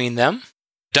confrontation between them.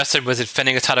 Dustin was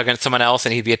defending his title against someone else,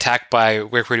 and he'd be attacked by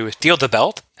Rick Rude who would steal the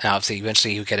belt, and obviously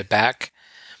eventually he would get it back.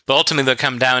 But ultimately, it would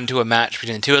come down to a match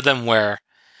between the two of them where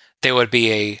there would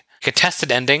be a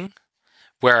contested ending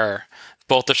where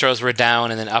both the shows were down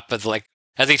and then up as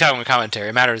they talk in commentary,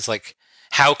 it matters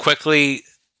how quickly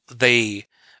the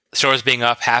shows being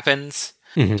up happens.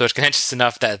 Mm-hmm. So it's contentious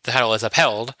enough that the title is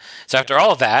upheld. So after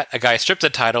all of that, a guy strips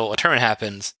the title, a tournament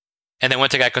happens, and then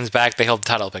once the guy comes back, they hold the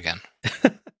title up again.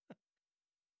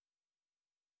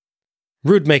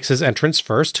 Rude makes his entrance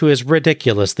first to his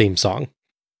ridiculous theme song.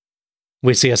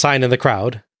 We see a sign in the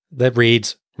crowd that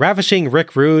reads, "Ravishing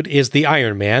Rick Rude is the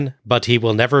Iron Man, but he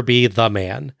will never be the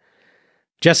man."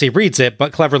 Jesse reads it,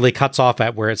 but cleverly cuts off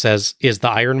at where it says, "is the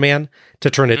Iron Man,"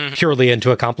 to turn it purely into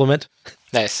a compliment.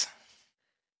 Nice.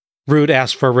 Rude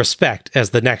asks for respect as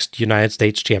the next United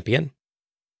States champion.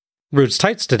 Rude's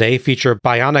tights today feature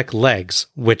bionic legs,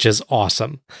 which is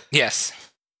awesome. Yes.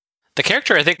 The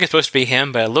character, I think, is supposed to be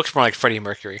him, but it looks more like Freddie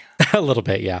Mercury. A little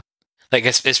bit, yeah.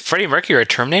 Is Freddie Mercury a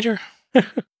Terminator?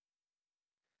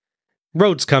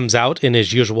 Rhodes comes out in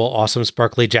his usual awesome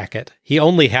sparkly jacket. He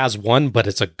only has one, but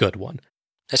it's a good one.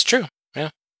 That's true,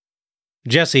 yeah.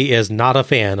 Jesse is not a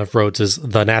fan of Rhodes's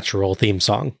The Natural theme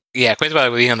song. Yeah, quite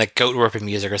about it being on goat warping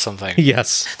music or something.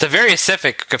 Yes. It's a very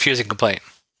specific, confusing complaint.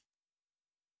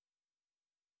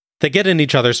 They get in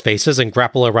each other's faces and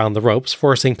grapple around the ropes,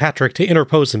 forcing Patrick to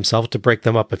interpose himself to break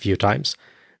them up a few times.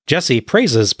 Jesse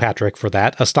praises Patrick for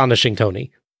that, astonishing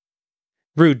Tony.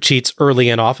 Rude cheats early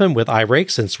and often with eye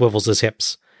rakes and swivels his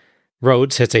hips.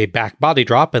 Rhodes hits a back body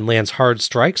drop and lands hard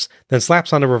strikes, then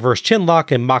slaps on a reverse chin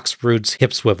lock and mocks Rude's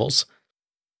hip swivels.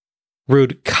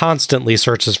 Rude constantly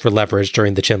searches for leverage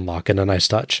during the chin lock in a nice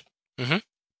touch. Mm-hmm.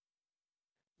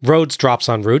 Rhodes drops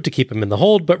on Rude to keep him in the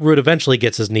hold, but Rude eventually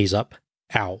gets his knees up.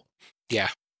 Ow. Yeah.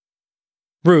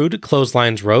 Rude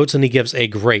clotheslines Rhodes and he gives a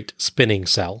great spinning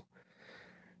cell.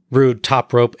 Rude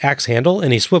top rope axe handle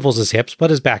and he swivels his hips, but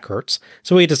his back hurts,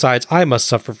 so he decides I must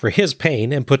suffer for his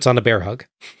pain and puts on a bear hug.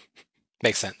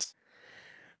 Makes sense.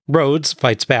 Rhodes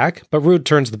fights back, but Rude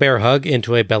turns the bear hug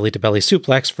into a belly-to-belly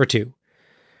suplex for 2.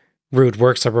 Rude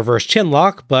works a reverse chin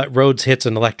lock, but Rhodes hits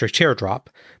an electric chair drop,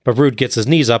 but Rude gets his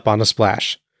knees up on a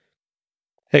splash.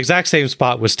 Exact same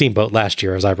spot with Steamboat last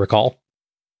year, as I recall.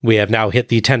 We have now hit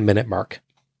the 10-minute mark.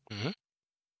 Mm-hmm.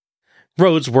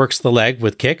 Rhodes works the leg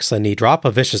with kicks, a knee drop,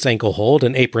 a vicious ankle hold,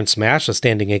 an apron smash, a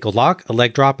standing ankle lock, a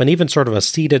leg drop, and even sort of a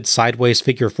seated sideways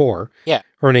figure 4,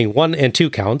 earning 1 and 2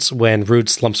 counts when Rude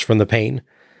slumps from the pain.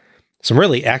 Some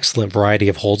really excellent variety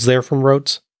of holds there from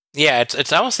Rhodes. Yeah,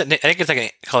 it's almost, I think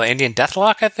it's called an Indian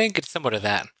Deathlock, I think. It's similar to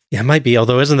that. Yeah, it might be,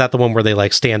 although isn't that the one where they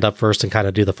stand up first and kind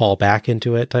of do the fall back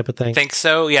into it type of thing? I think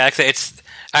so, yeah.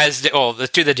 Let's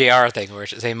do the JR thing, where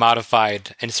it's a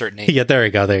modified insert name. Yeah, there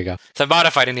you go. It's a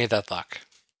modified Indian Deathlock.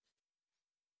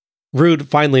 Rude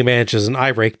finally manages an eye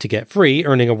rake to get free,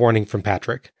 earning a warning from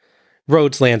Patrick.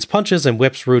 Rhodes lands punches and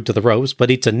whips Rude to the ropes,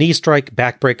 but eats a knee strike,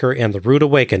 backbreaker, and the Rude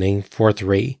Awakening for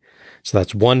 3. So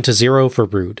that's 1-0 for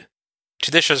Rude.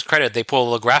 To this show's credit, they pull a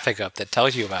little graphic up that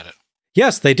tells you about it.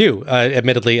 Yes, they do.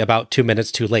 Admittedly, about 2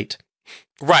 minutes too late.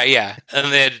 Right, yeah.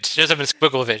 And it shows up in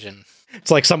squiggle vision.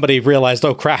 It's like somebody realized,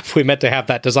 oh crap, we meant to have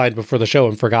that designed before the show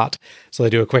and forgot. So they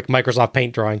do a quick Microsoft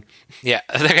Paint drawing. Yeah,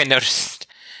 I think I noticed,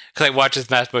 because I watched this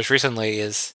match most recently,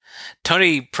 is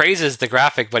Tony praises the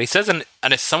graphic, but he says it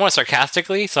somewhat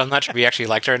sarcastically, so I'm not sure if he actually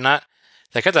liked it or not.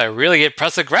 Like, that's a really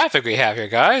impressive graphic we have here,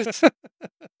 guys.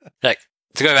 Like,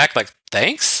 to go back, like,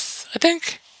 thanks, I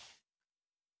think.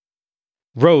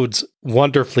 Rhodes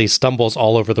wonderfully stumbles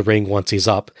all over the ring once he's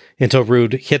up, until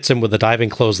Rude hits him with a diving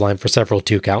clothesline for several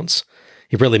 2 counts.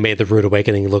 He really made the Rude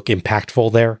Awakening look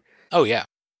impactful there. Oh, yeah.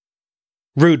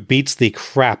 Rude beats the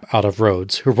crap out of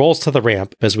Rhodes, who rolls to the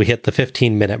ramp as we hit the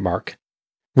 15-minute mark.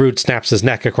 Rude snaps his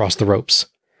neck across the ropes.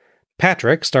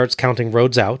 Patrick starts counting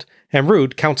Rhodes out, and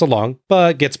Rude counts along,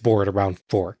 but gets bored around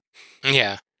 4.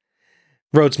 Yeah.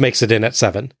 Rhodes makes it in at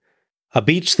 7. A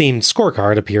beach-themed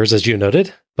scorecard appears, as you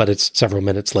noted, but it's several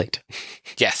minutes late.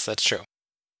 Yes, that's true.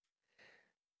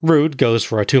 Rude goes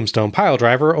for a tombstone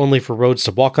piledriver, only for Rhodes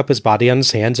to walk up his body on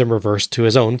his hands and reverse to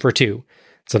his own for 2.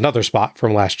 It's another spot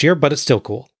from last year, but it's still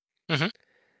cool. Mm-hmm.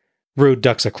 Rude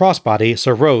ducks a crossbody,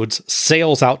 so Rhodes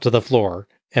sails out to the floor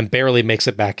and barely makes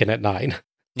it back in at 9.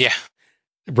 Yeah.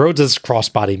 Rhodes'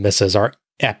 crossbody misses are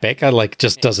epic.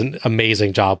 Just does an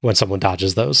amazing job when someone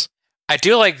dodges those. I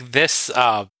do like this,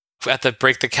 at the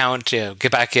break the count,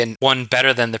 get back in one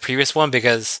better than the previous one,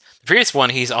 because the previous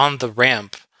one, he's on the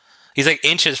ramp. He's like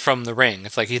inches from the ring.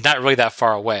 It's like he's not really that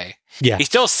far away. Yeah. He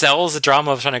still sells the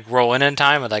drama of trying to roll in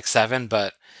time at like 7,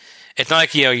 but it's not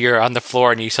like, you're on the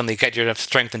floor and you suddenly get your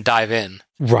strength and dive in.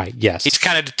 Right, yes. He's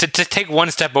kind of, to take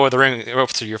one step over the ring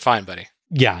ropes, so you're fine, buddy.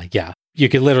 Yeah. You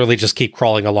can literally just keep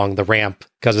crawling along the ramp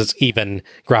because it's even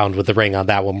ground with the ring on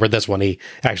that one, where this one he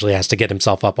actually has to get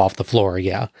himself up off the floor,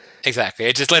 yeah. Exactly.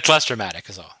 It's less dramatic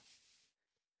is all.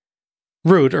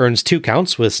 Rude earns 2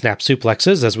 counts with snap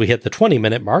suplexes as we hit the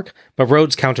 20-minute mark, but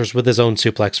Rhodes counters with his own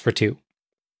suplex for 2.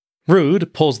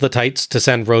 Rude pulls the tights to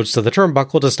send Rhodes to the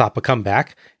turnbuckle to stop a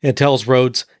comeback and tells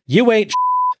Rhodes, "You ain't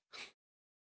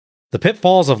The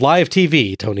pitfalls of live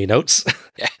TV," Tony notes.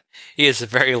 Yeah, he is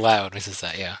very loud when he says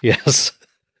that, yeah. Yes.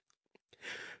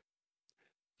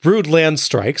 Rude lands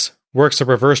strikes, works a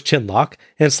reverse chinlock,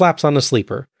 and slaps on a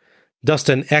sleeper.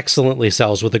 Dustin excellently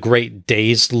sells with a great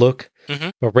dazed look,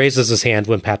 but raises his hand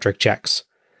when Patrick checks.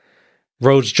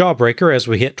 Rhodes jawbreaker as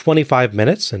we hit 25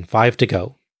 minutes and 5 to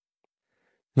go.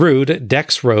 Rude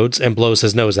decks Rhodes and blows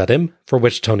his nose at him, for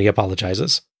which Tony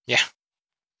apologizes. Yeah.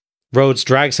 Rhodes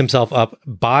drags himself up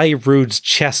by Rude's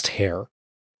chest hair,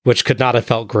 which could not have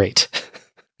felt great.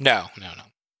 No.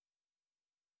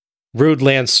 Rude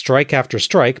lands strike after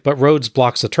strike, but Rhodes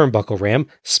blocks a turnbuckle ram,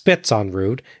 spits on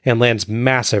Rude, and lands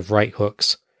massive right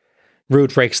hooks.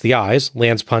 Rude rakes the eyes,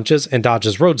 lands punches, and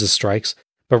dodges Rhodes' strikes,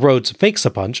 but Rhodes fakes a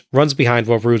punch, runs behind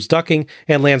while Rude's ducking,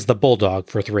 and lands the bulldog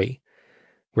for 3.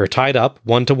 We're tied up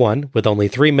 1-1 with only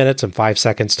 3 minutes and 5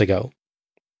 seconds to go.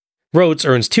 Rhodes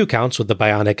earns 2 counts with the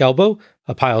bionic elbow,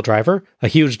 a pile driver, a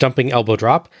huge dumping elbow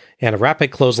drop, and a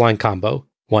rapid clothesline combo.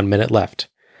 1 minute left.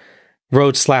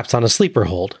 Rhodes slaps on a sleeper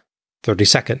hold. 30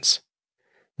 seconds.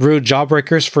 Rude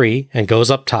jawbreakers free and goes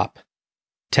up top.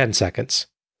 10 seconds.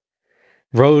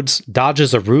 Rhodes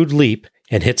dodges a Rude leap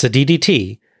and hits a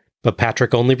DDT, but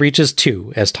Patrick only reaches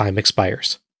 2 as time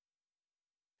expires.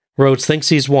 Rhodes thinks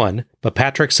he's won, but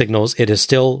Patrick signals it is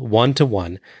still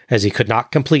 1-1 as he could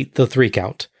not complete the 3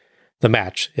 count. The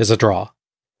match is a draw.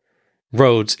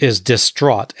 Rhodes is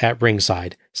distraught at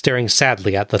ringside, staring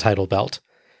sadly at the title belt.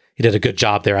 He did a good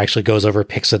job there, actually goes over,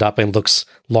 picks it up, and looks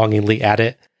longingly at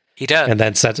it. He does. And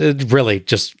then sets it. Really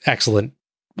just excellent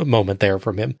moment there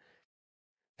from him.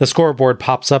 The scoreboard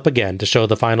pops up again to show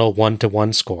the final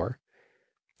 1-1 score.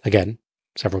 Again,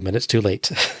 several minutes too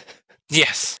late.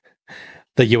 Yes.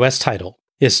 The U.S. title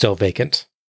is still vacant.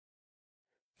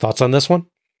 Thoughts on this one?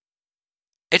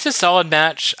 It's a solid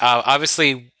match.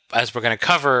 Obviously, as we're going to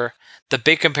cover, the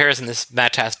big comparison this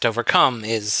match has to overcome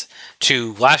is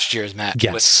to last year's match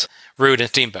with Rude and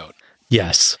Steamboat.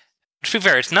 Yes. To be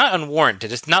fair, it's not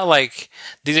unwarranted. It's not like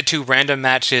these are 2 random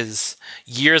matches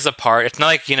years apart. It's not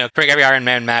like, bring every Iron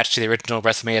Man match to the original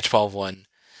WrestleMania 12 one,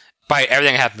 by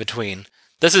everything that happened between.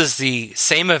 This is the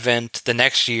same event the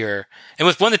next year, and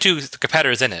with one of the 2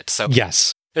 competitors in it. So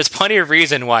yes, there's plenty of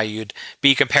reason why you'd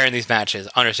be comparing these matches,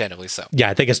 understandably so. Yeah,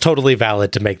 I think it's totally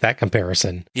valid to make that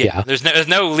comparison. Yeah. There's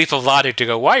no leap of logic to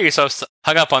go, why are you so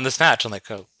hung up on this match? I'm like,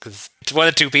 oh, because it's one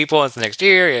of the 2 people, it's the next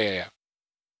year, yeah.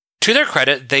 To their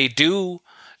credit, they do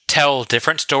tell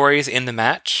different stories in the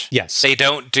match. Yes. They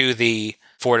don't do the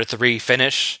 4-3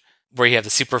 finish, where you have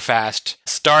the super fast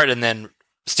start, and then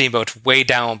Steamboat's way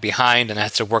down behind and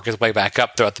has to work his way back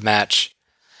up throughout the match.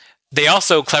 They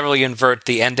also cleverly invert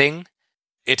the ending.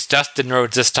 It's Dustin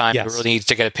Rhodes this time who really needs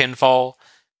to get a pinfall.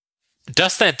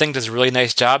 Dustin, I think, does a really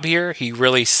nice job here. He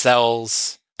really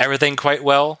sells everything quite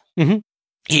well. Mm-hmm.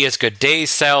 He has good days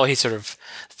sell. He sort of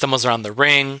stumbles around the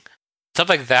ring. Stuff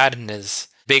like that, and his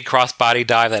big cross-body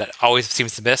dive that always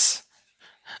seems to miss.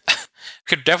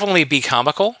 could definitely be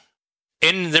comical.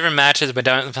 In different matches, but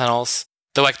down in the finals,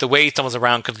 the way he stumbles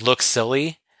around could look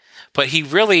silly, but he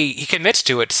commits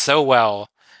to it so well,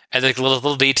 and the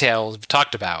little details we've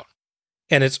talked about.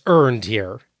 And it's earned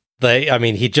here.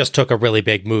 He just took a really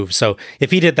big move. So if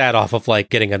he did that off of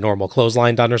like getting a normal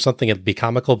clothesline done or something, it'd be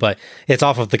comical, but it's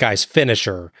off of the guy's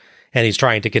finisher and he's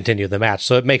trying to continue the match.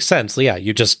 So it makes sense. Yeah,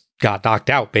 you just got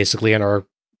knocked out basically and are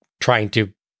trying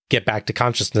to get back to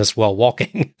consciousness while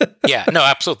walking. Yeah, no,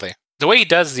 absolutely. The way he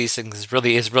does these things is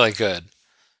really good.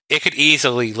 It could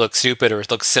easily look stupid or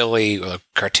look silly or look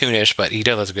cartoonish, but he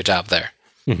does a good job there.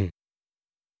 Mm-hmm.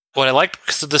 What I liked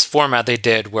because of this format they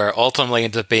did, where ultimately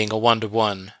ends up being a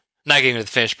 1-to-1, not getting to the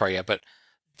finish part yet, but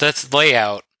this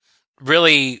layout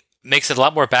really makes it a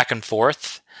lot more back and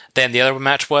forth than the other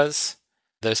match was.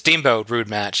 The Steamboat Rude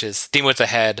match is Steamboat's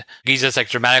ahead, he's just like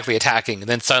dramatically attacking, and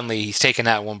then suddenly he's taken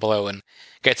out one blow and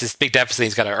gets this big deficit,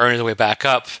 he's got to earn his way back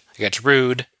up against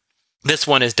Rude. This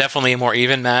one is definitely a more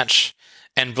even match,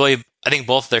 and really, I think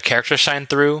both of their characters shine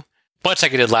through, much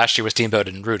like it did last year with Steamboat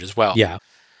and Rude as well. Yeah.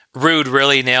 Rude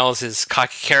really nails his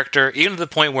cocky character, even to the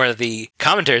point where the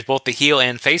commentators, both the heel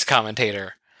and face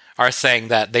commentator, are saying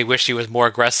that they wish he was more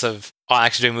aggressive on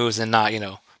actually doing moves and not,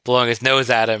 blowing his nose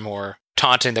at him or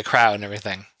taunting the crowd and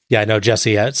everything. Yeah, I know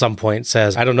Jesse at some point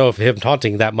says, I don't know if him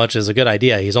taunting that much is a good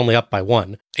idea. He's only up by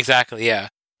 1. Exactly, yeah.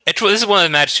 This is one of the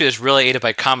matches too that's really aided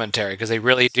by commentary, because they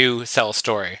really do sell a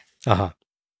story. Uh-huh.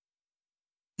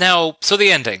 Now, so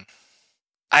the ending.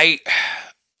 I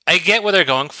get what they're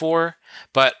going for,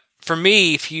 but for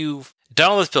me, if you've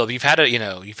done all this build, you've had a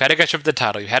guy show up the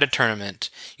title, you've had a tournament,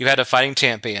 you've had a fighting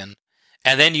champion,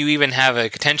 and then you even have a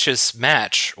contentious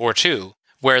match or two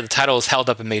where the title is held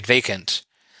up and made vacant,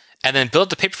 and then build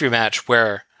the pay-per-view match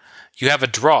where you have a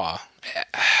draw.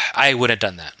 I wouldn't have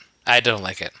done that. I don't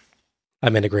like it.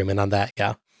 I'm in agreement on that,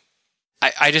 yeah.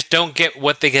 I just don't get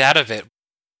what they get out of it.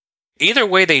 Either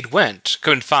way they went,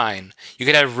 couldn't fine. You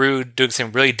could have Rude doing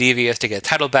something really devious to get a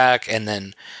title back, and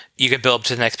then you could build up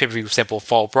to the next pay-per-view simple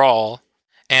Fall Brawl,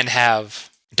 and have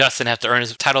Dustin have to earn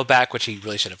his title back, which he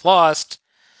really should have lost.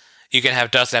 You can have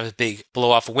Dustin have his big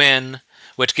blow-off win,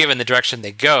 which, given the direction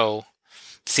they go,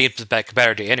 seems like a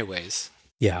better day anyways.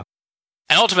 Yeah.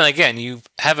 And ultimately, again, you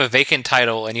have a vacant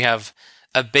title, and you have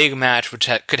a big match which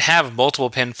could have multiple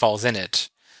pinfalls in it,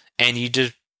 and you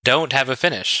just don't have a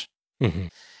finish. Mm-hmm.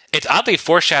 It's oddly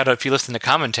foreshadowed if you listen to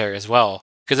commentary as well,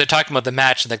 because they're talking about the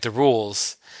match and like the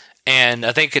rules, and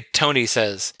I think Tony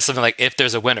says something like, if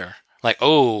there's a winner. Like,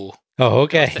 oh,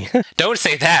 okay. Don't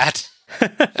say that.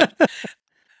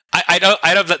 I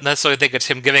don't necessarily think it's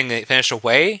him giving the finish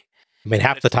away. I mean,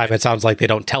 half the time it sounds like they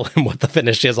don't tell him what the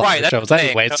finish is on the shows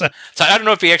anyway. So I don't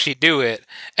know if he actually do it.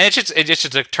 And it's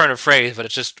just a turn of phrase, but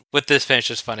it's just, with this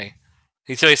finish, it's funny.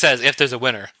 So he says, if there's a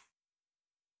winner.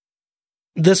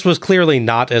 This was clearly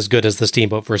not as good as the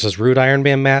Steamboat versus Rude Iron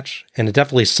Man match, and it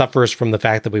definitely suffers from the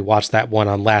fact that we watched that one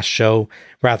on last show,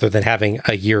 rather than having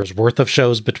a year's worth of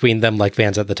shows between them like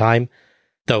fans at the time.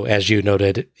 Though, as you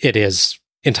noted, it is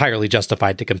entirely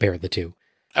justified to compare the two.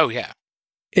 Oh, yeah.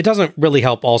 It doesn't really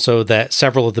help also that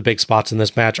several of the big spots in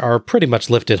this match are pretty much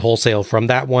lifted wholesale from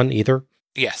that one either.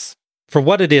 Yes. For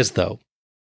what it is, though,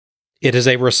 it is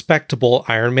a respectable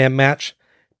Iron Man match,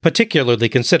 particularly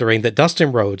considering that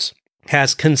Dustin Rhodes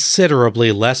has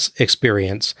considerably less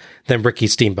experience than Ricky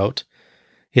Steamboat.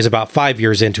 He's about 5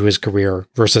 years into his career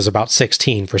versus about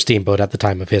 16 for Steamboat at the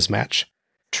time of his match.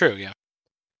 True, yeah.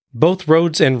 Both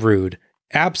Rhodes and Rude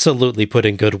absolutely put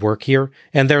in good work here,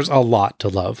 and there's a lot to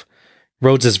love.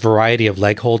 Rhodes' variety of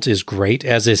leg holds is great,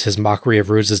 as is his mockery of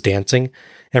Rude's dancing,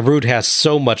 and Rude has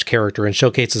so much character and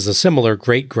showcases a similar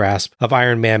great grasp of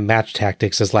Iron Man match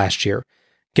tactics as last year,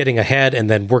 getting ahead and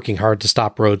then working hard to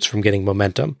stop Rhodes from getting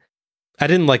momentum. I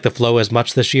didn't like the flow as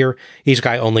much this year. Each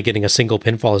guy only getting a single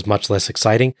pinfall is much less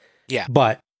exciting. Yeah.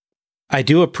 But I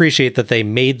do appreciate that they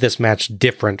made this match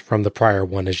different from the prior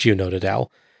one, as you noted,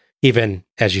 Al. Even,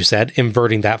 as you said,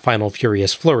 inverting that final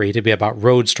Furious Flurry to be about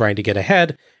Rhodes trying to get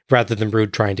ahead rather than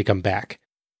Rude trying to come back.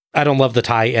 I don't love the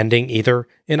tie ending either.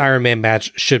 An Iron Man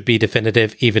match should be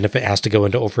definitive, even if it has to go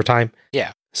into overtime.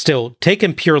 Yeah. Still,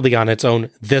 taken purely on its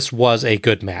own, this was a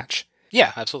good match.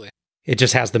 Yeah, absolutely. It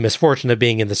just has the misfortune of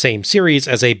being in the same series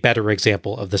as a better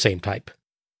example of the same type.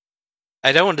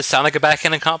 I don't want to sound like a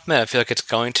backhanded compliment. I feel like it's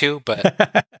going to,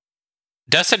 but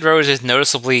Dustin Rhodes is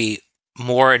noticeably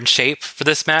more in shape for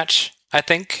this match, I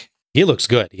think. He looks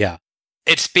good, yeah.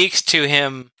 It speaks to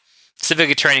him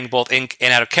specifically training both in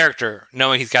and out of character,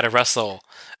 knowing he's got to wrestle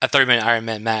a 30-minute Iron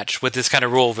Man match with this kind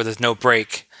of rule where there's no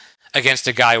break against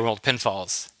a guy with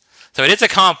pinfalls. So it is a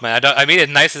compliment. I mean it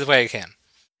as nice as way I can.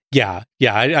 Yeah,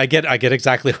 I get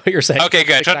exactly what you're saying. Okay,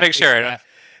 good. Trying to make sure.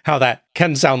 How that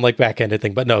can sound like back-ended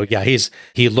thing, but no, yeah,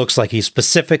 he looks like he's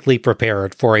specifically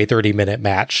prepared for a 30-minute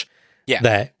match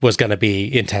that was going to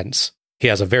be intense. He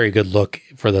has a very good look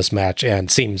for this match and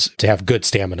seems to have good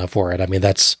stamina for it. I mean,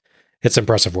 it's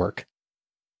impressive work.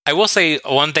 I will say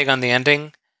one thing on the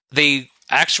ending. The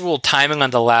actual timing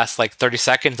on the last 30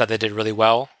 seconds that they did really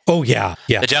well. Oh, yeah.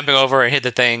 The jumping over and hit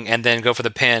the thing and then go for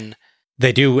the pin.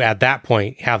 They do, at that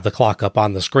point, have the clock up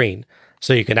on the screen.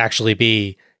 So you can actually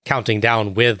be counting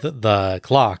down with the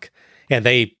clock, and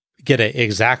they get it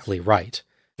exactly right.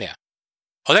 Yeah.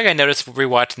 One thing I noticed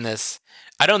rewatching this,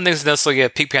 I don't think it's necessarily a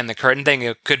peek behind the curtain thing.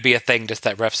 It could be a thing just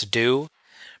that refs do.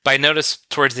 But I noticed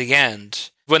towards the end,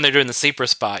 when they're doing the sleeper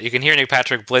spot, you can hear Nick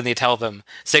Patrick blatantly tell them,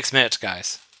 6 minutes,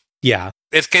 guys. Yeah.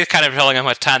 It's kind of telling how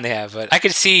much time they have, but I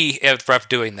could see a ref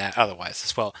doing that otherwise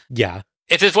as well. Yeah.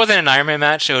 If this wasn't an Iron Man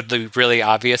match, it would be really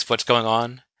obvious what's going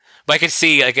on. But I could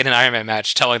see, in an Iron Man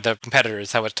match, telling the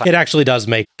competitors how much time. It actually does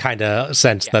make kind of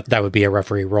sense that would be a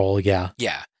referee role, yeah.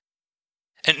 Yeah.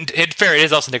 And in fair, it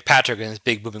is also Nick Patrick in his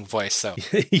big booming voice, so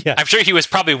yeah. I'm sure he was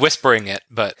probably whispering it,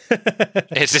 but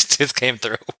it just came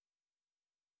through.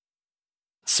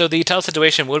 So the title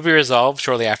situation would be resolved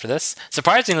shortly after this.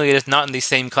 Surprisingly, it is not in the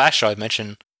same Clash show I've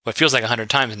mentioned what feels like 100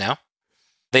 times now.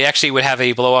 They actually would have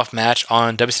a blow-off match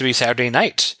on WWE Saturday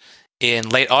Night in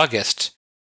late August.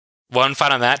 One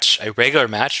final match, a regular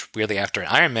match, weirdly after an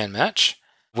Iron Man match,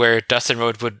 where Dustin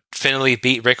Rhodes would finally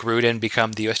beat Rick Rude and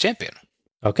become the US champion.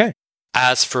 Okay.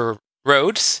 As for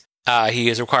Rhodes, he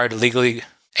is required legally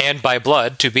and by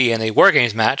blood to be in a War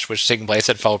Games match, which is taking place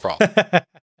at Fall Brawl.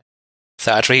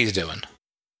 So that's what he's doing.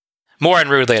 More on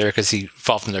Rude later, because he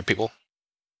fought from their people.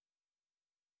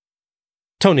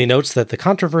 Tony notes that the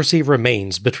controversy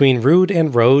remains between Rude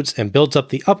and Rhodes and builds up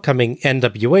the upcoming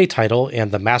NWA title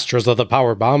and the Masters of the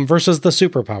Powerbomb versus the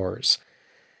Superpowers.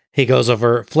 He goes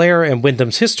over Flair and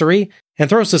Wyndham's history and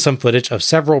throws to some footage of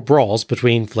several brawls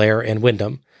between Flair and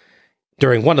Wyndham.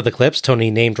 During one of the clips, Tony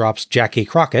name drops Jackie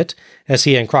Crockett, as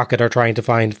he and Crockett are trying to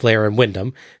find Flair and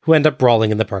Wyndham, who end up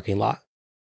brawling in the parking lot.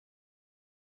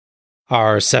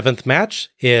 Our 7th match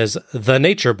is The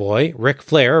Nature Boy, Ric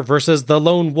Flair, versus The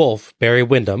Lone Wolf, Barry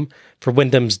Windham, for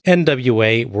Wyndham's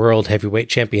NWA World Heavyweight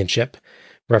Championship.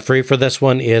 Referee for this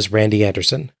one is Randy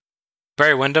Anderson.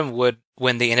 Barry Windham would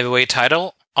win the NWA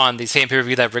title on the same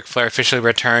pay-per-view that Ric Flair officially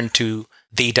returned to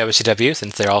the WCW,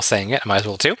 since they're all saying it, I might as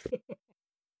well too.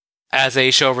 As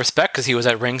a show of respect, because he was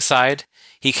at ringside,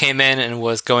 he came in and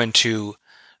was going to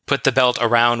put the belt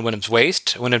around Wyndham's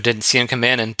waist. Wyndham didn't see him come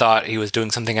in and thought he was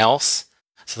doing something else.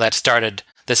 So that started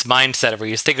this mindset where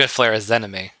you think of Flair as his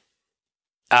enemy.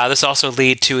 This also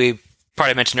led to a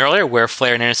part I mentioned earlier where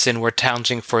Flair and Anderson were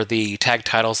challenging for the tag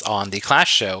titles on the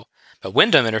Clash show, but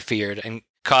Wyndham interfered and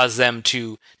caused them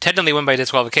to technically win by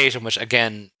disqualification, which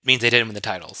again means they didn't win the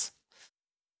titles.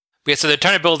 Yeah, so they're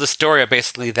trying to build a story of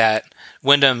basically that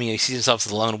Wyndham, he sees himself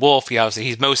as the lone wolf.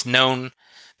 He's most known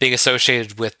being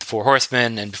associated with the Four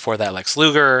Horsemen, and before that Lex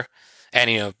Luger,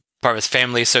 and part of his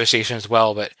family association as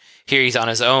well. But here he's on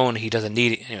his own. He doesn't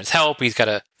need his help. He's got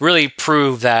to really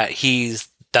prove that he's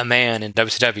the man in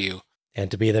WCW.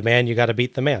 And to be the man, you got to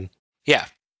beat the man. Yeah,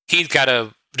 he's got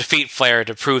to defeat Flair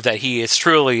to prove that he is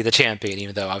truly the champion,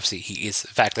 even though obviously he is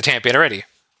in fact the champion already.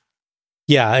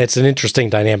 Yeah, it's an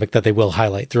interesting dynamic that they will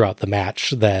highlight throughout the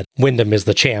match, that Wyndham is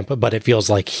the champ, but it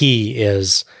feels like he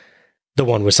is the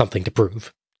one with something to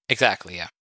prove. Exactly, yeah.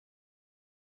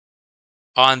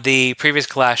 On the previous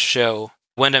Clash show,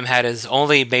 Wyndham had his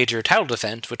only major title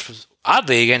defense, which was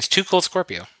oddly against Too Cold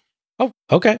Scorpio. Oh,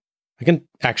 okay. I can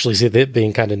actually see that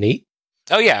being kind of neat.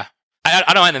 Oh, yeah. I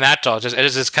don't mind the match at all. It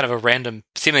is just kind of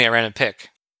seemingly a random pick.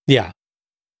 Yeah.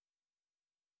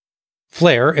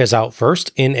 Flair is out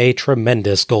first in a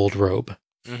tremendous gold robe.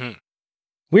 Mm-hmm.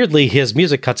 Weirdly, his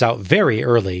music cuts out very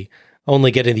early,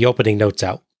 only getting the opening notes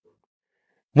out.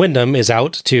 Wyndham is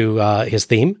out to his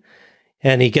theme,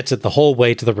 and he gets it the whole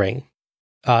way to the ring.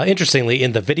 Interestingly,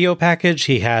 in the video package,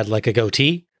 he had like a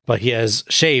goatee, but he has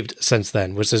shaved since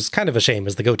then, which is kind of a shame,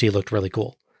 as the goatee looked really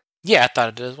cool. Yeah, I thought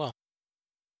it did as well.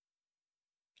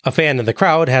 A fan in the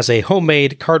crowd has a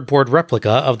homemade cardboard replica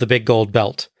of the big gold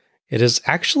belt. It is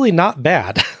actually not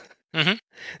bad. Mm-hmm.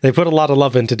 They put a lot of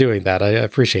love into doing that. I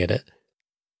appreciate it.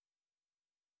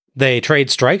 They trade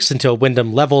strikes until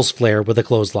Wyndham levels Flair with a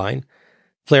clothesline.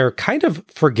 Flair kind of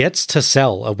forgets to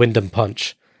sell a Wyndham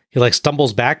punch. He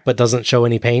stumbles back but doesn't show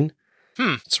any pain.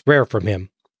 It's rare from him.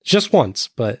 Just once,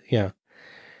 but yeah.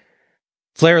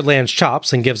 Flair lands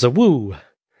chops and gives a woo.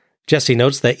 Jesse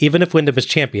notes that even if Wyndham is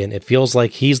champion, it feels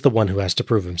like he's the one who has to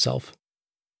prove himself.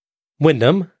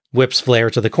 Wyndham, whips Flair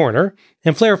to the corner,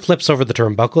 and Flair flips over the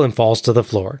turnbuckle and falls to the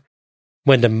floor.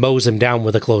 Wyndham mows him down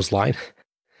with a clothesline.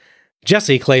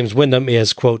 Jesse claims Wyndham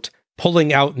is, quote,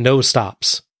 pulling out no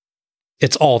stops.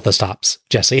 It's all the stops,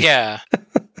 Jesse. Yeah.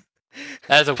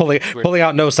 That's a pulling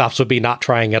out no stops would be not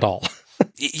trying at all.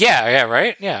 Yeah,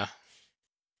 right? Yeah.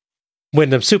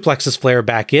 Wyndham suplexes Flair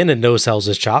back in and no-sells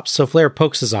his chops, so Flair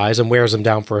pokes his eyes and wears him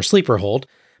down for a sleeper hold,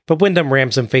 but Wyndham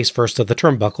rams him face first to the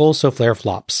turnbuckle, so Flair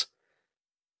flops.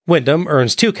 Wyndham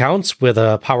earns 2 counts with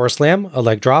a power slam, a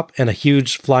leg drop, and a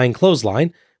huge flying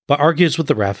clothesline, but argues with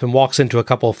the ref and walks into a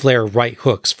couple Flair right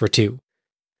hooks for 2.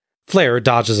 Flair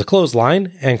dodges a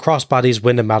clothesline and crossbodies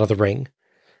Wyndham out of the ring.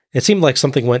 It seemed like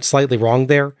something went slightly wrong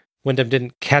there. Wyndham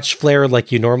didn't catch Flair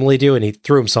like you normally do, and he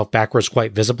threw himself backwards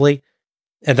quite visibly.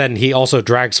 And then he also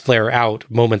drags Flair out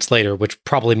moments later, which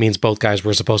probably means both guys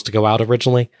were supposed to go out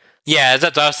originally. Yeah,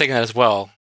 that's what I was thinking as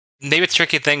well. Maybe it's a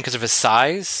tricky thing because of his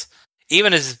size.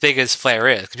 Even as big as Flair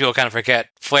is, because people kind of forget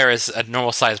Flair is a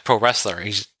normal-sized pro wrestler.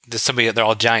 He's just somebody that they're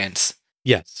all giants.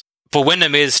 Yes. But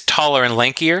Wyndham is taller and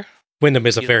lankier. Wyndham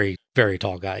is a very, very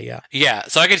tall guy, yeah. Yeah,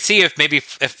 so I could see if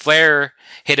Flair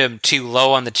hit him too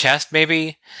low on the chest,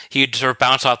 maybe, he'd sort of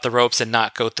bounce off the ropes and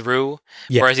not go through.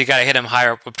 Yeah. Whereas you got to hit him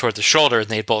higher up towards the shoulders,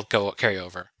 and they'd both carry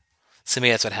over. So maybe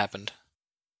that's what happened.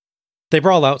 They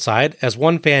brawl outside as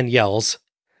one fan yells,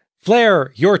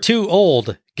 "Flair, you're too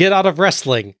old. Get out of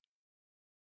wrestling."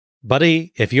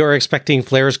 Buddy, if you're expecting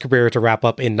Flair's career to wrap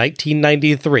up in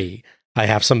 1993, I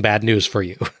have some bad news for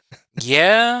you.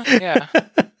 Yeah.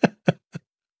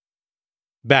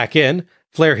 Back in,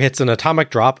 Flair hits an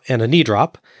atomic drop and a knee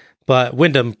drop, but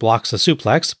Wyndham blocks a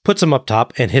suplex, puts him up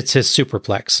top, and hits his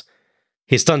superplex.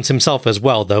 He stuns himself as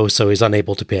well, though, so he's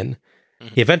unable to pin.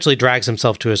 He eventually drags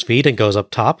himself to his feet and goes up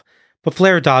top, but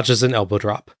Flair dodges an elbow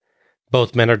drop.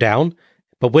 Both men are down,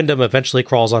 but Wyndham eventually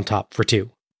crawls on top for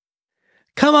 2.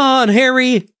 "Come on,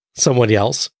 Harry!" someone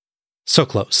yells. So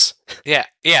close. Yeah,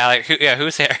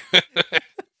 who's there?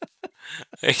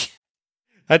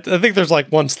 I think there's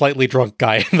like one slightly drunk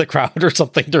guy in the crowd or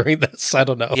something during this. I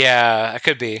don't know. Yeah, it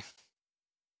could be.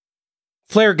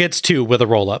 Flair gets 2 with a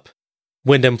roll-up.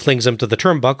 Wyndham flings him to the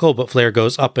turnbuckle, but Flair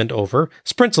goes up and over,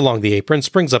 sprints along the apron,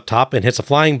 springs up top, and hits a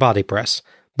flying body press.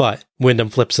 But Wyndham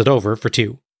flips it over for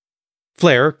 2.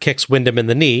 Flair kicks Wyndham in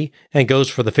the knee and goes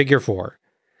for the figure 4.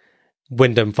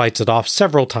 Wyndham fights it off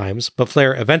several times, but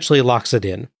Flair eventually locks it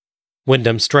in.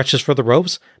 Wyndham stretches for the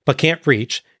ropes, but can't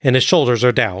reach, and his shoulders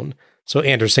are down, so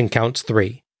Anderson counts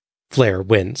 3. Flair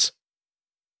wins.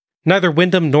 Neither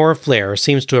Wyndham nor Flair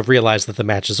seems to have realized that the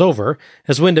match is over,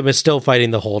 as Wyndham is still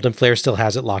fighting the hold and Flair still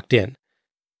has it locked in.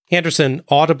 Anderson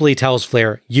audibly tells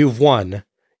Flair, "You've won,"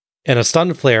 and a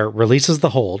stunned Flair releases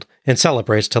the hold and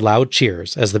celebrates to loud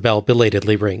cheers as the bell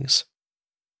belatedly rings.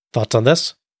 Thoughts on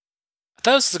this? I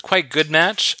thought it was a quite good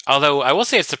match, although I will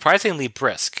say it's surprisingly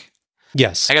brisk.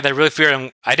 Yes. I got that really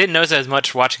feeling. I didn't notice as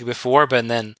much watching it before, but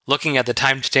then looking at the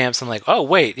timestamps, I'm like, oh,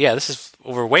 wait, yeah, this is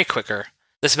over way quicker.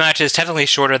 This match is technically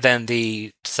shorter than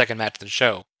the second match of the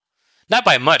show. Not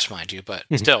by much, mind you, but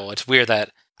still, it's weird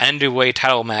that an NWA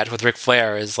title match with Ric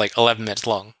Flair is like 11 minutes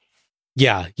long.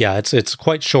 Yeah, it's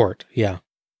quite short, yeah.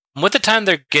 With the time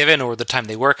they're given, or the time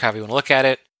they work, however you want to look at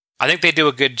it, I think they do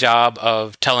a good job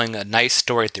of telling a nice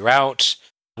story throughout.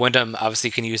 Wyndham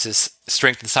obviously can use his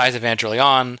strength and size advantage early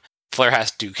on. Flair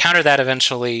has to counter that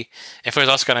eventually. And Flair's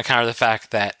also going to counter the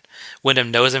fact that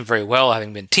Wyndham knows him very well,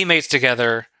 having been teammates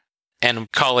together,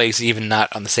 and colleagues even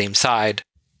not on the same side.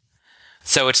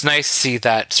 So it's nice to see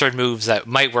that certain moves that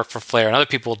might work for Flair and other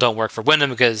people don't work for Wyndham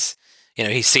because,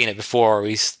 he's seen it before, or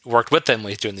he's worked with them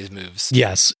when he's doing these moves.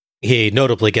 Yes. He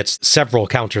notably gets several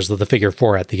counters of the figure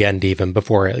 4 at the end, even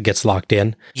before it gets locked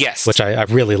in. Yes. Which I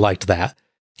really liked that.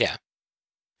 Yeah.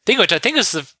 I think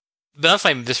is unless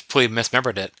I just completely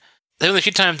misremembered it. The only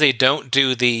few times they don't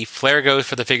do the Flair goes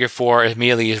for the figure 4,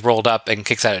 immediately is rolled up and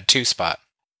kicks out a 2 spot.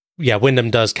 Yeah,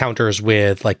 Wyndham does counters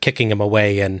with like kicking him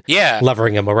away and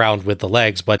levering him around with the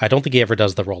legs, but I don't think he ever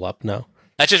does the roll up, no.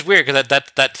 That's just weird because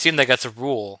that seemed like that's a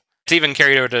rule. It's even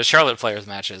carried over to Charlotte Flair's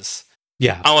matches.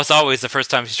 Yeah. Almost always the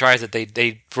first time she tries it,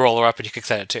 they roll her up and she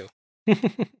kicks at it too.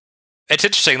 It's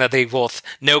interesting that they both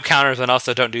no counters and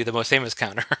also don't do the most famous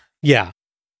counter. Yeah.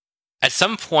 At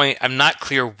some point, I'm not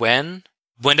clear when,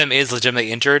 Wyndham is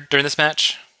legitimately injured during this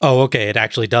match. Oh, okay. It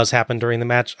actually does happen during the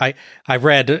match. I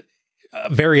read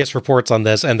various reports on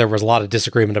this, and there was a lot of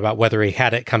disagreement about whether he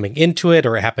had it coming into it,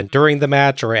 or it happened during the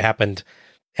match, or it happened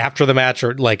after the match,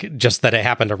 or like just that it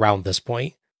happened around this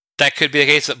point. That could be the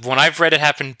case. When I've read it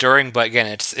happened during, but again,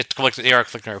 they are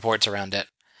conflicting reports around it.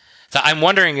 So I'm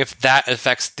wondering if that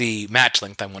affects the match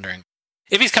length. I'm wondering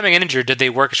if he's coming in injured, did they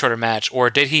work a shorter match, or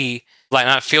did he like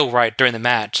not feel right during the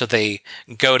match, so they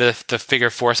go to the figure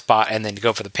 4 spot and then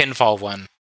go for the pinfall one,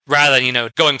 rather than,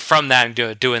 going from that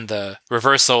and doing the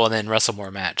reversal and then wrestle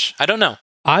more match. I don't know.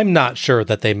 I'm not sure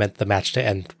that they meant the match to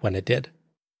end when it did.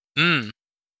 It's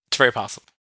very possible.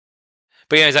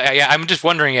 But I'm just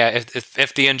wondering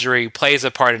if the injury plays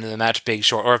a part into the match being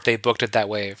short, or if they booked it that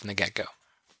way from the get-go.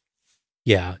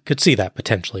 Yeah, could see that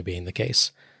potentially being the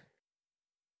case.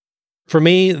 For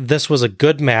me, this was a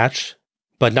good match,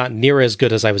 but not near as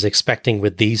good as I was expecting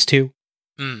with these two.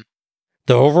 The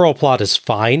overall plot is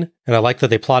fine, and I like that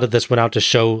they plotted this one out to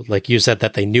show, like you said,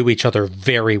 that they knew each other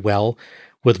very well,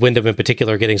 with Wyndham in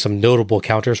particular getting some notable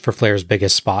counters for Flair's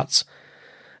biggest spots.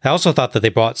 I also thought that they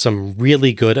brought some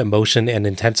really good emotion and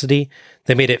intensity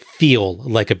that made it feel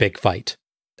like a big fight.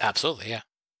 Absolutely, yeah.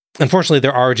 Unfortunately,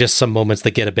 there are just some moments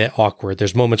that get a bit awkward.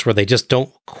 There's moments where they just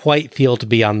don't quite feel to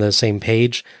be on the same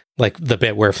page, like the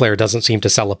bit where Flair doesn't seem to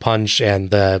sell a punch and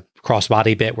the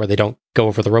crossbody bit where they don't go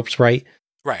over the ropes right.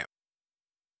 Right.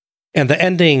 And the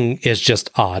ending is just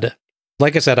odd.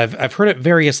 Like I said, I've heard it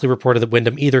variously reported that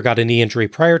Wyndham either got a knee injury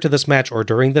prior to this match or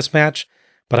during this match,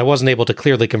 but I wasn't able to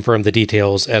clearly confirm the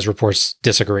details as reports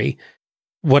disagree.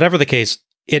 Whatever the case,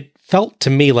 it felt to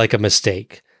me like a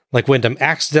mistake. Like Wyndham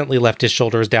accidentally left his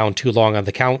shoulders down too long on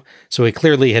the count, so he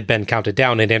clearly had been counted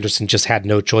down, and Anderson just had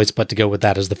no choice but to go with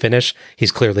that as the finish.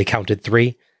 He's clearly counted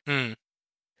 3.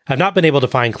 I've not been able to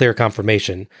find clear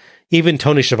confirmation. Even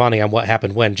Tony Schiavone on What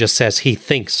Happened When just says he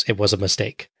thinks it was a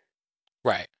mistake.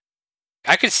 Right.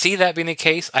 I could see that being the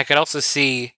case. I could also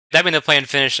see that being the planned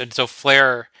finish, and so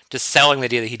Flair just selling the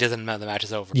idea that he doesn't know the match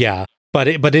is over. Yeah, but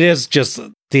it is just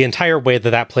the entire way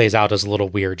that plays out is a little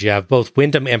weird. You have both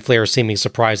Wyndham and Flair seeming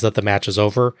surprised that the match is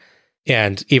over,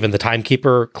 and even the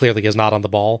timekeeper clearly is not on the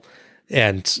ball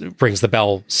and rings the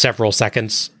bell several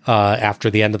seconds after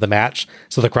the end of the match,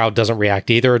 so the crowd doesn't react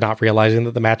either, not realizing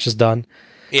that the match is done.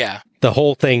 Yeah. The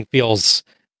whole thing feels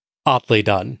oddly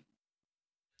done.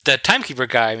 The timekeeper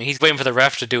guy, he's waiting for the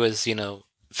ref to do his,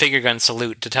 finger gun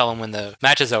salute to tell him when the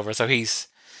match is over, so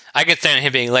I could stand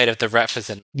him being late if the ref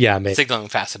isn't signaling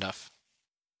fast enough.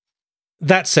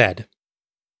 That said,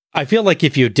 I feel like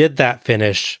if you did that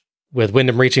finish with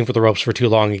Wyndham reaching for the ropes for too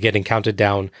long and getting counted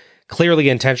down, clearly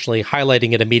intentionally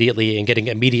highlighting it immediately and getting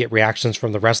immediate reactions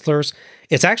from the wrestlers,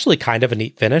 it's actually kind of a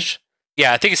neat finish.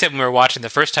 Yeah, I think you said when we were watching the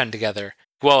first time together,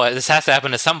 well, this has to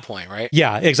happen at some point, right?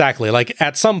 Yeah, exactly. Like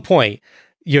at some point,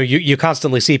 you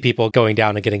constantly see people going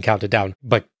down and getting counted down,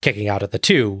 but kicking out at the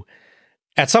 2.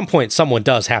 At some point, someone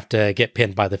does have to get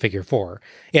pinned by the figure 4.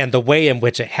 And the way in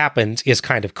which it happens is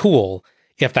kind of cool,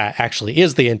 if that actually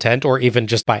is the intent, or even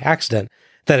just by accident,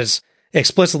 that is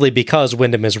explicitly because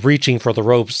Wyndham is reaching for the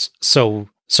ropes so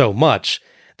much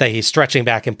that he's stretching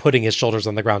back and putting his shoulders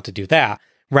on the ground to do that,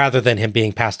 rather than him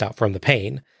being passed out from the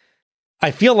pain. I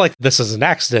feel like this is an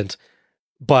accident,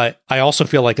 but I also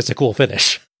feel like it's a cool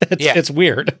finish. It's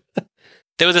weird.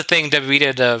 There was a thing WWE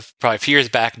did probably a few years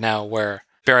back now where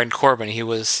Baron Corbin, he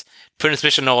was put in a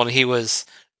submission hold and he was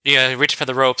reaching for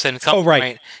the ropes, and at some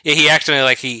point, he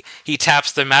accidentally he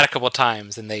taps the mat a couple of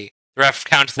times, and the ref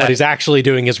counts that. What he's actually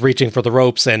doing is reaching for the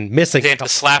ropes and missing. He had to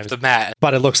slap the mat,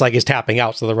 but it looks like he's tapping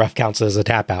out, so the ref counts it as a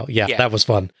tap out. Yeah, that was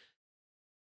fun.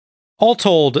 All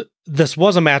told, this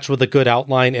was a match with a good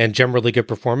outline and generally good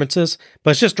performances,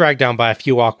 but it's just dragged down by a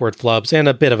few awkward flubs and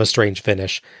a bit of a strange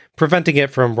finish, preventing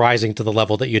it from rising to the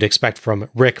level that you'd expect from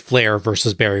Ric Flair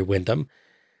versus Barry Windham.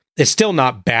 It's still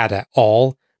not bad at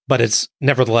all, but it's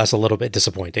nevertheless a little bit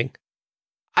disappointing.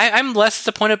 I'm less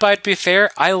disappointed by it, to be fair.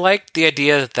 I liked the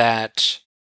idea that,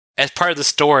 as part of the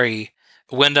story,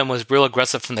 Windham was real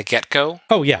aggressive from the get-go.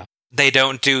 Oh, yeah. They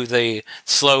don't do the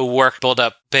slow work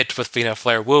build-up bit with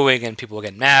Flair wooing and people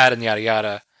getting mad and yada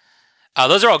yada.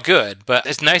 Those are all good, but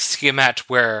it's nice to see a match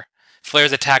where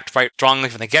Flair's attacked right strongly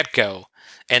from the get-go,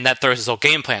 and that throws his whole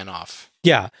game plan off.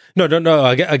 Yeah. No.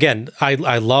 Again,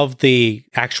 I love the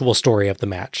actual story of the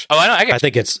match. Oh, I know. I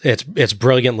think it's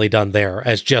brilliantly done there.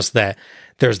 It's just that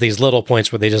there's these little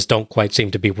points where they just don't quite seem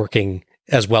to be working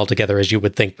as well together as you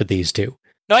would think with these two.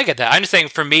 No, I get that. I'm just saying,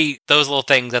 for me, those little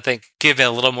things I think give it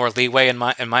a little more leeway in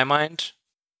my mind.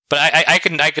 But I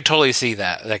could totally see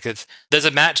that. Like, there's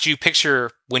a match you picture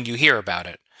when you hear about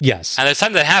it. Yes. And there's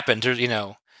times that happens.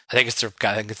 I think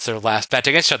it's their last match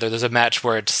against each other. There's a match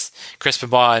where it's Chris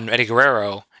Benoit and Eddie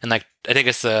Guerrero, and I think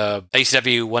it's the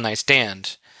ECW One Night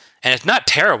Stand, and it's not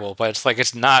terrible, but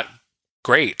it's not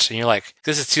great. And you're like,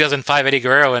 this is 2005 Eddie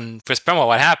Guerrero and Chris Benoit.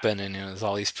 What happened? And there's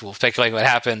all these people speculating what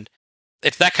happened.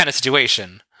 It's that kind of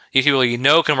situation. These people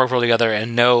can work well together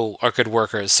and know are good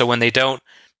workers. So when they don't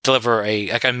deliver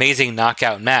an amazing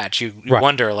knockout match, you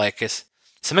wonder, is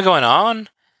something going on?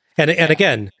 And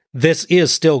again, this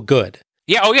is still good.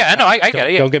 Yeah, oh yeah, no, I get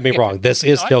it. Yeah. Don't get me wrong. This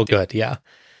is still good, yeah.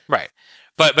 Right.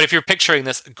 But if you're picturing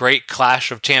this great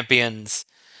clash of champions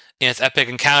in its epic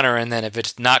encounter, and then if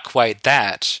it's not quite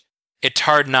that, it's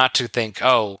hard not to think,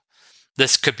 oh,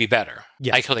 this could be better.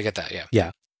 Yes. I totally get that, yeah.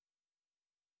 Yeah.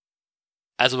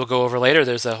 As we'll go over later,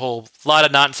 there's a whole lot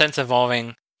of nonsense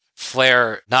involving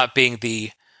Flair not being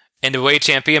the NWA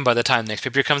champion by the time the next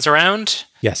pay-per-view comes around.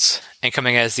 Yes. And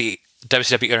coming as the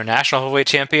WCW International Heavyweight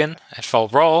Champion at Fall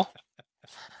Brawl.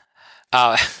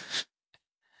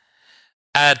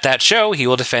 At that show, he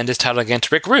will defend his title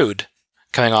against Rick Rude,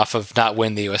 coming off of not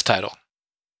win the U.S. title.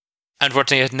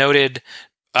 Unfortunately, as noted,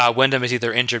 Wyndham is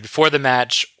either injured before the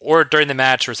match or during the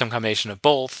match or some combination of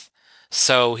both.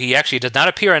 So he actually does not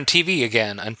appear on TV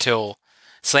again until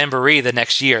Slamboree the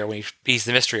next year when he's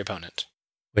the mystery opponent.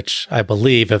 Which I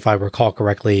believe, if I recall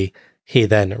correctly, he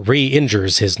then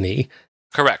re-injures his knee.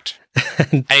 Correct.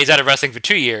 And he's out of wrestling for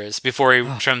 2 years before he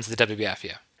returns to the WWF,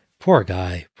 yeah. Poor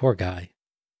guy. Poor guy.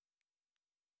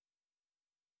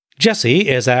 Jesse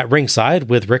is at ringside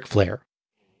with Ric Flair.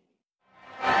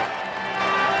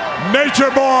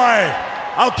 Nature Boy,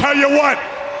 I'll tell you what,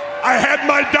 I had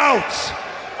my doubts.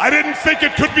 I didn't think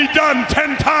it could be done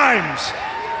 10 times,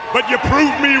 but you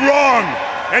proved me wrong,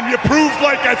 and you proved,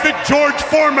 like I think George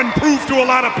Foreman proved to a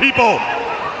lot of people,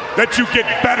 that you get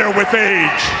better with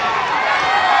age.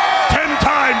 10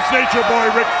 times Nature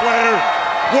Boy Ric Flair,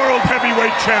 World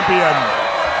Heavyweight Champion.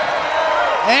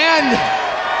 And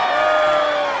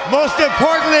most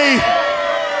importantly,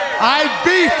 I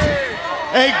beat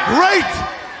a great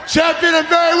champion in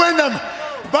Barry Windham.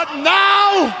 But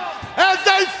now, as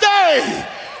they say,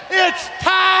 it's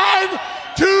time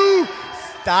to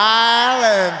style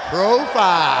and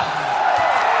profile.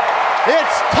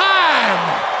 It's time,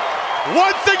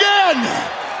 once again,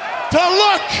 to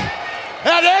look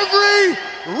at every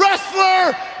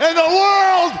wrestler in the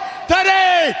world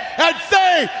today and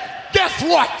say, guess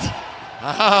what?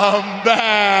 I'm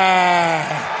back.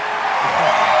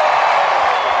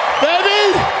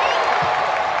 Baby,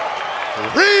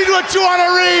 read what you want to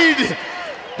read.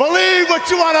 Believe what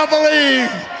you want to believe.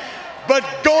 But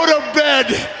go to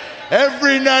bed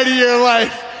every night of your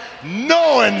life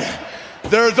knowing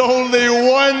there's only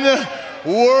one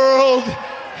world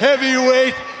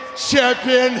heavyweight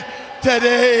champion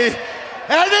today,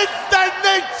 and it's the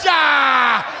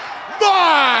Nature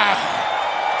Boy.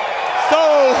 So,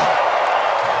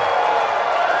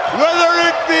 whether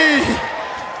it be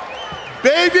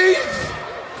babies,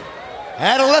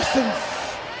 adolescents,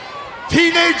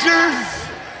 teenagers,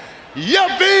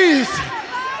 yuppies,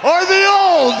 or the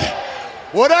old,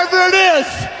 whatever it is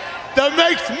that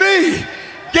makes me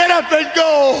get up and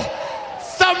go,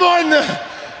 someone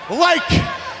like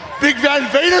Big Van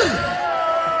Vader,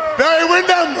 Barry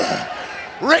Windham,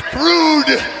 Rick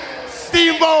Rude,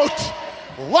 Steamboat,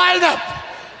 lineup.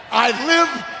 I live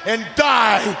and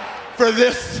die for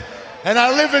this, and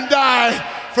I live and die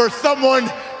for someone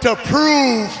to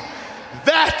prove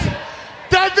that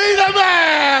to be the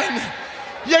man,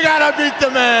 you gotta beat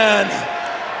the man.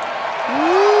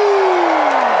 Woo.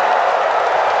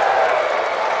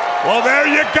 Well, there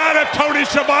you got it, Tony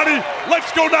Schiavone.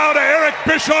 Let's go now to Eric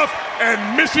Bischoff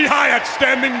and Missy Hyatt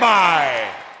standing by.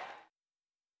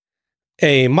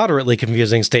 A moderately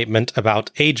confusing statement about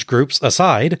age groups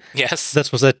aside, yes,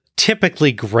 this was a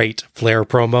typically great Flair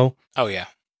promo. Oh, yeah.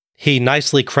 He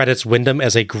nicely credits Wyndham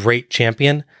as a great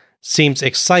champion, seems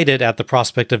excited at the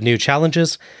prospect of new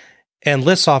challenges, and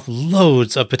lists off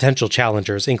loads of potential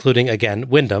challengers, including, again,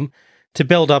 Wyndham, to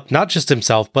build up not just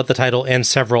himself, but the title and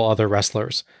several other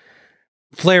wrestlers.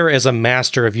 Flair is a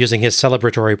master of using his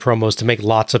celebratory promos to make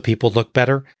lots of people look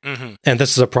better, and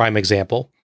this is a prime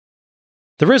example.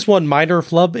 There is one minor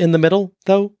flub in the middle,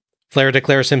 though. Flair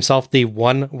declares himself the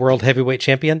one World Heavyweight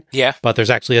Champion. Yeah. But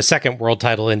there's actually a second world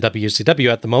title in WCW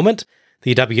at the moment.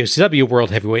 The WCW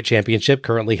World Heavyweight Championship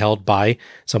currently held by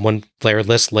someone Flair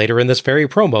lists later in this very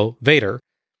promo, Vader.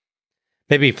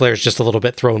 Maybe Flair's just a little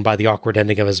bit thrown by the awkward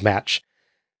ending of his match.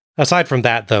 Aside from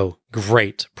that, though,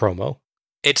 great promo.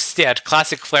 It's,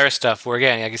 classic Flair stuff where,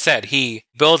 again, like I said, he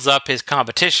builds up his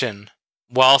competition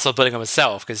while also building up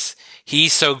himself, because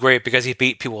he's so great because he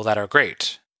beat people that are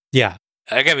great. Yeah.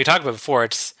 Again, we talked about before,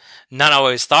 it's not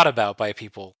always thought about by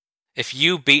people. If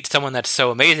you beat someone that's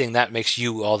so amazing, that makes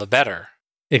you all the better.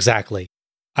 Exactly.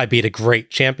 I beat a great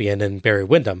champion in Barry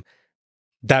Windham.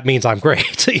 That means I'm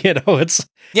great. It's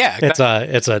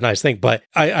a nice thing. But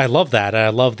I love that. And I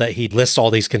love that he lists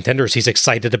all these contenders he's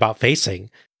excited about facing,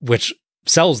 which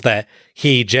sells that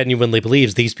he genuinely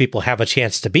believes these people have a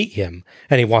chance to beat him,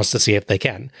 and he wants to see if they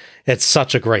can. It's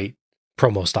such a great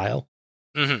promo style.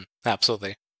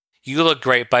 Absolutely. you look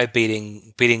great by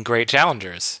beating great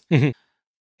challengers.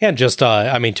 And just,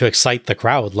 to excite the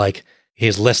crowd, like,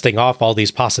 he's listing off all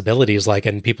these possibilities, like,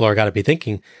 and people are got to be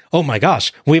thinking, oh my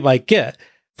gosh, we might get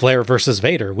Flair versus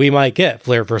Vader. We might get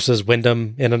Flair versus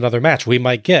Wyndham in another match. We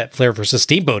might get Flair versus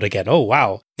Steamboat again. Oh,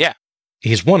 wow. Yeah.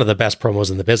 He's one of the best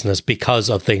promos in the business because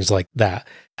of things like that.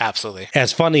 Absolutely.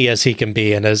 As funny as he can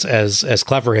be and as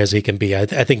clever as he can be, I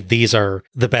think these are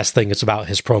the best things about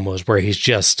his promos, where he's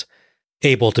just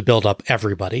able to build up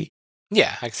everybody.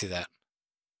 Yeah, I can see that.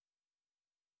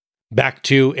 Back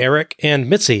to Eric and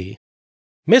Missy.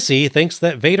 Missy thinks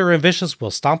that Vader and Vicious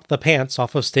will stomp the pants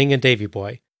off of Sting and Davey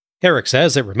Boy. Eric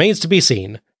says it remains to be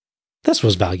seen. This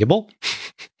was valuable.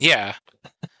 Yeah.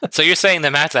 So you're saying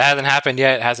the match that hasn't happened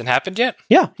yet?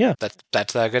 Yeah.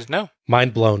 That's good to know.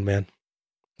 Mind blown, man.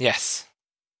 Yes.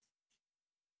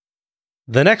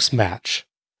 The next match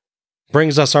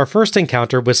brings us our first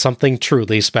encounter with something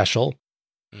truly special.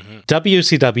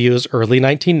 WCW's early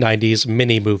 1990s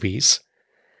mini-movies.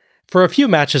 For a few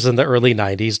matches in the early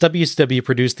 90s, WCW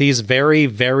produced these very,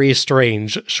 very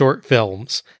strange short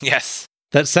films. Yes.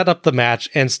 That set up the match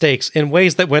and stakes in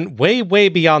ways that went way, way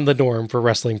beyond the norm for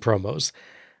wrestling promos.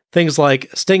 Things like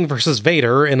Sting versus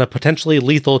Vader in a potentially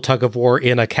lethal tug-of-war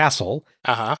in a castle.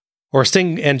 Or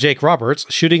Sting and Jake Roberts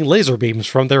shooting laser beams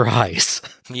from their eyes.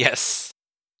 Yes.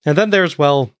 And then there's,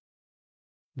 well,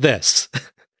 this.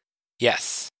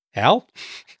 Yes. Al?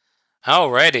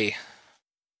 Alrighty.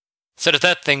 So to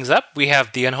set things up, we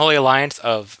have the unholy alliance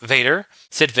of Vader,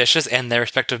 Sid Vicious, and their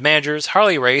respective managers,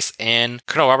 Harley Race and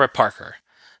Colonel Robert Parker.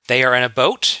 They are in a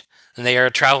boat, and they are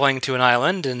traveling to an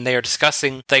island, and they are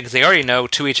discussing things they already know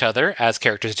to each other, as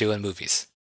characters do in movies.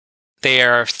 They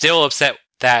are still upset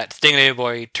that Sting and Davey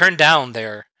Boy turned down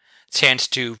their chance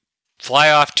to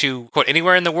fly off to, quote,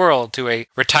 anywhere in the world to a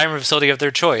retirement facility of their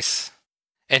choice.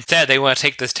 Instead, they want to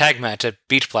take this tag match at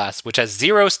Beach Blast, which has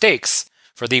 0 stakes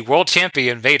for the world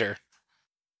champion Vader.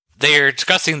 They are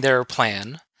discussing their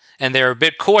plan, and they're a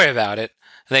bit coy about it.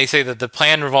 They say that the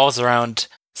plan revolves around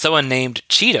someone named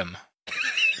Cheatham.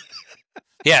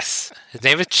 Yes, his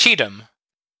name is Cheatham.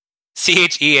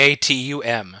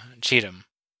 Cheatum. Cheatham.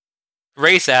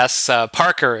 Race asks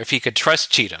Parker if he could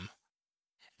trust Cheatham.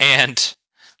 And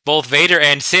both Vader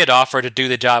and Sid offer to do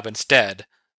the job instead.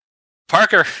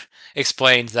 Parker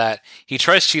explains that he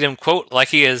trusts Cheatham, quote, like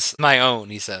he is my own,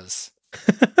 he says.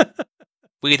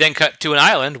 We then cut to an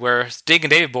island where Sting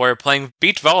and Davey Boy are playing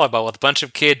beach volleyball with a bunch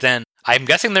of kids and I'm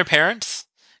guessing their parents?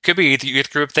 Could be a youth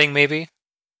group thing, maybe.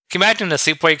 Can you imagine a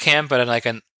sleepaway camp but like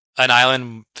an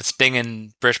island with Sting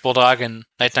and British Bulldog in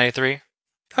 1993?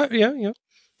 Yeah.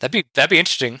 That'd be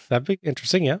interesting. That'd be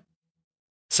interesting, yeah.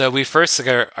 So we first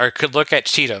could look at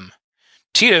Cheatham.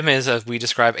 Cheatham is, as we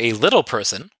describe, a little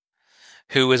person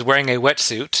who is wearing a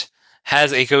wetsuit,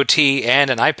 has a goatee and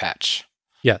an eye patch.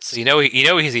 Yes. So you know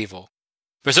he's evil.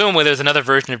 Presumably there's another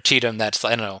version of Cheatham that's,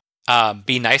 I don't know,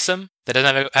 Be Nice'em, that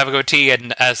doesn't have a goatee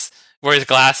and wears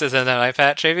glasses and an eye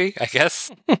patch, maybe, I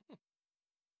guess.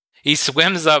 He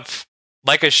swims up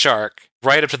like a shark,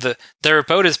 right up to their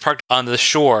boat is parked on the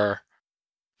shore,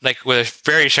 like with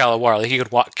very shallow water. Like you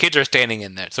could walk, kids are standing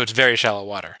in there, so it's very shallow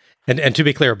water. And to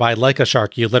be clear, by like a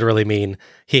shark, you literally mean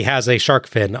he has a shark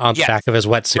fin on the back of his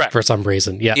wetsuit for some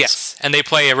reason. Yes. Yes, and they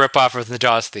play a ripoff of the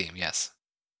Jaws theme, yes.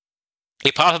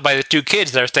 He pops by the 2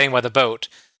 kids that are staying by the boat,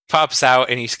 pops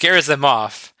out, and he scares them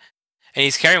off. And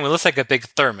he's carrying what looks like a big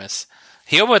thermos.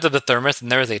 He opens up the thermos,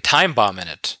 and there is a time bomb in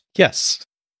it. Yes.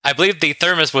 I believe the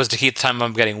thermos was to keep the time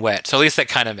bomb getting wet, so at least that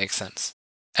kind of makes sense.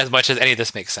 As much as any of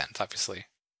this makes sense, obviously.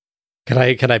 Can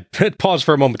I pause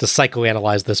for a moment to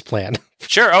psychoanalyze this plan?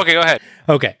 Sure, okay, go ahead.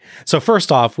 Okay, so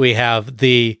first off, we have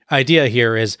the idea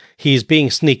here is he's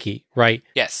being sneaky, right?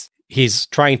 Yes. He's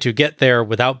trying to get there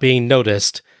without being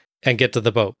noticed and get to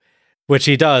the boat, which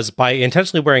he does by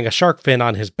intentionally wearing a shark fin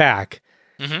on his back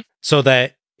so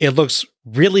that it looks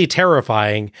really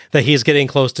terrifying that he's getting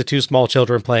close to 2 small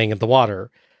children playing in the water.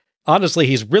 Honestly,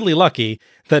 he's really lucky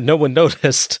that no one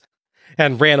noticed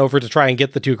and ran over to try and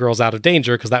get the 2 girls out of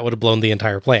danger because that would have blown the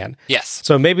entire plan. Yes.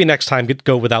 So maybe next time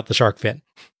go without the shark fin.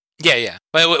 Yeah.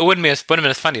 But it wouldn't have been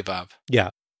as funny, Bob. Yeah.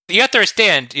 You have to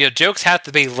understand, jokes have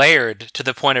to be layered to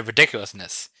the point of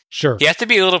ridiculousness. Sure. He has to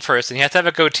be a little person, he has to have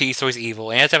a goatee so he's evil,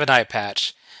 and he has to have an eye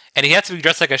patch, and he has to be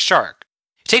dressed like a shark.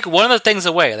 You take one of those things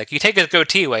away, like you take his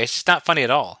goatee away, it's just not funny at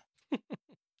all. I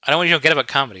don't want you to get about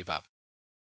comedy, Bob.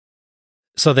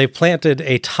 So they planted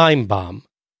a time bomb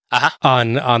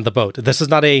on the boat. This is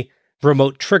not a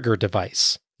remote trigger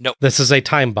device. Nope. This is a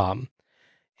time bomb.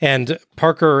 And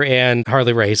Parker and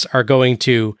Harley Race are going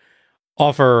to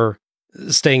offer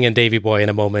Sting and Davey Boy in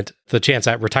a moment the chance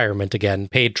at retirement again,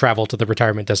 paid travel to the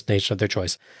retirement destination of their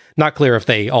choice. Not clear if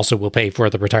they also will pay for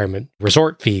the retirement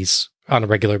resort fees on a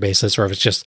regular basis or if it's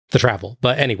just the travel.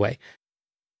 But anyway,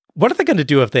 what are they going to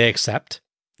do if they accept?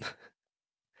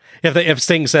 If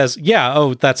Sting says, yeah,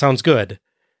 oh, that sounds good,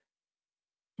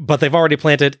 but they've already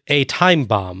planted a time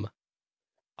bomb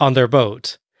on their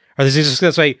boat, are they just going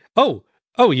to say, oh,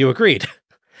 you agreed?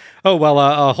 Oh,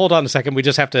 well, hold on a second. We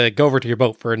just have to go over to your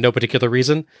boat for no particular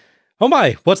reason. Oh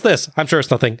my, what's this? I'm sure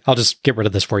it's nothing. I'll just get rid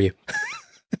of this for you.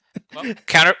 Well,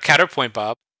 counterpoint,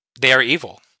 Bob. They are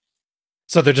evil.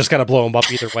 So they're just going to blow them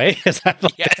up either way? Is that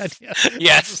the idea?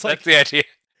 Yes, that's the idea.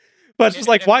 But it's just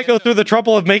like, why go through the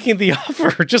trouble of making the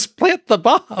offer? Just plant the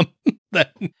bomb.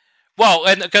 Well,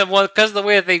 because of the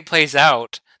way the thing plays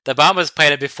out, the bomb was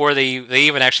planted before they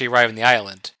even actually arrive on the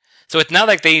island. So it's not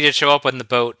like they need to show up on the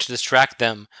boat to distract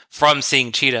them from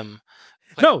seeing Cheatham.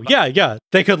 No, yeah.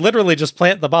 They could literally just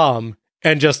plant the bomb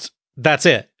and just, that's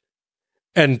it.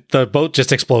 And the boat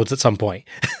just explodes at some point.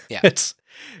 Yeah.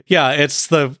 It's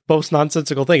the most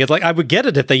nonsensical thing. It's like, I would get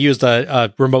it if they used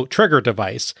a remote trigger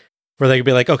device where they could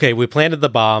be like, okay, we planted the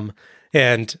bomb,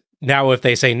 and now if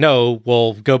they say no,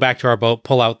 we'll go back to our boat,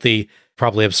 pull out the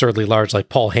probably absurdly large, like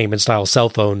Paul Heyman style cell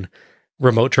phone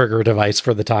remote trigger device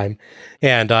for the time,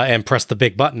 and press the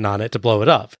big button on it to blow it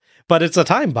up. But it's a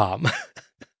time bomb.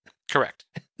 Correct.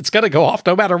 It's going to go off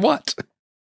no matter what.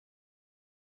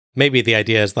 Maybe the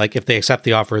idea is like, if they accept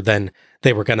the offer, then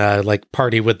they were going to like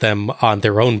party with them on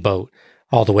their own boat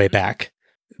all the way back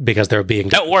because they're being...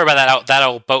 Don't worry about that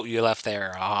old boat you left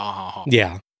there. Oh.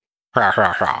 Yeah. After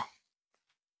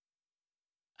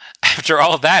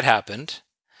all that happened,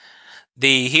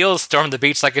 the heels storm the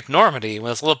beach like it's Normandy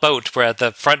with this little boat where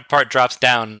the front part drops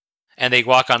down and they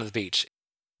walk onto the beach.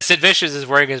 Sid Vicious is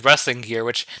wearing his wrestling gear,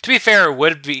 which, to be fair,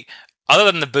 would be,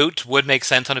 other than the boot, would make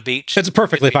sense on a beach. It's a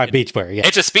perfectly fine beach wear, yeah.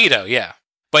 It's a Speedo, yeah.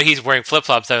 But he's wearing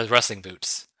flip-flops instead of his wrestling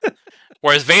boots.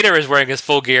 Whereas Vader is wearing his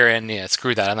full gear, and yeah,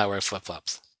 screw that, I'm not wearing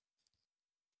flip-flops.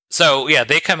 So, yeah,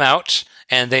 they come out,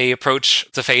 and they approach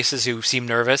the faces who seem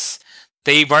nervous.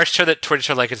 They march toward each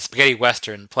other like a spaghetti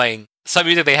western, playing some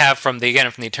music they have from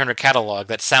the Turner catalog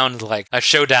that sounds like a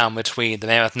showdown between the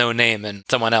man with no name and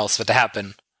someone else but to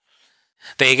happen.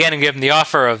 They again give them the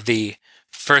offer of the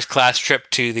first-class trip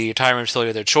to the retirement facility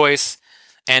of their choice,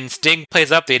 and Sting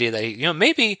plays up the idea that,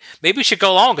 maybe we should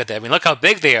go along with it. I mean, look how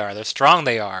big they are, they're strong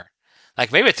they are.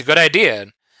 Like, maybe it's a good idea.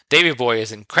 And Davey Boy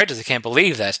is incredulous, he can't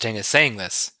believe that Sting is saying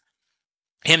this.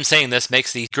 Him saying this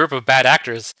makes the group of bad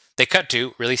actors they cut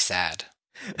to really sad.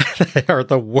 They are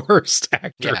the worst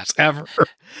actors ever.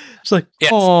 It's like,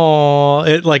 yes. Oh,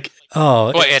 it like,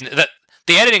 oh. Boy, and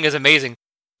the editing is amazing.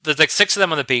 There's like 6 of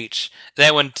them on the beach.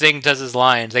 Then when Sting does his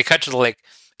lines, they cut to like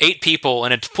 8 people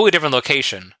in a completely different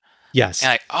location. Yes.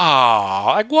 And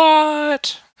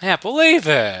what? I can't believe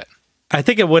it. I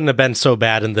think it wouldn't have been so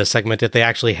bad in this segment if they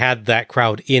actually had that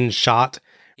crowd in shot,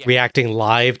 reacting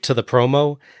live to the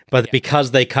promo. But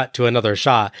because they cut to another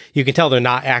shot, you can tell they're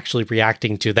not actually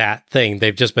reacting to that thing.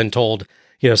 They've just been told,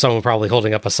 someone probably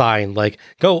holding up a sign like,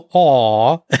 go,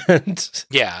 aw. And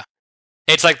yeah.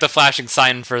 It's like the flashing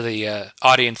sign for the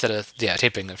audience at a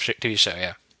taping of TV show,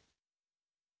 yeah.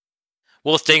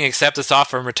 Will Sting accept this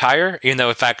offer and retire, even though,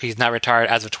 in fact, he's not retired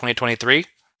as of 2023?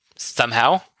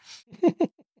 Somehow?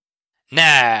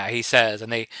 Nah, he says,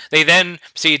 and they then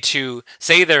proceed to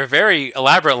say their very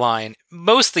elaborate line,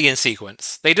 mostly in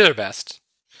sequence. They do their best.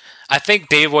 I think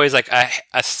Dave Boy is like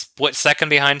a split second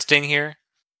behind Sting here.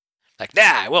 Like,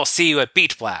 nah, we'll see you at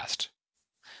Beach Blast.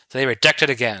 So they reject it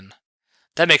again.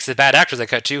 That makes the bad actors they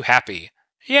cut to happy.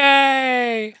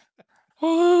 Yay!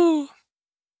 Woo!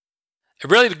 It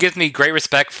really gives me great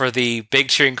respect for the big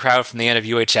cheering crowd from the end of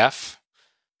UHF.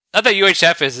 Not that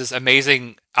UHF is this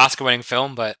amazing Oscar-winning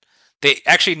film, but they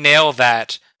actually nail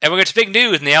that, and we get to big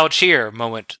news in the Al cheer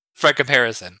moment for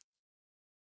comparison.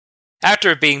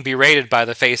 After being berated by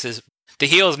the faces, the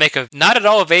heels make a not at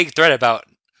all vague threat about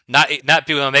not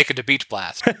being able to make it to Beach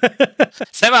Blast.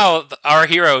 Somehow, our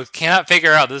hero cannot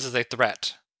figure out this is a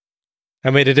threat. I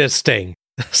mean, it is Sting.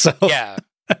 So yeah,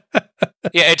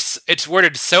 it's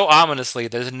worded so ominously.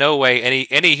 There's no way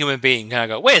any human being can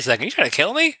go, wait a second, you trying to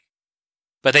kill me?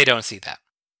 But they don't see that.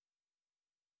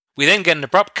 We then get an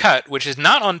abrupt cut, which is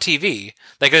not on TV.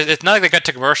 Like, it's not like they cut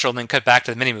to commercial and then cut back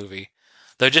to the mini-movie.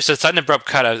 They're just a sudden abrupt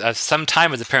cut of some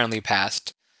time has apparently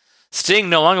passed. Sting,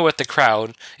 no longer with the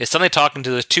crowd, is suddenly talking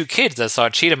to those 2 kids that saw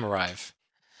Cheatham arrive.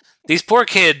 These poor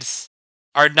kids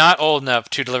are not old enough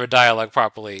to deliver dialogue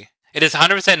properly. It is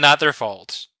 100% not their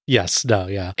fault. Yes, no,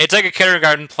 yeah. It's like a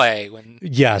kindergarten play.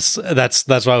 Yes, that's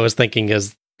what I was thinking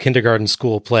is kindergarten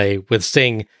school play with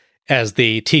Sting as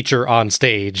the teacher on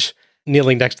stage,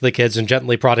 kneeling next to the kids and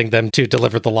gently prodding them to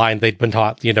deliver the line they'd been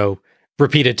taught,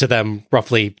 repeated to them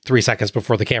roughly 3 seconds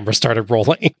before the camera started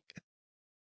rolling.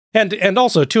 And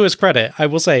also, to his credit, I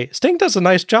will say, Sting does a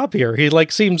nice job here. He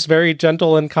seems very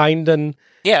gentle and kind and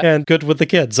good with the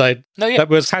kids. That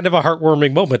was kind of a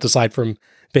heartwarming moment, aside from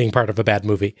being part of a bad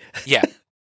movie. Yeah.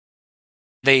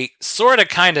 They sort of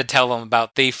kind of tell him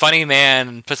about the funny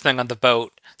man pissing on the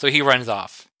boat, so he runs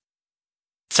off.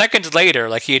 Seconds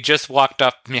later, he had just walked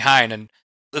up behind, and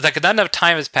not enough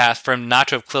time has passed for him not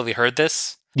to have clearly heard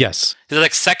this. Yes.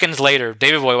 Because seconds later,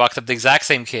 David Boy walks up to the exact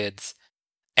same kids,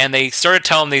 and they started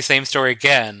telling the same story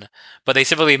again, but they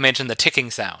simply mentioned the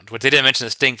ticking sound, which they didn't mention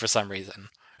the Sting for some reason.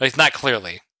 At least not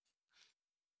clearly.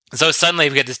 So suddenly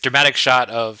we get this dramatic shot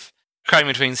of cutting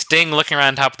between Sting looking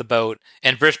around top of the boat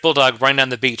and British Bulldog running down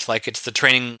the beach like it's the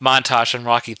training montage in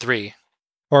Rocky 3.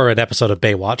 Or an episode of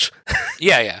Baywatch.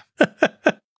 Yeah.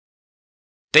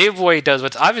 Dave Boy does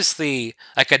what's obviously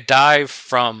a dive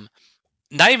from,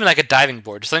 not even a diving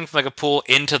board, just something from a pool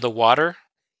into the water.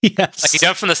 Yes. He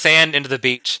jumped from the sand into the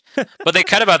beach. But they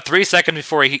cut about 3 seconds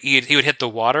before he would hit the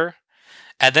water.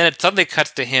 And then it suddenly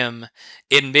cuts to him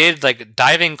in mid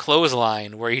diving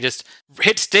clothesline where he just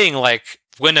hit Sting like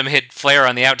Wyndham hit Flair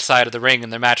on the outside of the ring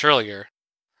in their match earlier,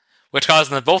 which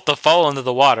caused them both to fall into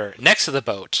the water next to the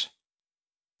boat.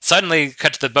 Suddenly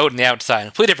cut to the boat on the outside, a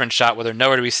completely different shot where they're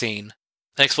nowhere to be seen.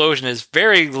 An explosion is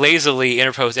very lazily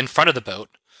interposed in front of the boat,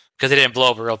 because they didn't blow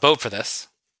up a real boat for this.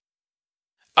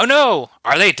 Oh no!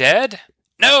 Are they dead?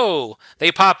 No!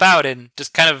 They pop out and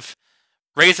just kind of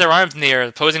raise their arms in the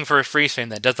air, posing for a freeze frame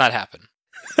that does not happen.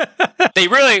 They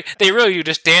really you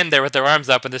just stand there with their arms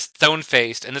up and this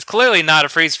stone-faced, and it's clearly not a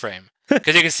freeze frame,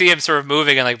 because you can see him sort of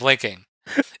moving and blinking.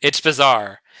 It's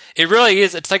bizarre. It really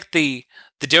is. It's like the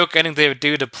joke ending they would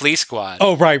do to Police Squad.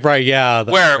 Oh, right, yeah.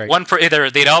 Where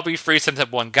either they'd all be freeze framed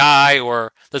except one guy,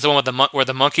 or there's the one with where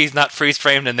the monkey's not freeze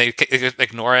framed and they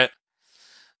ignore it.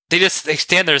 They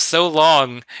stand there so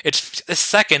long. It's a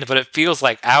second, but it feels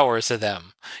like hours to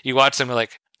them. You watch them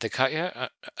they cut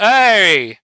yet?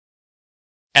 Hey!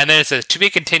 And then it says, to be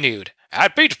continued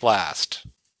at Beach Blast.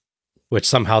 Which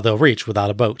somehow they'll reach without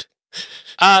a boat.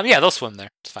 Yeah, they'll swim there.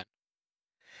 It's fine.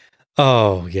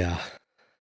 Oh, yeah.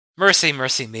 Mercy,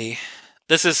 mercy me.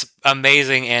 This is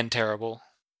amazing and terrible.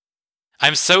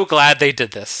 I'm so glad they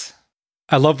did this.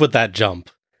 I love with that jump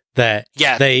that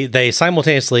they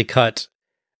simultaneously cut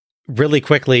really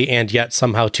quickly and yet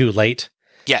somehow too late.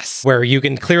 Yes. Where you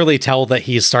can clearly tell that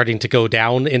he's starting to go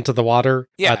down into the water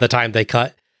at the time they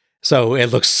cut. So it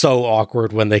looks so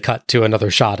awkward when they cut to another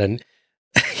shot, and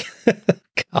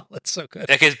God, it's so good.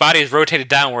 His body is rotated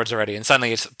downwards already, and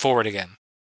suddenly it's forward again.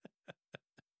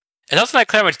 It's also not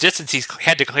clear how much distance he's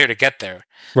had to clear to get there.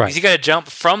 Right. Because he's got to jump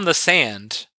from the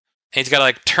sand, and he's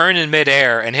got to turn in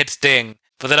midair and hit Sting,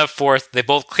 but then up fourth, they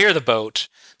both clear the boat,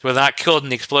 so they're not killed in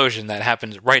the explosion that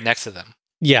happens right next to them.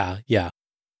 Yeah.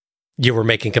 You were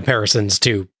making comparisons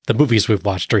to the movies we've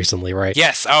watched recently, right?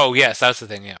 Yes. Oh, yes. That's the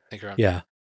thing. Yeah.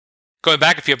 Going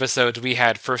back a few episodes, we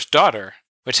had First Daughter,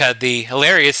 which had the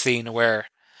hilarious scene where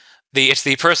it's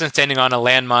the person standing on a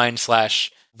landmine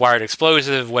 / wired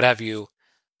explosive, what have you.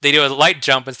 They do a light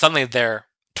jump, and suddenly they're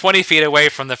 20 feet away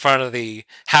from the front of the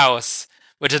house,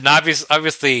 which is an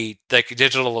obviously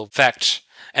digital effect,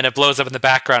 and it blows up in the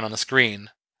background on the screen.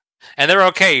 And they're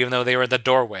okay, even though they were in the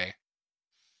doorway.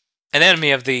 And then we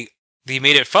have the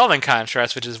immediate following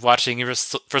contrast, which is watching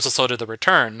Universal Soldier: The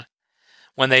Return,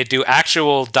 when they do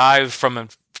actual dive from a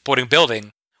exploding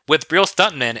building with real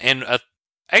stuntmen, and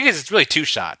I guess it's really two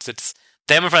shots. It's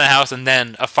them in front of the house and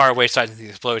then a far away shot of the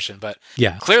explosion. But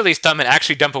clearly stuntmen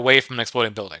actually dump away from an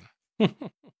exploding building.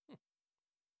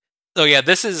 So yeah,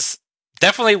 this is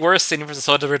definitely worse than Universal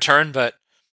Soldier: The Return, but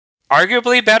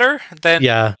arguably better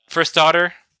than First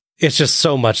Daughter. It's just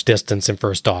so much distance in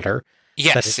First Daughter.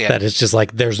 Yes, that it's just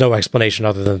there's no explanation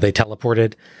other than they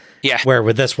teleported. Yeah. Where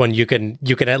with this one, you can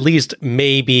at least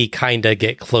maybe kind of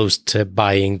get close to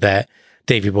buying that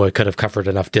Davey Boy could have covered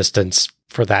enough distance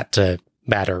for that to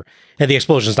matter. And the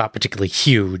explosion's not particularly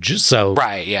huge, so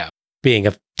being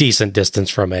a decent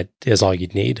distance from it is all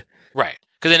you'd need. Right.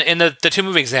 Because in the two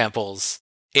movie examples,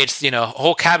 it's, a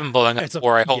whole cabin blowing up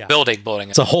or a whole building blowing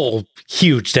up. It's a whole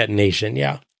huge detonation,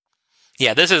 yeah.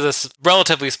 Yeah, this is a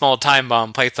relatively small time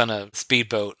bomb placed on a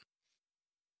speedboat.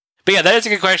 But yeah, that is a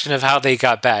good question of how they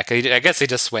got back. I guess they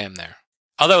just swam there.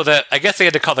 Although, I guess they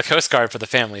had to call the Coast Guard for the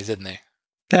families, didn't they?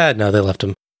 No, they left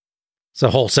them. It's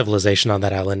a whole civilization on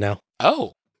that island now.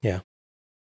 Oh. Yeah.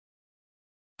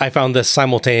 I found this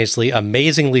simultaneously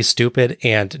amazingly stupid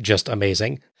and just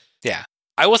amazing. Yeah.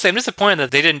 I will say, I'm disappointed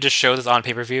that they didn't just show this on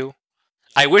pay-per-view.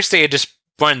 I wish they had just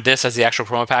run this as the actual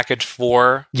promo package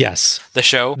for Yes. the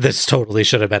show. This totally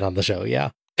should have been on the show, yeah.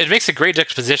 It makes a great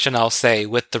juxtaposition, I'll say,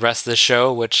 with the rest of the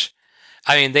show, which,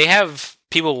 I mean, they have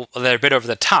people that are a bit over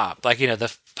the top. Like,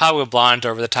 the Hollywood Blondes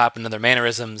are over the top and their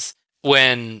mannerisms.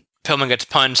 When Pillman gets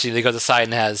punched, they go to the side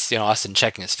and has, Austin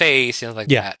checking his face, like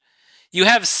that. You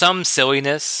have some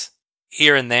silliness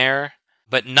here and there,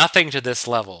 but nothing to this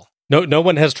level. No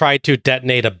one has tried to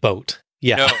detonate a boat.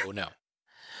 Yeah. No.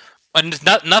 And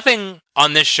nothing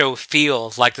on this show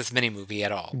feels like this mini-movie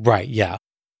at all. Right, yeah.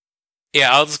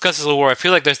 Yeah, I'll discuss this a little more. I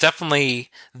feel like there's definitely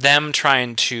them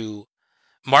trying to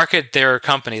market their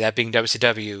company, that being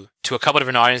WCW, to a couple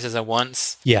different audiences at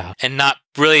once. Yeah. And not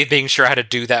really being sure how to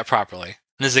do that properly.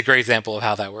 And this is a great example of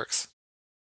how that works.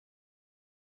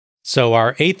 So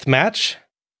our 8th match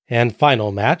and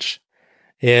final match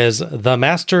is the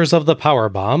Masters of the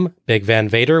Powerbomb, Big Van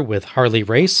Vader with Harley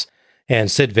Race, and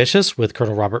Sid Vicious with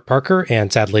Colonel Robert Parker,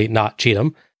 and sadly not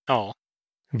Cheatham. Oh.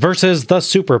 Versus the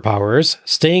Superpowers,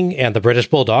 Sting and the British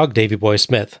Bulldog, Davey Boy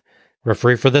Smith.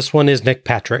 Referee for this one is Nick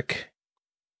Patrick.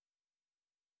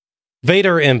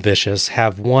 Vader and Vicious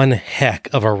have one heck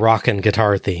of a rockin'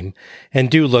 guitar theme,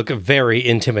 and do look very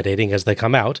intimidating as they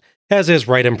come out, as is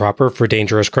right and proper for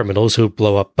dangerous criminals who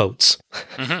blow up boats.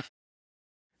 Mm-hmm.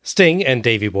 Sting and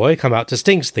Davey Boy come out to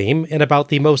Sting's theme in about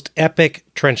the most epic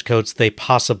trench coats they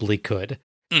possibly could.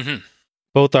 Mm-hmm.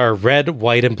 Both are red,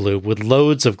 white, and blue, with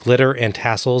loads of glitter and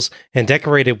tassels, and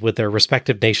decorated with their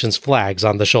respective nations' flags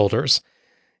on the shoulders.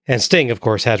 And Sting, of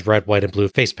course, has red, white, and blue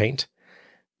face paint.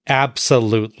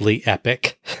 Absolutely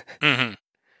epic. Mm-hmm.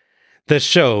 The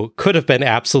show could have been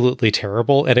absolutely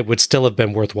terrible, and it would still have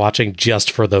been worth watching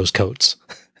just for those coats.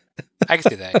 I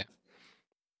can see that, yeah.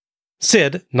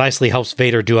 Sid nicely helps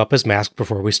Vader do up his mask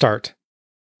before we start.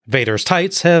 Vader's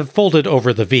tights have folded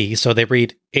over the V, so they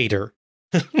read Ader.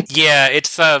 Yeah,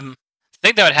 it's, I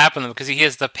think that would happen because he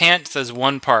has the pants as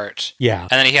one part. Yeah.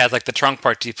 And then he has, like, the trunk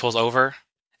part he pulls over,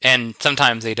 and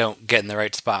sometimes they don't get in the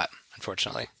right spot,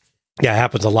 unfortunately. Yeah, it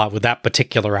happens a lot with that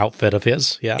particular outfit of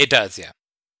his, yeah. It does, yeah.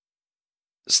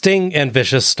 Sting and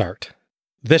Vicious start.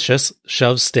 Vicious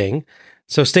shoves Sting,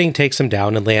 so Sting takes him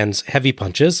down and lands heavy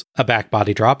punches, a back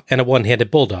body drop, and a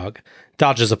one-handed bulldog,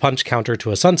 dodges a punch counter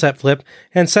to a sunset flip,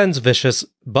 and sends Vicious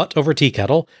butt over tea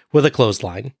kettle with a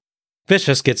clothesline.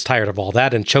 Vicious gets tired of all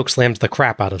that and chokeslams the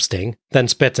crap out of Sting, then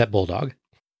spits at Bulldog.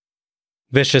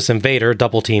 Vicious and Vader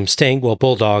double-team Sting while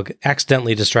Bulldog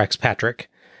accidentally distracts Patrick.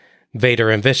 Vader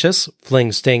and Vicious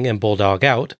fling Sting and Bulldog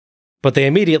out, but they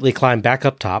immediately climb back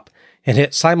up top and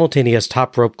hit simultaneous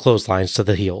top rope clotheslines to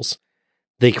the heels.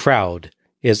 The crowd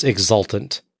is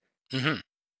exultant. Mm-hmm.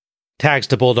 Tags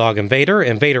to Bulldog and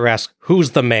Vader asks,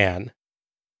 "Who's the man?"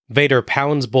 Vader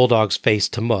pounds Bulldog's face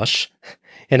to mush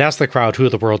and asks the crowd who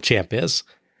the world champ is.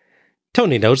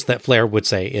 Tony notes that Flair would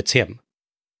say it's him.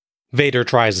 Vader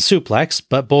tries a suplex,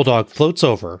 but Bulldog floats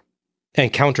over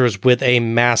and counters with a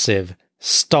massive,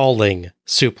 stalling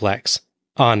suplex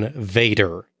on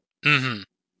Vader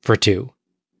for 2.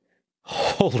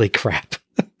 Holy crap.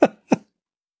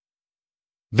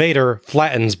 Vader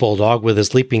flattens Bulldog with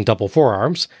his leaping double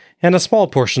forearms, and a small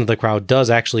portion of the crowd does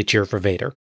actually cheer for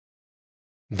Vader.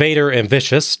 Vader and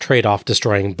Vicious trade off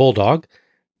destroying Bulldog,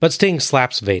 but Sting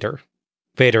slaps Vader.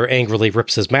 Vader angrily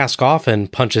rips his mask off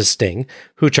and punches Sting,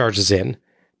 who charges in.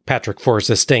 Patrick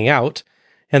forces Sting out,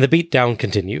 and the beatdown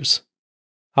continues.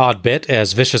 Odd bit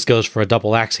as Vicious goes for a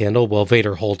double axe handle while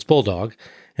Vader holds Bulldog,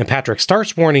 and Patrick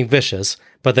starts warning Vicious,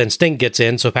 but then Sting gets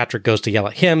in, so Patrick goes to yell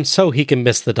at him so he can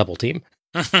miss the double team.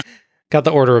 Got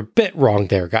the order a bit wrong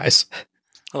there, guys.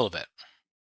 A little bit.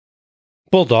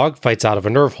 Bulldog fights out of a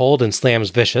nerve hold and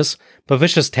slams Vicious, but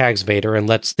Vicious tags Vader and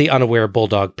lets the unaware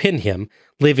Bulldog pin him,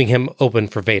 leaving him open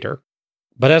for Vader.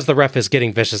 But as the ref is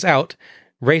getting Vicious out,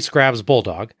 Race grabs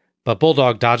Bulldog, but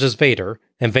Bulldog dodges Vader,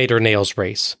 and Vader nails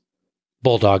Race.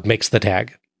 Bulldog makes the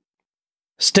tag.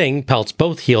 Sting pelts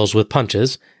both heels with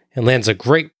punches and lands a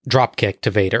great dropkick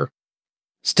to Vader.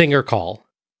 Stinger call.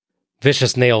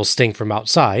 Vicious nails Sting from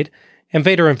outside, and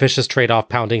Vader and Vicious trade off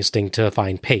pounding Sting to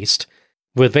find paste,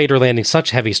 with Vader landing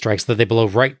such heavy strikes that they blow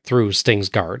right through Sting's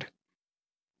guard.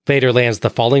 Vader lands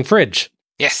the falling fridge.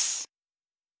 Yes!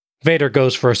 Vader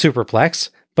goes for a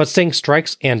superplex, but Sting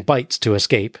strikes and bites to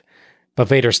escape, but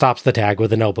Vader stops the tag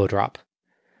with an elbow drop.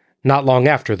 Not long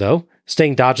after, though,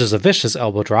 Sting dodges a Vicious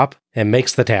elbow drop and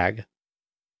makes the tag.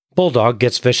 Bulldog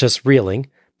gets Vicious reeling,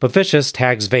 but Vicious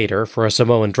tags Vader for a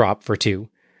Samoan drop for 2.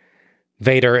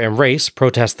 Vader and Race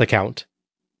protest the count.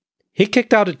 "He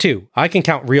kicked out at 2. I can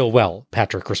count real well,"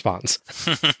 Patrick responds.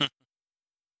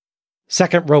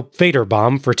 Second rope Vader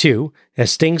bomb for 2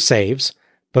 as Sting saves,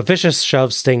 but Vicious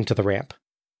shoves Sting to the ramp.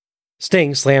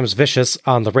 Sting slams Vicious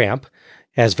on the ramp,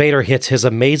 as Vader hits his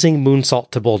amazing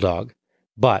moonsault to Bulldog.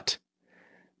 But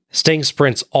Sting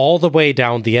sprints all the way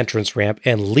down the entrance ramp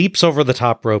and leaps over the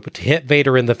top rope to hit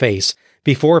Vader in the face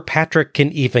before Patrick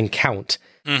can even count.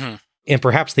 Mm-hmm. In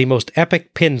perhaps the most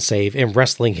epic pin save in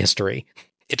wrestling history.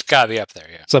 It's gotta be up there,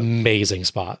 yeah. It's an amazing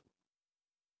spot.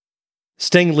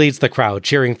 Sting leads the crowd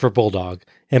cheering for Bulldog,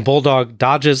 and Bulldog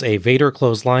dodges a Vader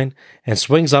clothesline and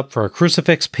swings up for a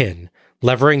crucifix pin,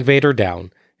 levering Vader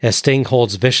down as Sting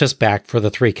holds Vicious back for the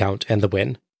 3 count and the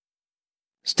win.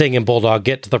 Sting and Bulldog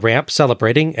get to the ramp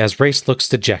celebrating as Race looks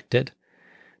dejected.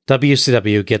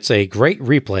 WCW gets a great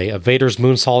replay of Vader's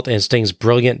moonsault and Sting's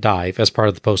brilliant dive as part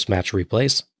of the post-match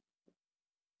replays.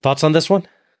 Thoughts on this one?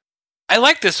 I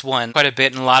like this one quite a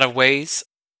bit in a lot of ways.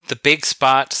 The big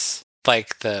spots,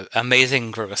 like the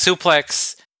amazing Gorilla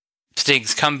suplex,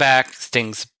 Sting's comeback,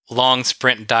 Sting's long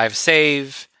sprint dive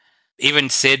save, even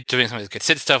Sid doing some of his good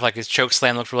Sid stuff, like his choke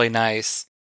slam looked really nice.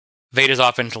 Vader's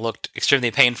offense looked extremely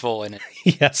painful, and it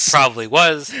yes. probably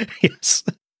was. Yes.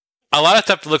 A lot of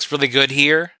stuff looks really good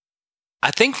here. I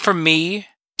think for me,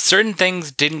 certain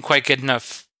things didn't quite get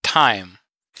enough time.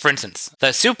 For instance, the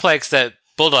suplex that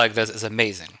Bulldog does is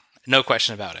amazing. No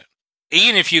question about it.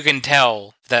 Even if you can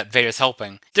tell that Vader's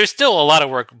helping, there's still a lot of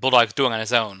work Bulldog's doing on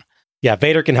his own. Yeah,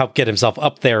 Vader can help get himself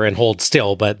up there and hold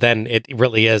still, but then it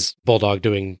really is Bulldog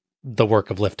doing the work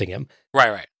of lifting him.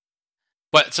 Right.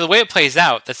 But so the way it plays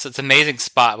out, it's an amazing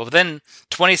spot. But within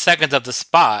 20 seconds of the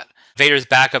spot, Vader's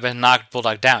back up and knocked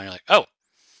Bulldog down. You're like, oh.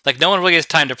 Like, no one really has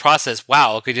time to process,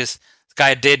 wow, look at this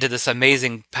guy did to this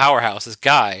amazing powerhouse, this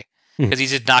guy, because he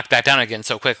just knocked back down again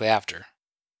so quickly after.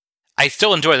 I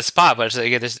still enjoy the spot, but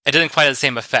it doesn't quite have the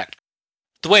same effect.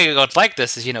 The way it goes like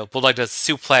this is, Bulldog does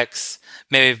suplex,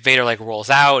 maybe Vader rolls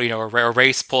out, or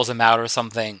Race pulls him out or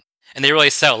something, and they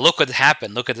really sell, look what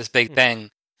happened, look at this big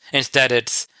thing. Instead,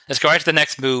 let's go right to the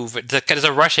next move. There's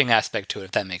a rushing aspect to it,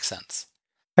 if that makes sense.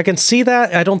 I can see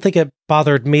that. I don't think it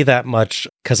bothered me that much,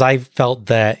 because I felt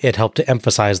that it helped to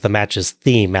emphasize the match's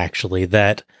theme, actually,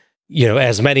 that,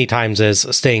 as many times as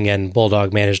Sting and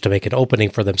Bulldog managed to make an opening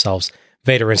for themselves,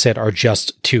 Vader and Sid are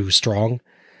just too strong.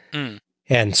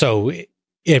 And so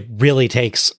it really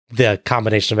takes the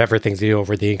combination of everything they do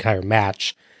over the entire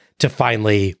match to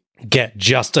finally get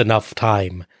just enough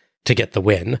time to get the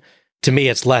win. To me,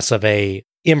 it's less of a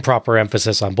improper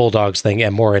emphasis on Bulldog's thing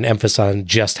and more an emphasis on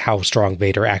just how strong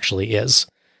Vader actually is.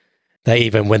 That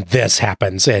even when this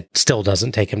happens, it still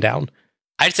doesn't take him down.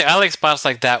 I'd say I like spots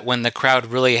like that when the crowd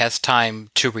really has time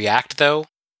to react, though.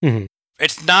 Mm-hmm.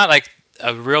 It's not like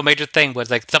a real major thing, but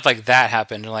stuff like that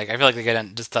happened. And I feel like they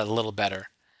get just a little better.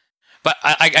 But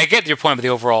I get your point with the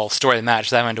overall story of the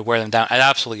match, that I wanted to wear them down. It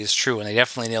absolutely is true, and they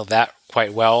definitely nailed that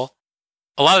quite well.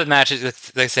 A lot of the matches,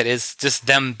 like I said, is just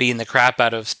them beating the crap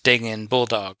out of Sting and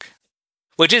Bulldog,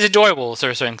 which is enjoyable to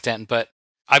a certain extent, but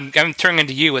I'm turning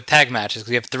to you with tag matches, because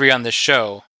we have 3 on this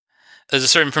show. There's a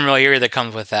certain familiarity that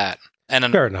comes with that. And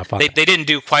fair enough. They didn't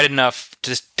do quite enough to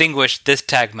distinguish this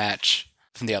tag match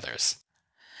from the others.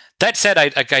 That said,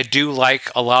 I do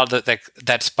like a lot of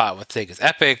that spot with Sting is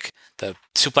epic. The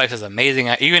suplex is amazing.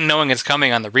 Even knowing it's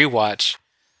coming on the rewatch,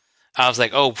 I was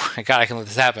like, oh my god, I can't believe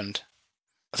this happened.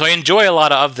 So I enjoy a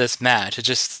lot of this match. It's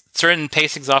just certain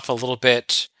pacing's off a little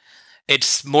bit.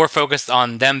 It's more focused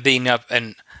on them being up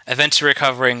and eventually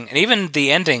recovering, and even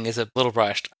the ending is a little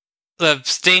rushed. The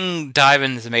Sting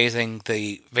dive-in is amazing.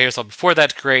 The Vader salt before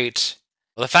that's great.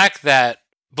 The fact that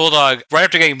Bulldog, right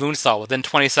after getting moonsault, within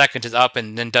 20 seconds is up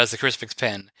and then does the crucifix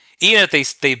pin. Even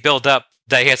if they build up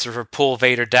that he has to pull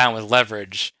Vader down with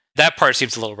leverage, that part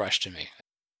seems a little rushed to me.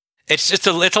 It's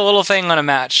a little thing on a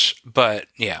match, but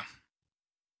yeah.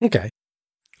 Okay.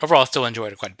 Overall, I still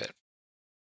enjoyed it quite a bit.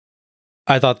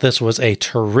 I thought this was a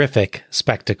terrific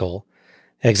spectacle.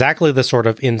 Exactly the sort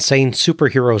of insane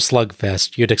superhero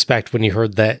slugfest you'd expect when you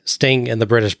heard that Sting and the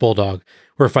British Bulldog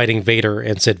were fighting Vader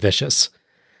and Sid Vicious.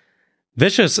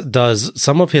 Vicious does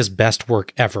some of his best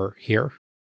work ever here,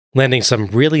 landing some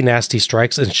really nasty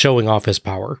strikes and showing off his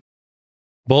power.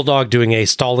 Bulldog doing a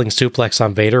stalling suplex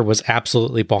on Vader was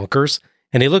absolutely bonkers,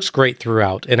 and he looks great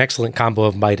throughout, an excellent combo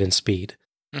of might and speed.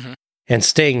 Mm-hmm. And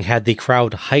Sting had the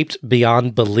crowd hyped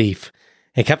beyond belief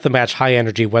and kept the match high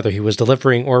energy whether he was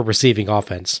delivering or receiving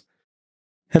offense.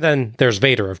 And then there's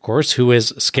Vader, of course, who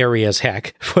is scary as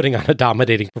heck, putting on a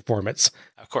dominating performance.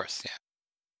 Of course, yeah.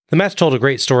 The match told a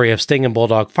great story of Sting and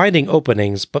Bulldog finding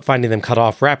openings, but finding them cut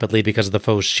off rapidly because of the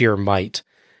foe's sheer might,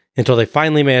 until they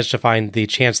finally managed to find the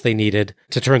chance they needed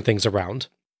to turn things around.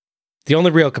 The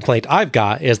only real complaint I've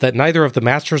got is that neither of the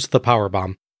Masters of the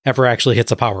Powerbomb ever actually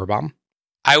hits a powerbomb.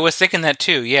 I was thinking that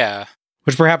too, yeah.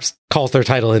 Which perhaps calls their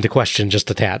title into question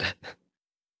just a tad.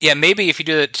 Yeah, maybe if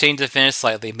you change the finish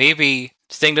slightly, maybe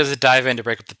Sting does a dive in to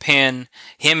break up the pin.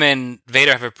 Him and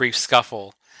Vader have a brief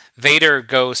scuffle. Vader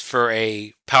goes for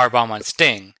a powerbomb on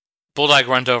Sting. Bulldog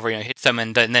runs over, hits him,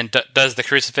 and then does the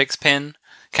crucifix pin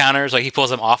counters. Like, he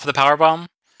pulls him off of the powerbomb.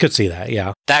 Could see that,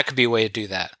 yeah. That could be a way to do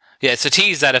that. Yeah, it's a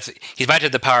tease that if he might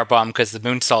have the powerbomb because the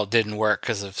moonsault didn't work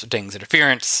because of Sting's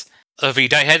interference. If he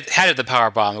had the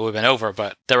powerbomb, it would have been over,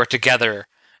 but they were together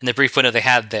in the brief window they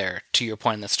had there, to your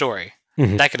point in the story.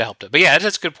 Mm-hmm. That could have helped it. But yeah,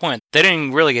 that's a good point. They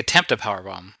didn't really attempt a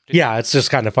powerbomb. Yeah, it's just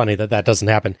kind of funny that doesn't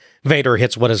happen. Vader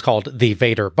hits what is called the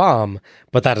Vader bomb,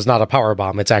 but that is not a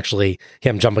powerbomb. It's actually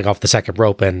him jumping off the second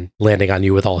rope and landing on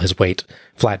you with all his weight,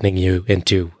 flattening you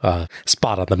into a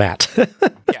spot on the mat.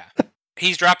 Yeah.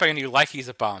 He's dropping on you like he's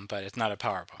a bomb, but it's not a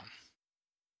powerbomb.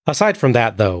 Aside from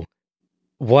that, though,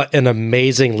 what an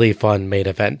amazingly fun main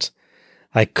event.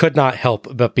 I could not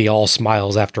help but be all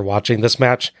smiles after watching this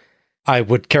match. I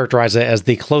would characterize it as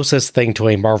the closest thing to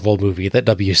a Marvel movie that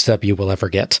WCW will ever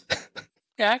get.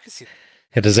 Yeah, I can see that.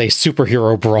 It is a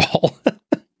superhero brawl.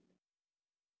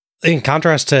 In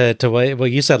contrast to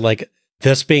what you said, like,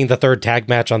 this being the third tag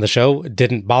match on the show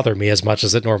didn't bother me as much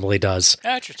as it normally does.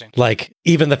 Interesting. Like,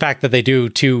 even the fact that they do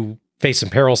 2 face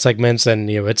and peril segments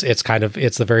and, it's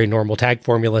the very normal tag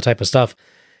formula type of stuff.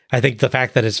 I think the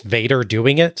fact that it's Vader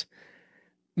doing it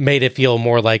made it feel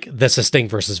more like this is Sting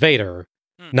versus Vader.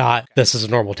 Not this is a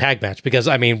normal tag match, because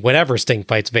whenever Sting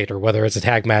fights Vader, whether it's a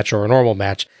tag match or a normal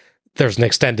match, there's an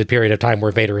extended period of time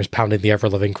where Vader is pounding the ever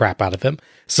living crap out of him.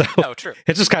 So true.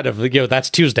 It's just kind of, that's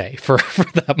Tuesday for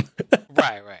them.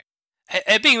 Right.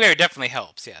 It being Vader definitely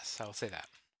helps. Yes, I'll say that.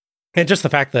 And just the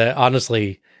fact that,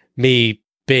 honestly, me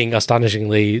being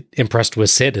astonishingly impressed with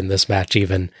Sid in this match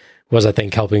even was, I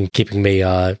think, keeping me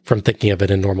from thinking of it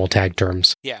in normal tag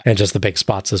terms. Yeah. And just the big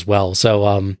spots as well.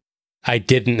 So, I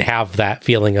didn't have that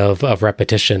feeling of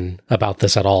repetition about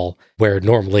this at all, where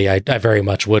normally I very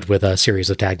much would with a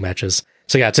series of tag matches.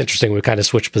 So yeah, it's interesting. We kind of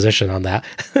switched position on that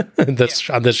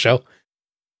on this show.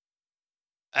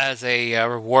 As a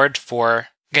reward for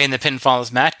getting the pinfall in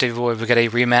this match, David Boy would get a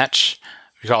rematch.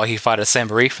 Recall he fought at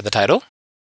Samboree for the title,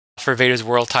 for Vader's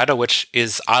world title, which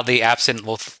is oddly absent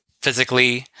both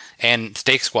physically and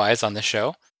stakes-wise on this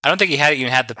show. I don't think he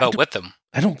even had the belt with him.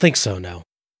 I don't think so, no.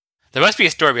 There must be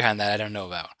a story behind that I don't know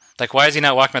about. Like, why is he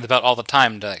not walking around the belt all the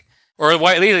time? Or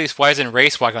at least, why isn't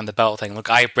Race walking on the belt thing? Look,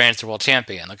 I Brand's the world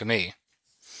champion. Look at me.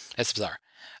 That's bizarre.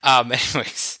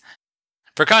 Anyways,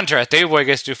 for contrast, David Boy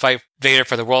gets to fight Vader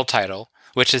for the world title,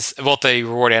 which is both a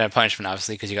reward and a punishment,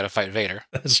 obviously, because you got to fight Vader.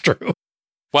 That's true.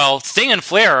 Well, Sting and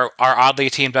Flair are oddly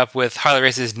teamed up with Harley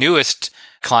Race's newest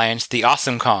clients, the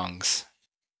Awesome Kongs.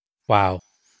 Wow.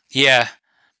 Yeah.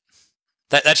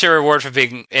 That's your reward for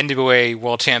being NWA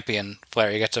World Champion,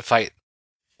 Flair. You get to fight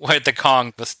with the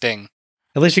Kong with Sting.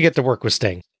 At least you get to work with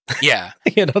Sting. Yeah.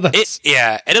 That's...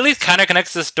 It at least kind of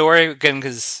connects the story, again,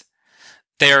 because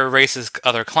they're Race's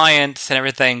other clients and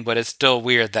everything, but it's still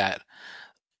weird that,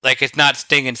 like, it's not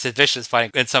Sting and Sid Vicious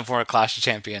fighting in some form of Clash of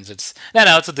Champions. It's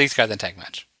with these guys in tag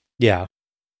match. Yeah.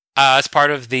 As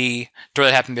part of the story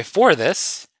that happened before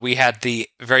this, we had the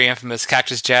very infamous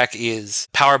Cactus Jack is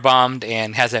powerbombed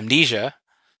and has amnesia.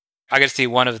 I got to see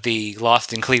one of the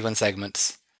Lost in Cleveland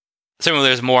segments. Certainly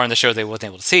there's more on the show they wasn't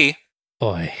able to see.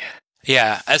 Boy.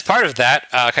 Yeah, as part of that,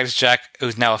 Cactus Jack,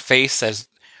 who's now a face,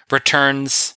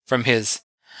 returns from his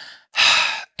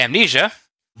amnesia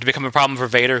to become a problem for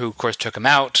Vader, who of course took him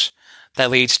out.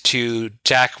 That leads to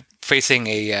Jack facing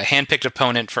a hand-picked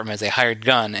opponent from as a hired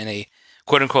gun in a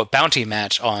quote-unquote bounty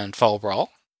match on Fall Brawl.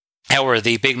 However,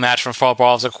 the big match from Fall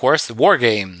Brawl is, of course, the War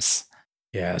Games.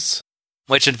 Yes.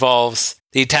 Which involves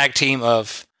the tag team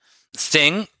of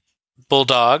Sting,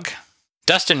 Bulldog,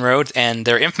 Dustin Rhodes, and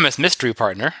their infamous mystery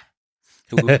partner,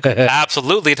 who we'll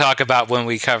absolutely talk about when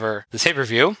we cover the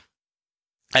pay-per-view,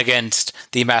 against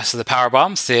the Master of the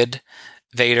Powerbomb, Sid,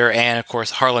 Vader, and, of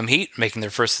course, Harlem Heat, making their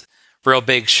first real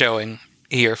big showing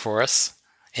here for us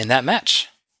in that match.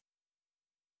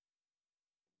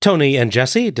 Tony and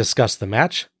Jesse discuss the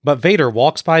match, but Vader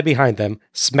walks by behind them,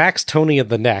 smacks Tony in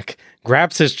the neck,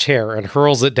 grabs his chair, and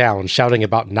hurls it down, shouting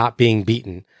about not being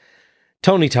beaten.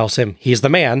 Tony tells him he's the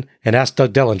man and asks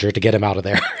Doug Dillinger to get him out of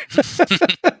there.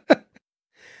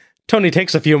 Tony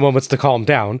takes a few moments to calm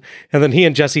down, and then he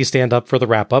and Jesse stand up for the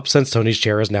wrap-up since Tony's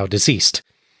chair is now deceased.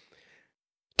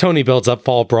 Tony builds up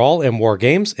Fall Brawl and War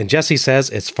Games, and Jesse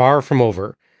says it's far from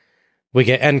over. We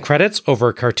get end credits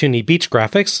over cartoony beach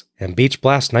graphics, and Beach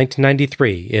Blast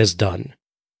 1993 is done.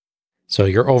 So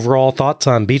your overall thoughts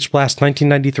on Beach Blast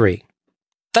 1993?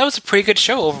 That was a pretty good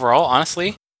show overall,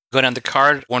 honestly. Going down the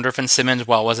card, Wonderful and Simmons,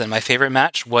 while it wasn't my favorite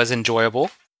match, was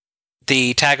enjoyable.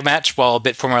 The tag match, while a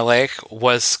bit formulaic,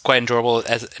 was quite enjoyable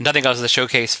as nothing else as a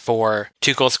showcase for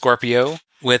Too Cold Scorpio,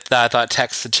 with I thought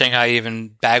Tex and Shanghai,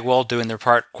 even Bagwell doing their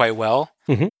part quite well.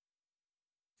 Mm-hmm.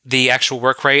 The actual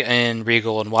work rate in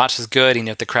Regal and Watts is good, even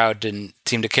if the crowd didn't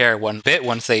seem to care one bit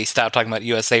once they stopped talking about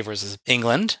USA versus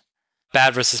England.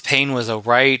 Bad versus Pain was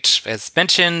alright, as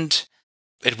mentioned.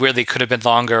 It weirdly could have been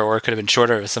longer or it could have been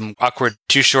shorter. Some awkward,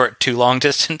 too short, too long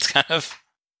distance kind of.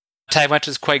 Tag match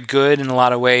was quite good in a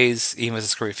lot of ways, even with a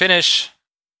screwy finish.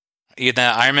 Even the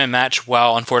Iron Man match,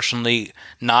 while unfortunately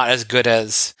not as good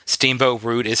as Steamboat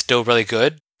Root, is still really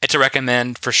good. It's a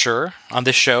recommend for sure on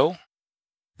this show.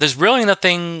 There's really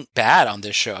nothing bad on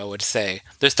this show, I would say.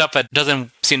 There's stuff that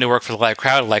doesn't seem to work for the live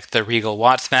crowd, like the Regal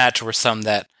Watts match, or some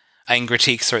that I can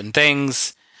critique certain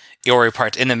things, or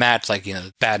parts in the match, like,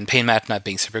 Bad and Pain match not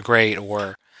being super great,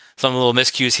 or some little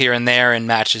miscues here and there in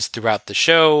matches throughout the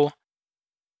show.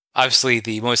 Obviously,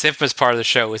 the most infamous part of the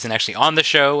show isn't actually on the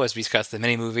show, as we discussed the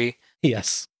mini-movie.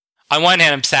 Yes. On one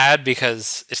hand, I'm sad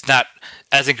because it's not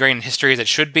as ingrained in history as it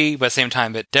should be, but at the same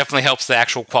time, it definitely helps the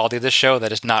actual quality of the show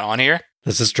that is not on here.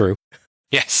 This is true.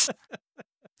 Yes.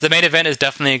 The main event is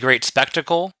definitely a great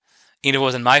spectacle. Even if it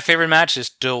wasn't my favorite match, it's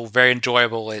still very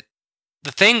enjoyable.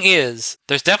 The thing is,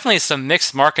 there's definitely some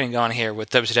mixed marketing on here with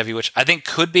WCW, which I think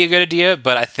could be a good idea,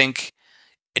 but I think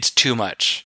it's too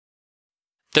much.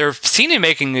 They're seen in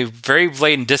making a very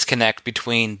blatant disconnect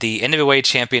between the NWA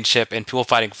Championship and people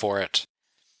fighting for it,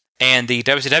 and the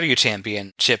WCW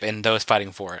Championship and those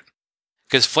fighting for it.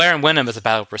 Because Flair and Wyndham is a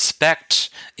battle of respect.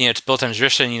 It's built on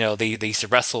tradition. They used to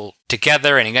wrestle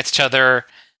together and against each other.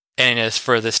 And it's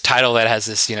for this title that has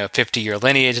this, 50-year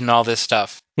lineage and all this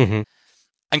stuff. Mm-hmm.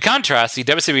 In contrast, the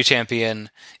WCW champion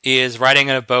is riding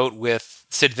in a boat with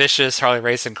Sid Vicious, Harley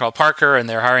Race, and Carl Parker, and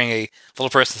they're hiring a little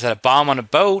person to set a bomb on a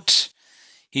boat.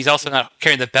 He's also not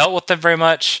carrying the belt with them very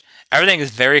much. Everything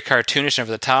is very cartoonish and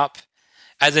over the top.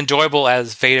 As enjoyable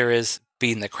as Vader is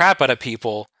beating the crap out of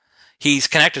people, he's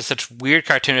connected to such weird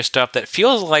cartoonish stuff that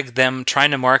feels like them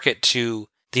trying to market to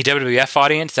the WWF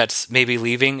audience that's maybe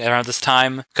leaving around this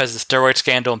time because of the steroid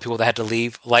scandal and people that had to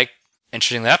leave, like,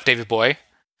 interestingly enough, Davey Boy.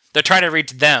 They're trying to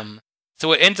reach them.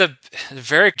 So it ends up a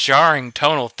very jarring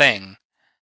tonal thing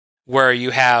where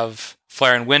you have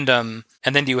Flair and Wyndham,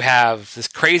 and then you have this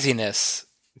craziness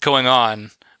going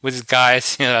on with these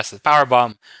guys, that's the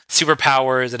powerbomb,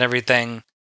 superpowers and everything.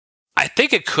 I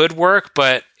think it could work,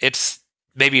 but it's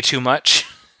maybe too much.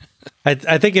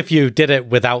 I think if you did it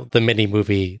without the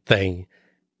mini-movie thing,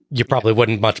 you probably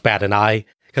wouldn't much bat an eye.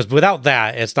 Because without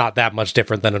that, it's not that much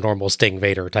different than a normal Sting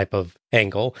Vader type of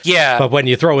angle. Yeah. But when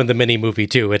you throw in the mini-movie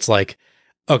too, it's like,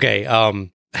 okay,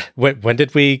 when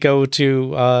did we go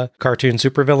to cartoon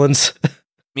supervillains?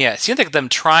 Yeah, it seems like them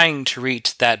trying to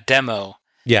reach that demo.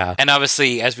 Yeah. And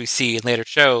obviously, as we see in later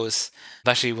shows,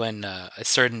 especially when a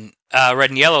certain red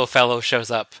and yellow fellow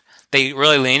shows up, they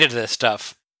really lean into this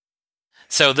stuff.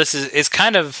 So this is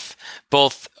kind of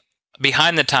both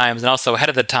behind the times and also ahead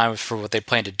of the times for what they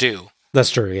plan to do. That's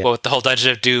true, yeah. Well, with the whole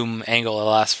Dungeon of Doom angle, it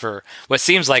lasts for what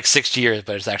seems like 6 years,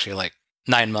 but it's actually like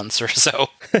 9 months or so.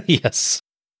 Yes.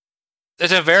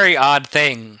 It's a very odd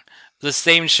thing. The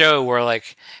same show where,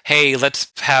 like, hey,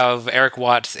 let's have Eric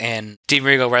Watts and Dean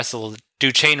Regal wrestle,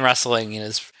 do chain wrestling in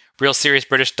his real serious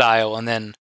British style, and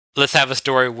then let's have a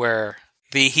story where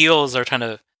the heels are trying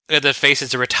to get the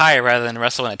faces to retire rather than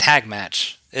wrestle in a tag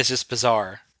match. It's just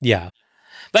bizarre. Yeah.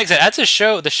 Like I said, that's a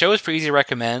show. The show is pretty easy to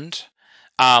recommend.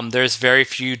 There's very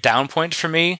few down points for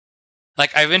me.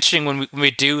 Like, I'm interested when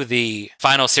we do the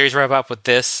final series wrap-up with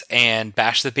this and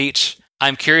Bash the Beach,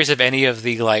 I'm curious if any of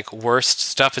the, like, worst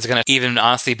stuff is going to even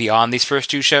honestly be on these first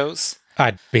two shows.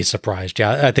 I'd be surprised,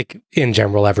 yeah. I think, in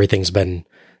general, everything's been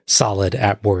solid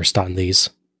at worst on these.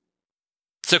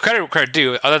 So credit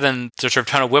due, other than there's sort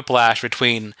of ton of whiplash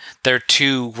between their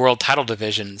two world title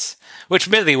divisions, which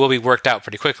admittedly will be worked out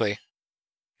pretty quickly.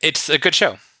 It's a good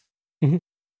show. Mm-hmm.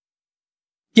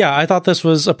 Yeah, I thought this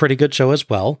was a pretty good show as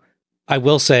well. I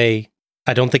will say,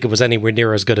 I don't think it was anywhere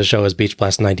near as good a show as Beach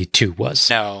Blast 92 was.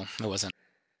 No, it wasn't.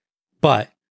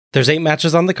 But there's 8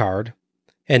 matches on the card,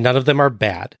 and none of them are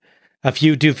bad. A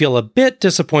few do feel a bit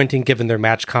disappointing given their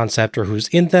match concept or who's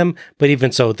in them, but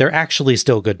even so, they're actually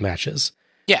still good matches.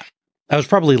 Yeah. I was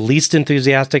probably least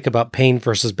enthusiastic about Pain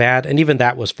versus Bad, and even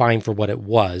that was fine for what it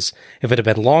was. If it had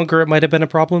been longer, it might have been a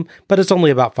problem, but it's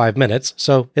only about 5 minutes,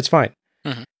 so it's fine.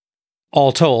 Mm-hmm.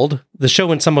 All told, the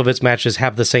show and some of its matches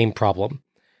have the same problem.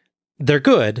 They're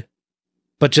good,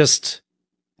 but just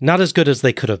not as good as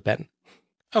they could have been.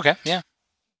 Okay, yeah.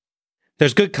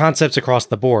 There's good concepts across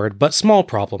the board, but small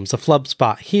problems. A flub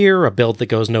spot here, a build that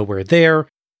goes nowhere there,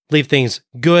 leave things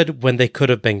good when they could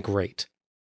have been great.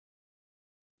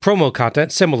 Promo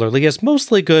content, similarly, is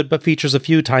mostly good but features a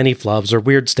few tiny flubs or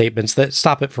weird statements that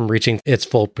stop it from reaching its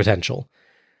full potential.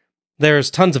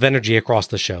 There's tons of energy across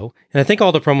the show, and I think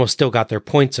all the promos still got their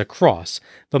points across,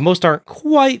 but most aren't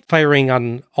quite firing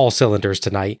on all cylinders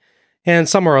tonight, and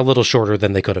some are a little shorter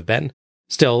than they could have been.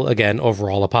 Still, again,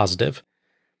 overall a positive.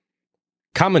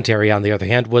 Commentary, on the other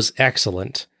hand, was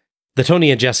excellent. The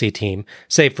Tony and Jesse team,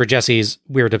 save for Jesse's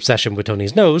weird obsession with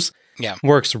Tony's nose,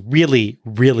 works really,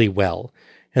 really well.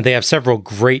 And they have several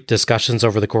great discussions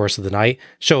over the course of the night,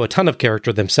 show a ton of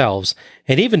character themselves,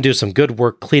 and even do some good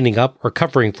work cleaning up or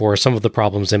covering for some of the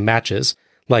problems in matches,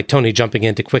 like Tony jumping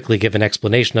in to quickly give an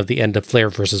explanation of the end of Flair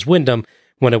versus Wyndham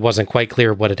when it wasn't quite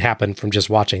clear what had happened from just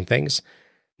watching things.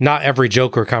 Not every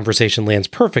joke or conversation lands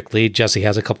perfectly, Jesse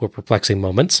has a couple of perplexing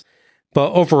moments,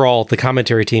 but overall, the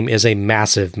commentary team is a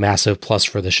massive, massive plus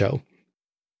for the show.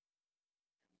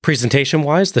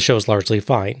 Presentation-wise, the show's largely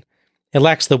fine. It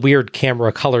lacks the weird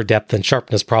camera color depth and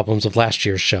sharpness problems of last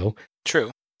year's show. True.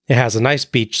 It has a nice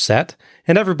beach set,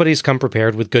 and everybody's come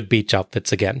prepared with good beach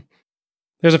outfits again.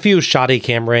 There's a few shoddy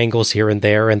camera angles here and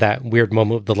there, and that weird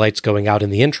moment of the lights going out in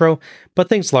the intro, but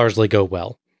things largely go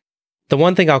well. The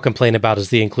one thing I'll complain about is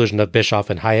the inclusion of Bischoff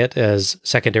and Hyatt as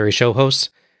secondary show hosts.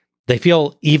 They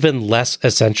feel even less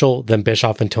essential than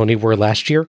Bischoff and Tony were last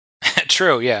year.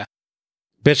 True, yeah.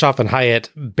 Bischoff and Hyatt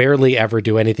barely ever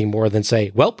do anything more than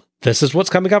say, well, this is what's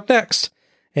coming up next,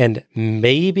 and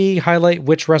maybe highlight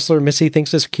which wrestler Missy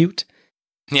thinks is cute.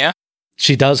 Yeah.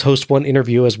 She does host one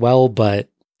interview as well, but...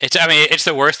 it's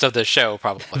the worst of the show,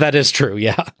 probably. That is true,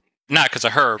 yeah. Not because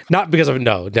of her. Not because of...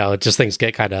 No, just things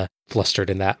get kind of flustered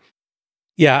in that.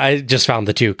 Yeah, I just found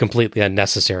the two completely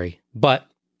unnecessary, but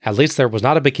at least there was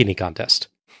not a bikini contest.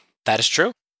 That is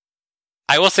true.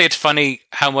 I will say it's funny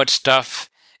how much stuff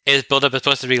is built up as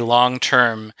supposed to be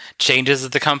long-term changes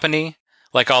of the company,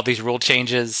 like all these rule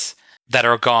changes that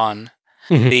are gone.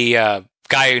 Mm-hmm. The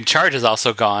guy in charge is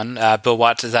also gone. Bill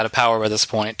Watts is out of power by this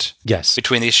point. Yes.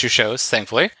 Between these two shows,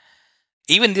 thankfully.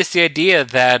 Even the idea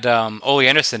that Ole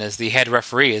Anderson is the head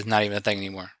referee is not even a thing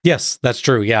anymore. Yes, that's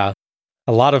true, yeah.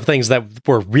 A lot of things that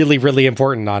were really, really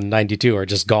important on 92 are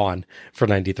just gone for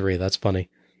 93. That's funny.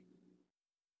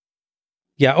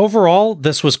 Yeah, overall,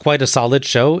 this was quite a solid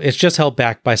show. It's just held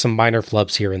back by some minor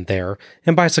flubs here and there,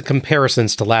 and by some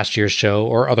comparisons to last year's show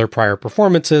or other prior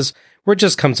performances, where it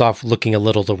just comes off looking a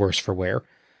little the worse for wear.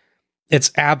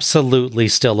 It's absolutely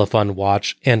still a fun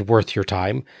watch and worth your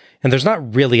time, and there's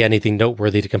not really anything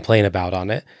noteworthy to complain about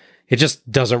on it. It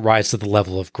just doesn't rise to the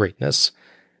level of greatness.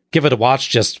 Give it a watch,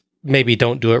 just maybe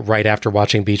don't do it right after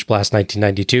watching Beach Blast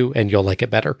 1992, and you'll like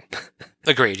it better.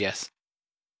 Agreed, yes.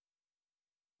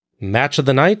 Match of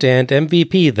the night and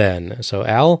MVP then. So,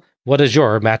 Al, what is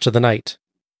your match of the night?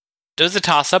 There's a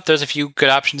toss-up. There's a few good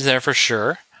options there for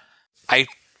sure. I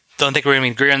don't think we're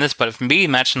going to agree on this, but for me,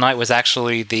 match of the night was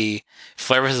actually the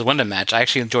Flair vs. Wyndham match. I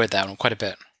actually enjoyed that one quite a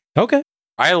bit. Okay.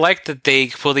 I like that they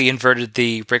fully inverted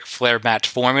the Ric Flair match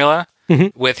formula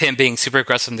with him being super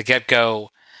aggressive from the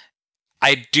get-go.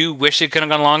 I do wish it could have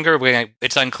gone longer.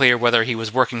 It's unclear whether he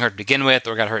was working hard to begin with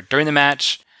or got hurt during the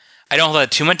match. I don't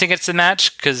hold too much against the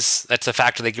match because that's a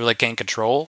factor they really can't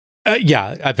control.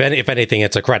 Yeah, if anything,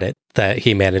 it's a credit that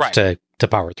he managed to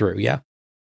power through, yeah.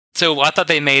 So I thought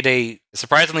they made a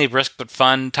surprisingly brisk but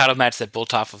fun title match that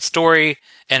built off of story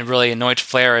and really anointed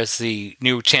Flair as the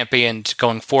new champion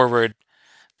going forward.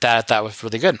 That was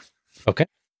really good. Okay.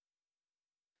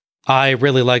 I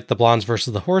really liked the Blondes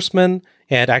versus the Horsemen,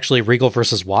 and actually Regal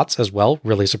versus Watts as well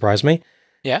really surprised me.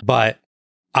 Yeah. But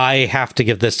I have to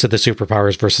give this to the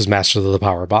Superpowers versus Masters of the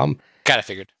Powerbomb. Kinda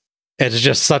figured. It's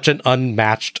just such an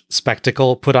unmatched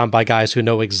spectacle put on by guys who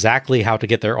know exactly how to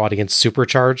get their audience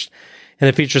supercharged, and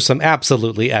it features some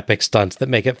absolutely epic stunts that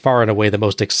make it far and away the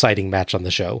most exciting match on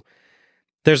the show.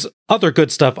 There's other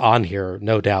good stuff on here,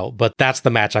 no doubt, but that's the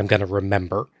match I'm going to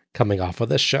remember coming off of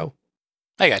this show.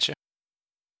 I gotcha.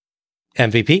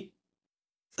 MVP?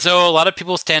 So a lot of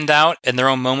people stand out in their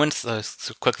own moments.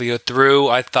 Let's quickly go through.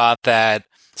 I thought that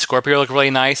Scorpio looked really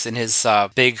nice in his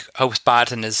big hope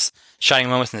spot and his shining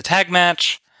moments in the tag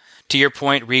match. To your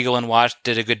point, Regal and Watts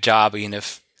did a good job, even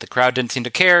if the crowd didn't seem to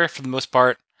care for the most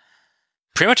part.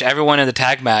 Pretty much everyone in the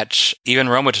tag match, even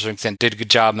Roma to a certain extent, did a good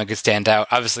job and could stand out.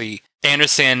 Obviously,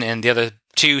 Anderson and the other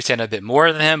two stand out a bit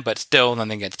more than him, but still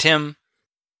nothing against him.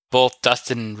 Both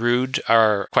Dustin and Rude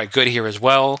are quite good here as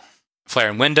well. Flair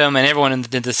and Wyndham, and everyone in the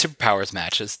Superpowers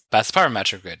matches, Best Power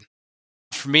match are good.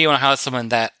 For me, I want to highlight someone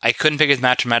that I couldn't pick his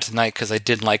match tonight because I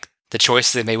didn't like the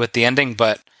choices they made with the ending,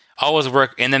 but all his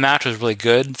work in the match was really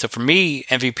good. So for me,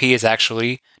 MVP is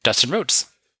actually Dustin Rhodes.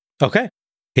 Okay.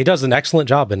 He does an excellent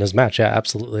job in his match, yeah,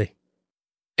 absolutely.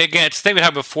 again, it's the thing we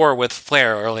had before with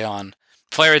Flair early on.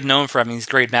 Flair is known for having these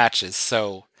great matches,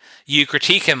 so you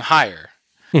critique him higher.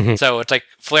 Mm-hmm. So it's like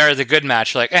Flair is a good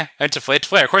match. You're like, it's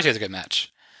Flair. Of course he has a good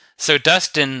match. So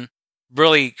Dustin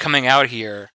really coming out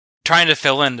here, trying to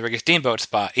fill in the Ricky Steamboat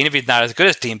spot, even if he's not as good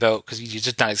as Steamboat because he's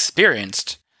just not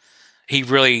experienced. He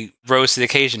really rose to the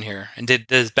occasion here and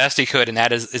did as best he could and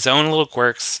added his own little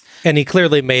quirks. And he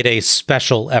clearly made a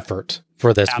special effort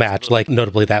for this match. Like,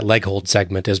 notably, that leg hold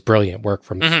segment is brilliant work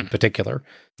from him in particular.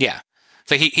 Yeah.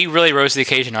 So he really rose to the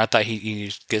occasion. I thought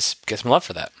he gets some love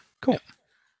for that. Cool.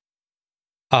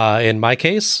 Yeah. In my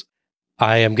case,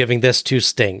 I am giving this to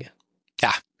Sting.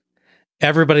 Yeah.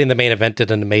 Everybody in the main event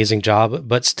did an amazing job,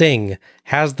 but Sting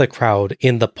has the crowd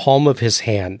in the palm of his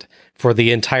hand for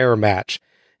the entire match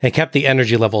and kept the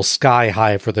energy level sky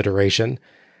high for the duration.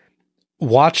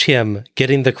 Watch him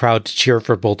getting the crowd to cheer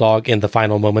for Bulldog in the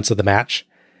final moments of the match.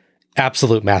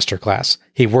 Absolute masterclass.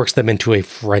 He works them into a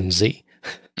frenzy.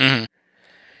 Mm-hmm.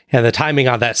 And the timing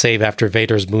on that save after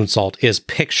Vader's moonsault is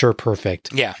picture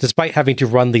perfect. Yeah. Despite having to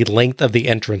run the length of the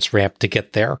entrance ramp to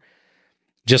get there.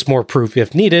 Just more proof,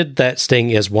 if needed, that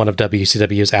Sting is one of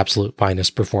WCW's absolute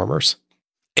finest performers.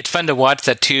 It's fun to watch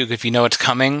that, too, if you know it's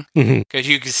coming. Because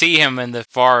you can see him in the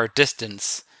far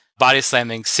distance, body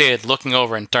slamming Sid, looking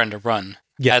over and starting to run.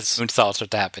 Yes. As moonsaults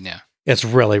start to happen, yeah. It's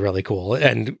really, really cool.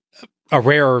 And a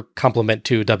rare compliment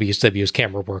to WCW's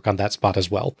camera work on that spot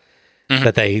as well. Mm-hmm.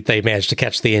 That they managed to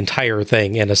catch the entire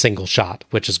thing in a single shot,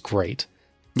 which is great.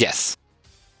 Yes.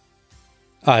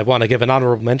 I want to give an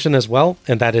honorable mention as well,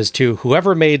 and that is to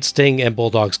whoever made Sting and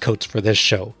Bulldog's coats for this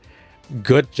show.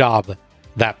 Good job,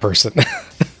 that person.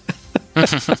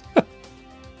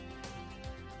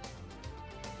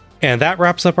 And that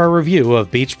wraps up our review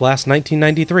of Beach Blast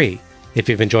 1993. If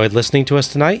you've enjoyed listening to us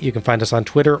tonight, you can find us on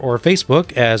Twitter or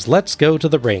Facebook as Let's Go to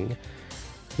the Ring.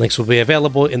 Links will be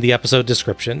available in the episode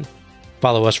description.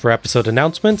 Follow us for episode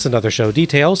announcements and other show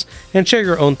details, and share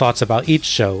your own thoughts about each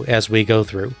show as we go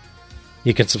through.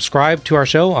 You can subscribe to our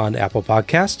show on Apple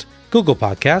Podcast, Google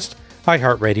Podcast,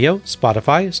 iHeartRadio,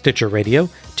 Spotify, Stitcher Radio,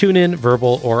 TuneIn,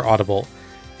 Verbal, or Audible.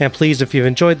 And please, if you've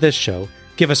enjoyed this show,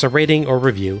 give us a rating or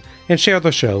review, and share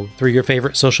the show through your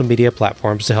favorite social media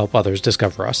platforms to help others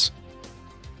discover us.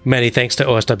 Many thanks to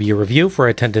OSW Review for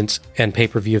attendance and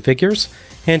pay-per-view figures,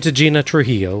 and to Gina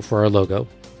Trujillo for our logo.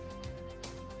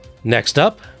 Next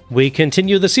up, we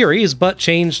continue the series but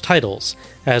change titles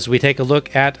as we take a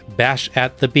look at Bash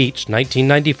at the Beach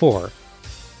 1994,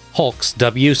 Hulk's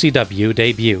WCW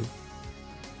debut.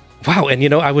 Wow,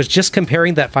 and I was just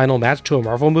comparing that final match to a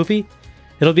Marvel movie.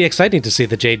 It'll be exciting to see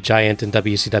the Jade Giant in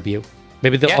WCW.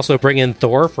 Maybe they'll also bring in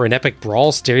Thor for an epic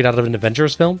brawl straight out of an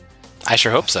Avengers film. I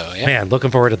sure hope so, yeah. Man, looking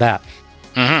forward to that.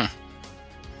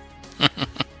 Mm-hmm.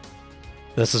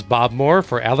 This is Bob Moore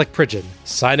for Alec Pridgeon,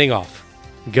 signing off.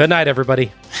 Good night,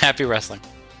 everybody. Happy wrestling.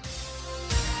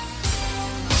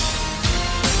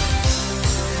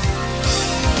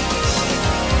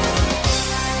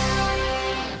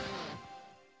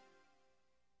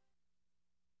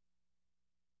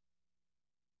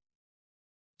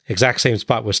 Exact same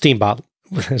spot with Steambot.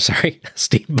 Sorry,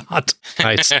 Steambot.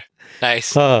 Nice.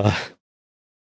 Nice.